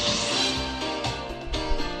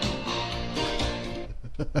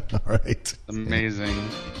 All right. Amazing.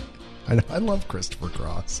 I love Christopher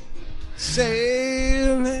Cross.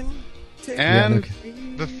 Sailing. And okay.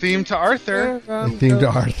 the theme to Arthur. The theme to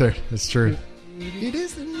Arthur. That's true. It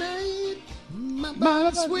is the night, my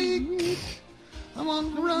body's weak. I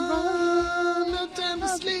want to run, no time to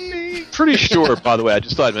sleep. pretty sure, by the way, I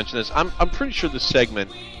just thought I'd mention this. I'm pretty sure this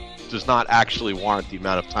segment does not actually warrant the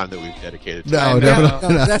amount of time that we've dedicated to it. No, know.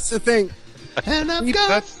 no. That's the thing. And I've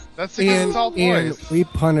got That's against And, all and boys. we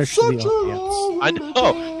punish the audience. I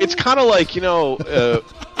know. It's kind of like,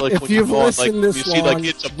 like If when you you've go on, listened like, this you see, long, like,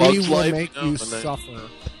 It's a we Bug's will Life. make you and then- suffer.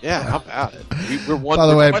 Yeah, how about it? We're one. By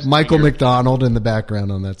the way, we're Michael here. McDonald in the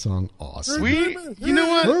background on that song. Awesome. You know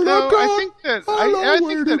what? Where to Though, go? I think that I know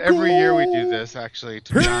where to every year we go. do this. Actually,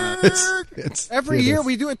 to be honest, Every it year is.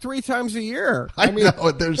 we do it 3 times a year. I know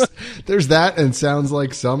there's that and Sounds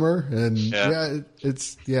Like Summer and Yeah.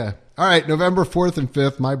 it's All right, November 4th and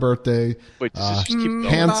 5th, my birthday. Wait, does this just keep going?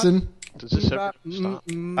 Hanson. Does this ever stop?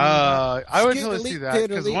 I would totally see that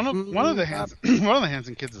because one of the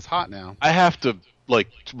Hanson kids is hot now. I have to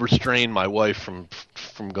restrain my wife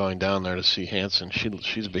from going down there to see Hanson.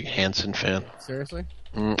 She's a big Hanson fan. Seriously?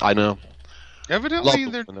 I know. Evidently,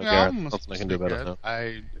 Love their them, new Garrett. album was Nothing I can supposed to do be about it good.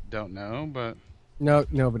 I don't know, but No,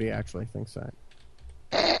 nobody actually thinks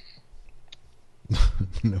that.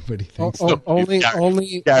 Nobody thinks. Only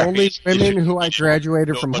Gary. women who I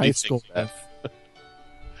graduated from Nobody high school thinks that. with.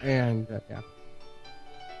 And yeah.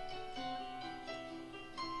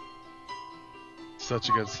 such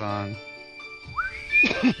a good song.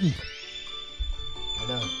 I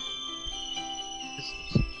know.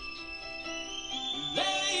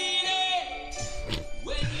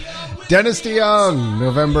 Dennis DeYoung,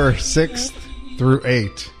 November 6th through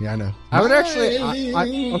 8th. Yeah, I know. I would actually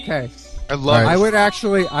okay. I love. All right.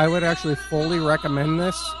 I would actually fully recommend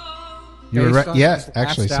this. You were based on yeah, his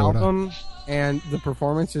actually, last so would I. album and the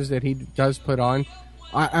performances that he does put on.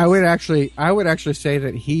 I would actually say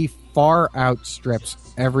that he far outstrips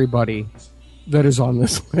everybody that is on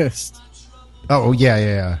this list. Oh,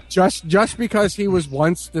 yeah. Just because he was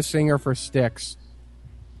once the singer for Styx.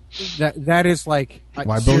 That is like Why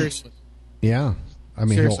both- seriously. Yeah. I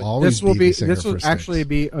mean, Seriously, he'll always this will be be the singer this will for actually Styx.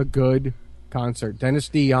 be a good concert. Dennis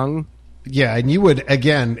DeYoung. Yeah, and you would,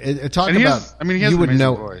 again, talk And he about, has- I mean, he has you an would amazing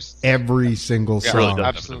know voice. every single Yeah, really song. does.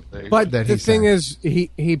 Absolutely. But that the he thing sang. is,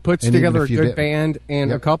 he puts And even together a if you good didn't. band, and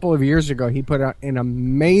Yep. a couple of years ago, he put out an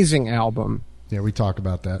amazing album Yeah, we talk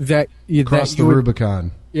about that. that you Cross that the you would,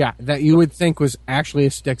 Rubicon. Yeah, that you would think was actually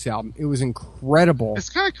a Styx album. It was incredible. It's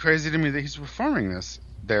kind of crazy to me that he's performing this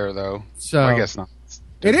there, though. So Well, I guess not.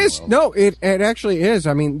 it is. World. No, it actually is.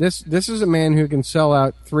 I mean, this is a man who can sell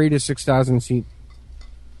out 3,000 to 6,000 seat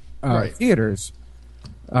Right. theaters.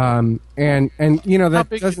 And you know, that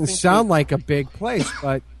big do you doesn't think sound like a big place,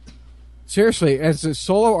 but seriously, as a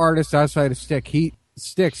solo artist outside of Styx, he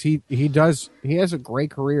has a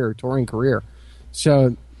great career, touring career.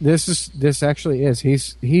 So this actually is.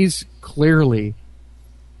 He's clearly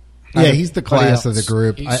He's the class of the else.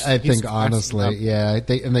 group. He's- I he's think, class of honestly,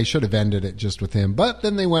 them. they should have ended it just with him. But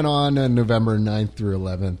then they went on November 9th through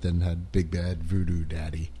 11th and had Big Bad Voodoo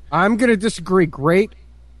Daddy. I'm going to disagree. Great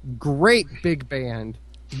big band.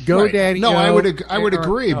 GoDaddy. No, I would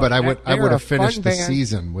agree, but I would have finished the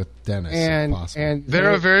season with Dennis and if possible. and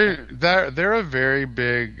They're a very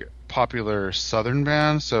big popular Southern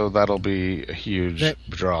band, so that'll be a huge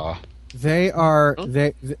draw. they are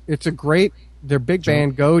it's a great. They're big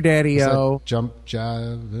band. GoDaddy-O. Jump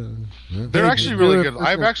Jive. They're actually do really a good. personal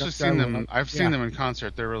I've actually stuff seen down them. with I've seen yeah. them in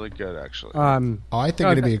concert. They're really good, actually. I think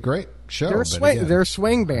No, it'd be a great show. They're a but swing. again, They're a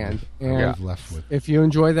swing band, and we're left with if you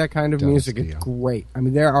enjoy that kind of Dennis music, it's Dio. great. I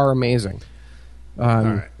mean, they are amazing.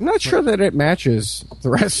 I'm not sure that it matches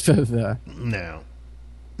the rest of the.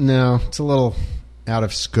 no, it's a little out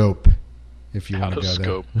of scope. If you want Out to of go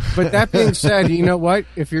scope. But that being said, you know what?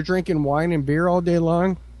 If you're drinking wine and beer all day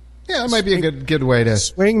long, there, yeah, it might be a good way to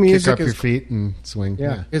swing kick music up your is feet and swing.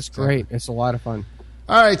 yeah, it's great. It's a lot of fun.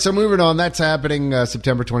 All right, so moving on. That's happening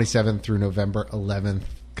September 27th through November 11th.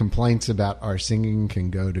 Complaints about our singing can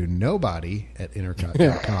go to nobody at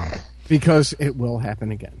intercot.com. Because it will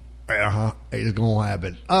happen again. It's going to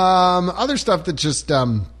happen. Other stuff that just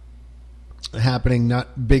happening,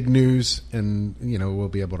 not big news, and we'll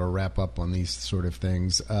be able to wrap up on these sort of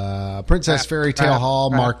things. Princess Fairy Tale Hall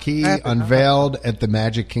marquee unveiled at the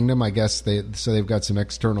Magic Kingdom. I guess they've got some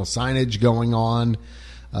external signage going on.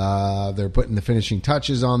 They're putting the finishing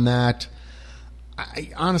touches on that.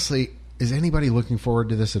 Honestly, is anybody looking forward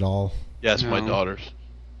to this at all? Yes, No. my daughters.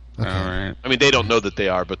 All right. I mean, they don't know that they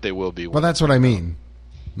are, but they will be. Well, that's what I mean.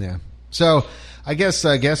 Yeah. So I guess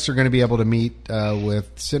guests are going to be able to meet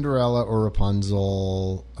with Cinderella or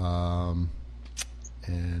Rapunzel.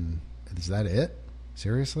 And is that it?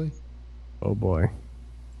 Seriously? Oh boy.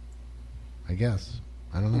 I guess.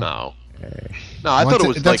 I don't know. No, I thought it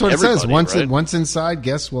was that's like what it says. everybody, right? Once inside,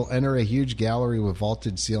 guests will enter a huge gallery with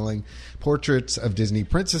vaulted ceiling portraits of Disney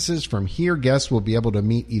princesses. From here, guests will be able to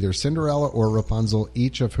meet either Cinderella or Rapunzel,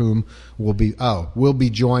 each of whom will be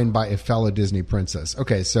joined by a fellow Disney princess.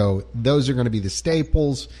 Okay, so those are going to be the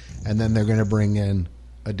staples, and then they're going to bring in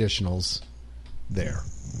additionals there.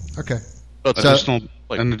 Okay. So,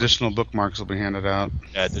 Additional bookmarks will be handed out.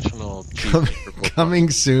 additional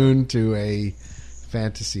Coming soon to a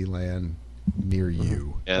Fantasyland near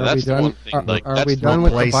you. Yeah, Are that's we the done? one thing. Like, Are that's we done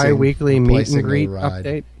with the replacing- bi-weekly meet replacing and a greet ride.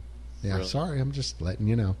 update? Yeah, Really? sorry, I'm just letting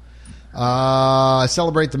you know.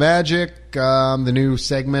 Celebrate the Magic. The new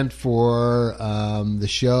segment for the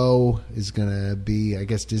show is going to be, I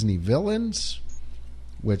guess, Disney Villains,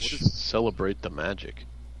 which What is Celebrate the Magic?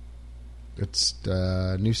 it's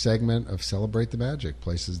a new segment of Celebrate the Magic.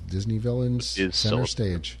 Places Disney Villains Is center Celebrate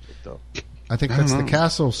stage. Though. I think that's the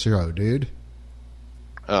Castle show, dude.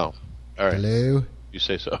 Oh, all right. Hello. You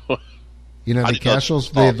say so. You know I the didn't know-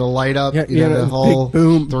 castles, oh. the light up, Yeah, you know, yeah, the big whole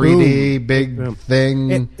boom, 3D boom, big boom.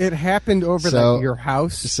 thing. It happened over So- your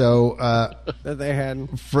house So, that they had.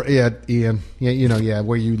 Ian,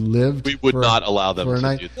 where you lived. We would for- not allow them for a to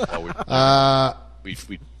night. do that. We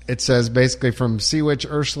It says basically from Sea Witch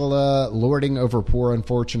Ursula lording over poor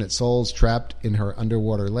unfortunate souls trapped in her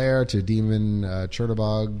underwater lair to Demon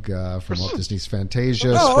Chernobog from Walt Disney's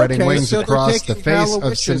Fantasia, spreading wings so they're across the taking face Halloween of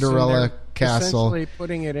witches and Cinderella they're Castle. essentially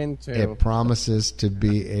putting it into. It promises to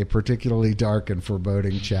be a particularly dark and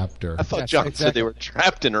foreboding chapter. I thought Yes, John said exactly. they were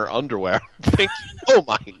trapped in her underwear. Oh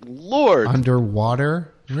my lord!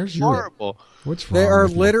 Underwater? Where's your? Horrible. What's wrong? They are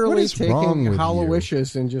with you? What literally is wrong taking with Hollow you?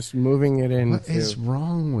 Wishes and just moving it into. What is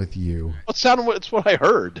wrong with you? It's what I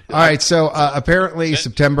heard. All right, so apparently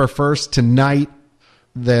September 1st, tonight,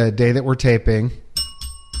 the day that we're taping,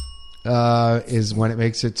 is when it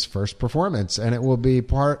makes its first performance. And it will be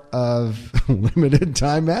part of Limited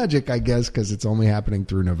Time Magic, I guess, because it's only happening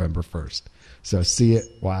through November 1st. So see it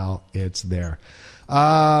while it's there.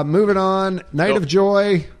 Moving on, Night of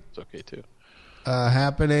Joy It's okay too.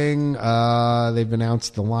 happening. They've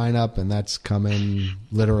announced the lineup, and that's coming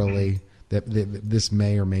literally. This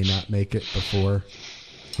may or may not make it before.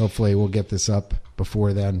 Hopefully, we'll get this up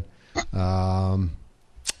before then. And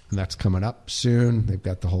that's coming up soon. They've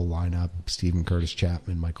got the whole lineup: Stephen Curtis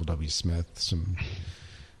Chapman, Michael W. Smith, some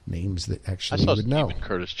names that I actually saw would know. Stephen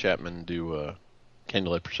Curtis Chapman do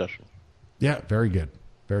Candlelight Procession. Yeah, very good.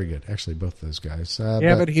 Very good. Actually, both those guys.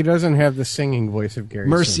 Yeah, but he doesn't have the singing voice of Gary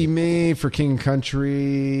Mercy Sinise. Me for King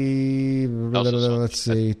Country. Let's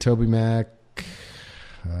see. Toby Mac,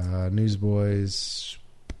 Newsboys,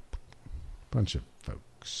 bunch of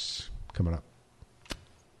folks coming up.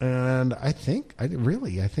 And I think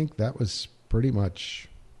that was pretty much,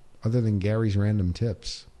 other than Gary's random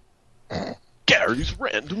tips. Gary's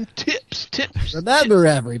Random Tips. Remember,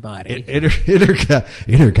 everybody.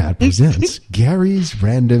 Intercot presents Gary's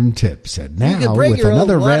Random Tips. And You now, can bring with your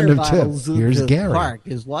another own water random tip, bottles into here's the Gary. park,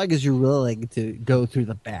 as long as you're willing to go through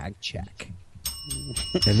the bag check.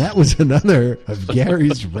 And that was another of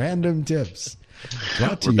Gary's Random Tips.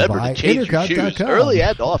 Brought to Remember you by to change your shoes Intercot.com. early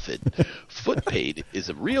and often. Foot pain is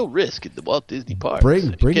a real risk in the Walt Disney Parks.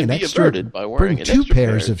 Bring It can an be extra. averted by wearing Bring an 2 extra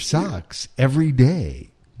pairs pair of socks every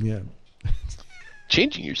day. Yeah.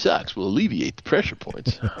 Changing your socks will alleviate the pressure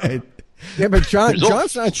points. Yeah, but John's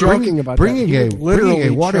not joking about bringing that. He would literally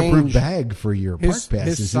bringing a waterproof change bag for your park his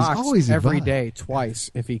passes is socks always every advised. day,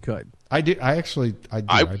 twice if he could. I do. I do.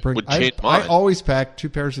 I would change mine. I always pack 2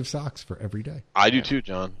 pairs of socks for every day. I do too,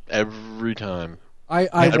 John. Every time. I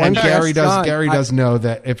And once Gary asked does. John- Gary I- does know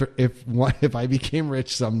that if I became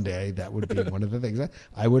rich someday, that would be one of the things.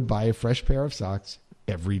 I would buy a fresh pair of socks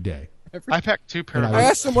every day. I packed 2 pairs. And I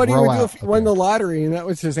asked him what he throw would do out if he the won the pair. lottery, and that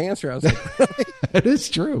was his answer. I was like, It is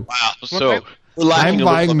true. Wow. So I- we're lacking I'm a little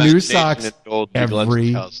buying new imagination socks at the old Big Lens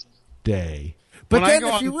every house. day. but When I then go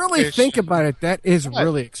if on you really fish- think about it, that is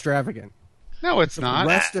really extravagant. No, it's For not. the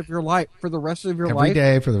rest of your life, for the rest of your Every life,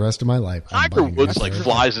 day for the rest of my life. I'm Tiger buying Woods new like pair of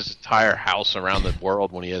flies his entire house around the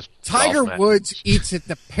world when he has Tiger golf matches. Woods eats at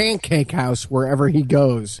the pancake house wherever he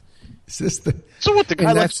goes, Is this the So what? The guy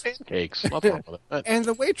And likes that's- pancakes. Nothing wrong with that. and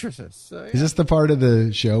the waitresses. So, is this the part of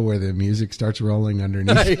the show where the music starts rolling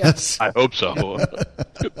underneath us? I hope so.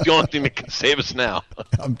 It's the only thing that can save us now.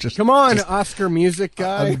 I'm just Come on, Oscar music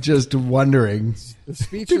guy. I'm just wondering. The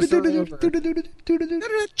speeches are over.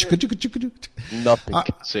 Nothing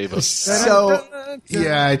can save us. So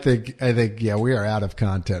yeah, I think we are out of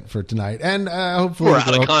content for tonight, and hopefully We're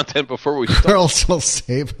out of content before we start. girls will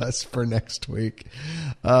save us for next week.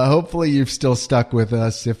 Hopefully you've still stuck with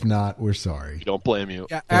us. If not, we're sorry. We don't blame you.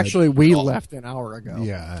 Yeah, actually, we left an hour ago.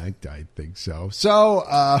 Yeah, I think so. So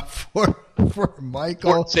for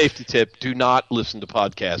Michael, Important safety tip: do not listen to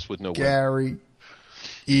podcasts with no word. Gary,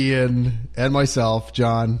 Ian, and myself,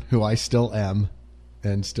 John, who I still am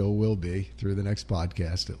and still will be through the next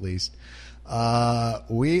podcast at least.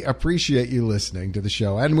 We appreciate you listening to the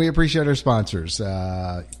show, and we appreciate our sponsors,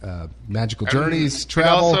 Magical Journeys, We'd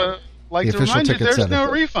Travel, also like the to official remind you, ticket there's center.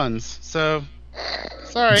 no refunds. So,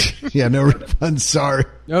 sorry. Yeah, no refunds. Sorry.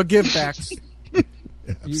 No give backs.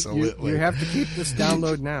 Absolutely. You have to keep this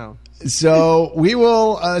download now. So we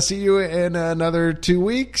will see you in another 2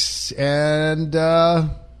 weeks, and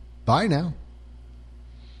bye now.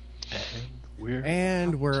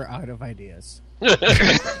 And we're out of ideas.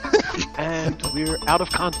 And we're out of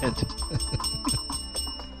content.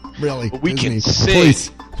 Really, But we Disney, can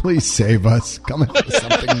sing. please save us. Come up with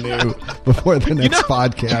something new before the next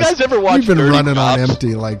podcast. you guys ever watch We've been Dirty running on Jobs?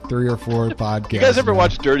 empty like 3 or 4 podcasts. You guys ever now.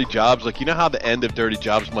 watch Dirty Jobs? Like, you know how the end of Dirty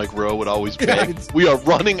Jobs, Mike Rowe would always beg, we are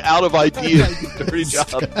running out of ideas in Dirty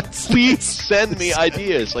Jobs. Please send me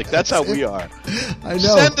ideas. Like, that's how we are. I know.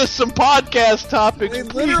 Send us some podcast topics. They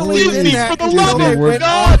Please, literally Disney, did that for the until love they of went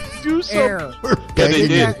God, off do air. something. We're Yeah, they Did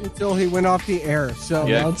did. that until he went off the air. So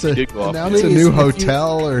Yeah. Announce Did go off. announce a Please, new if you-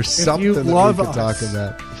 hotel or something that we love could us, talk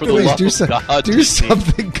about. For the Please love do of God, do Disney.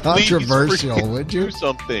 something Please controversial, freaking would you? Do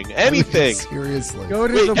something. Anything. Seriously. go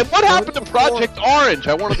to Wait, the, and what go happened to the Project Orange?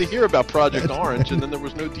 I wanted to hear about Project Orange, and then there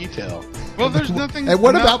was no detail. Well, there's nothing. And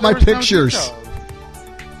what no, about there my was no pictures? details.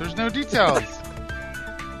 There's no details.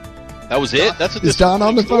 That was it? That's a Is Don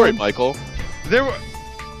on the story, phone? Michael. There were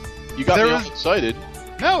You got There me all was- excited.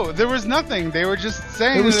 no, there was nothing. They were just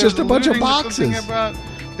saying It was that just a bunch of alluding to something boxes. About,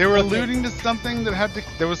 they were alluding to something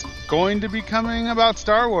that was going to be coming about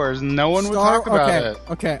Star Wars, and no one would talk about it.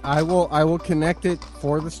 Okay, I will connect it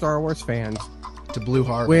for the Star Wars fans. To Blue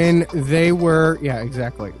Harvest. When they were, yeah,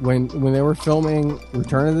 exactly. When they were filming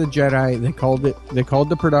Return of the Jedi, they called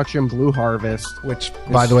the production Blue Harvest. Which,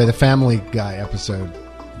 by the way, the Family Guy episode,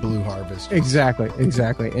 Blue Harvest. Exactly.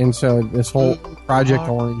 And so this whole Project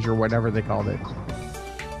Orange or whatever they called it,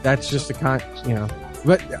 that's just the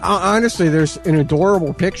But honestly, there's an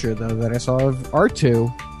adorable picture though that I saw of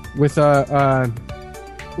R2 with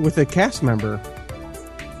a cast member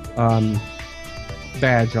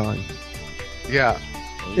badge on. Yeah.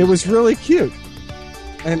 It was really cute,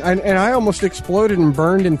 and I almost exploded and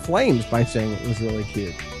burned in flames by saying it was really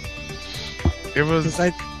cute. It was.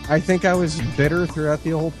 I think I was bitter throughout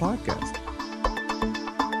the whole podcast.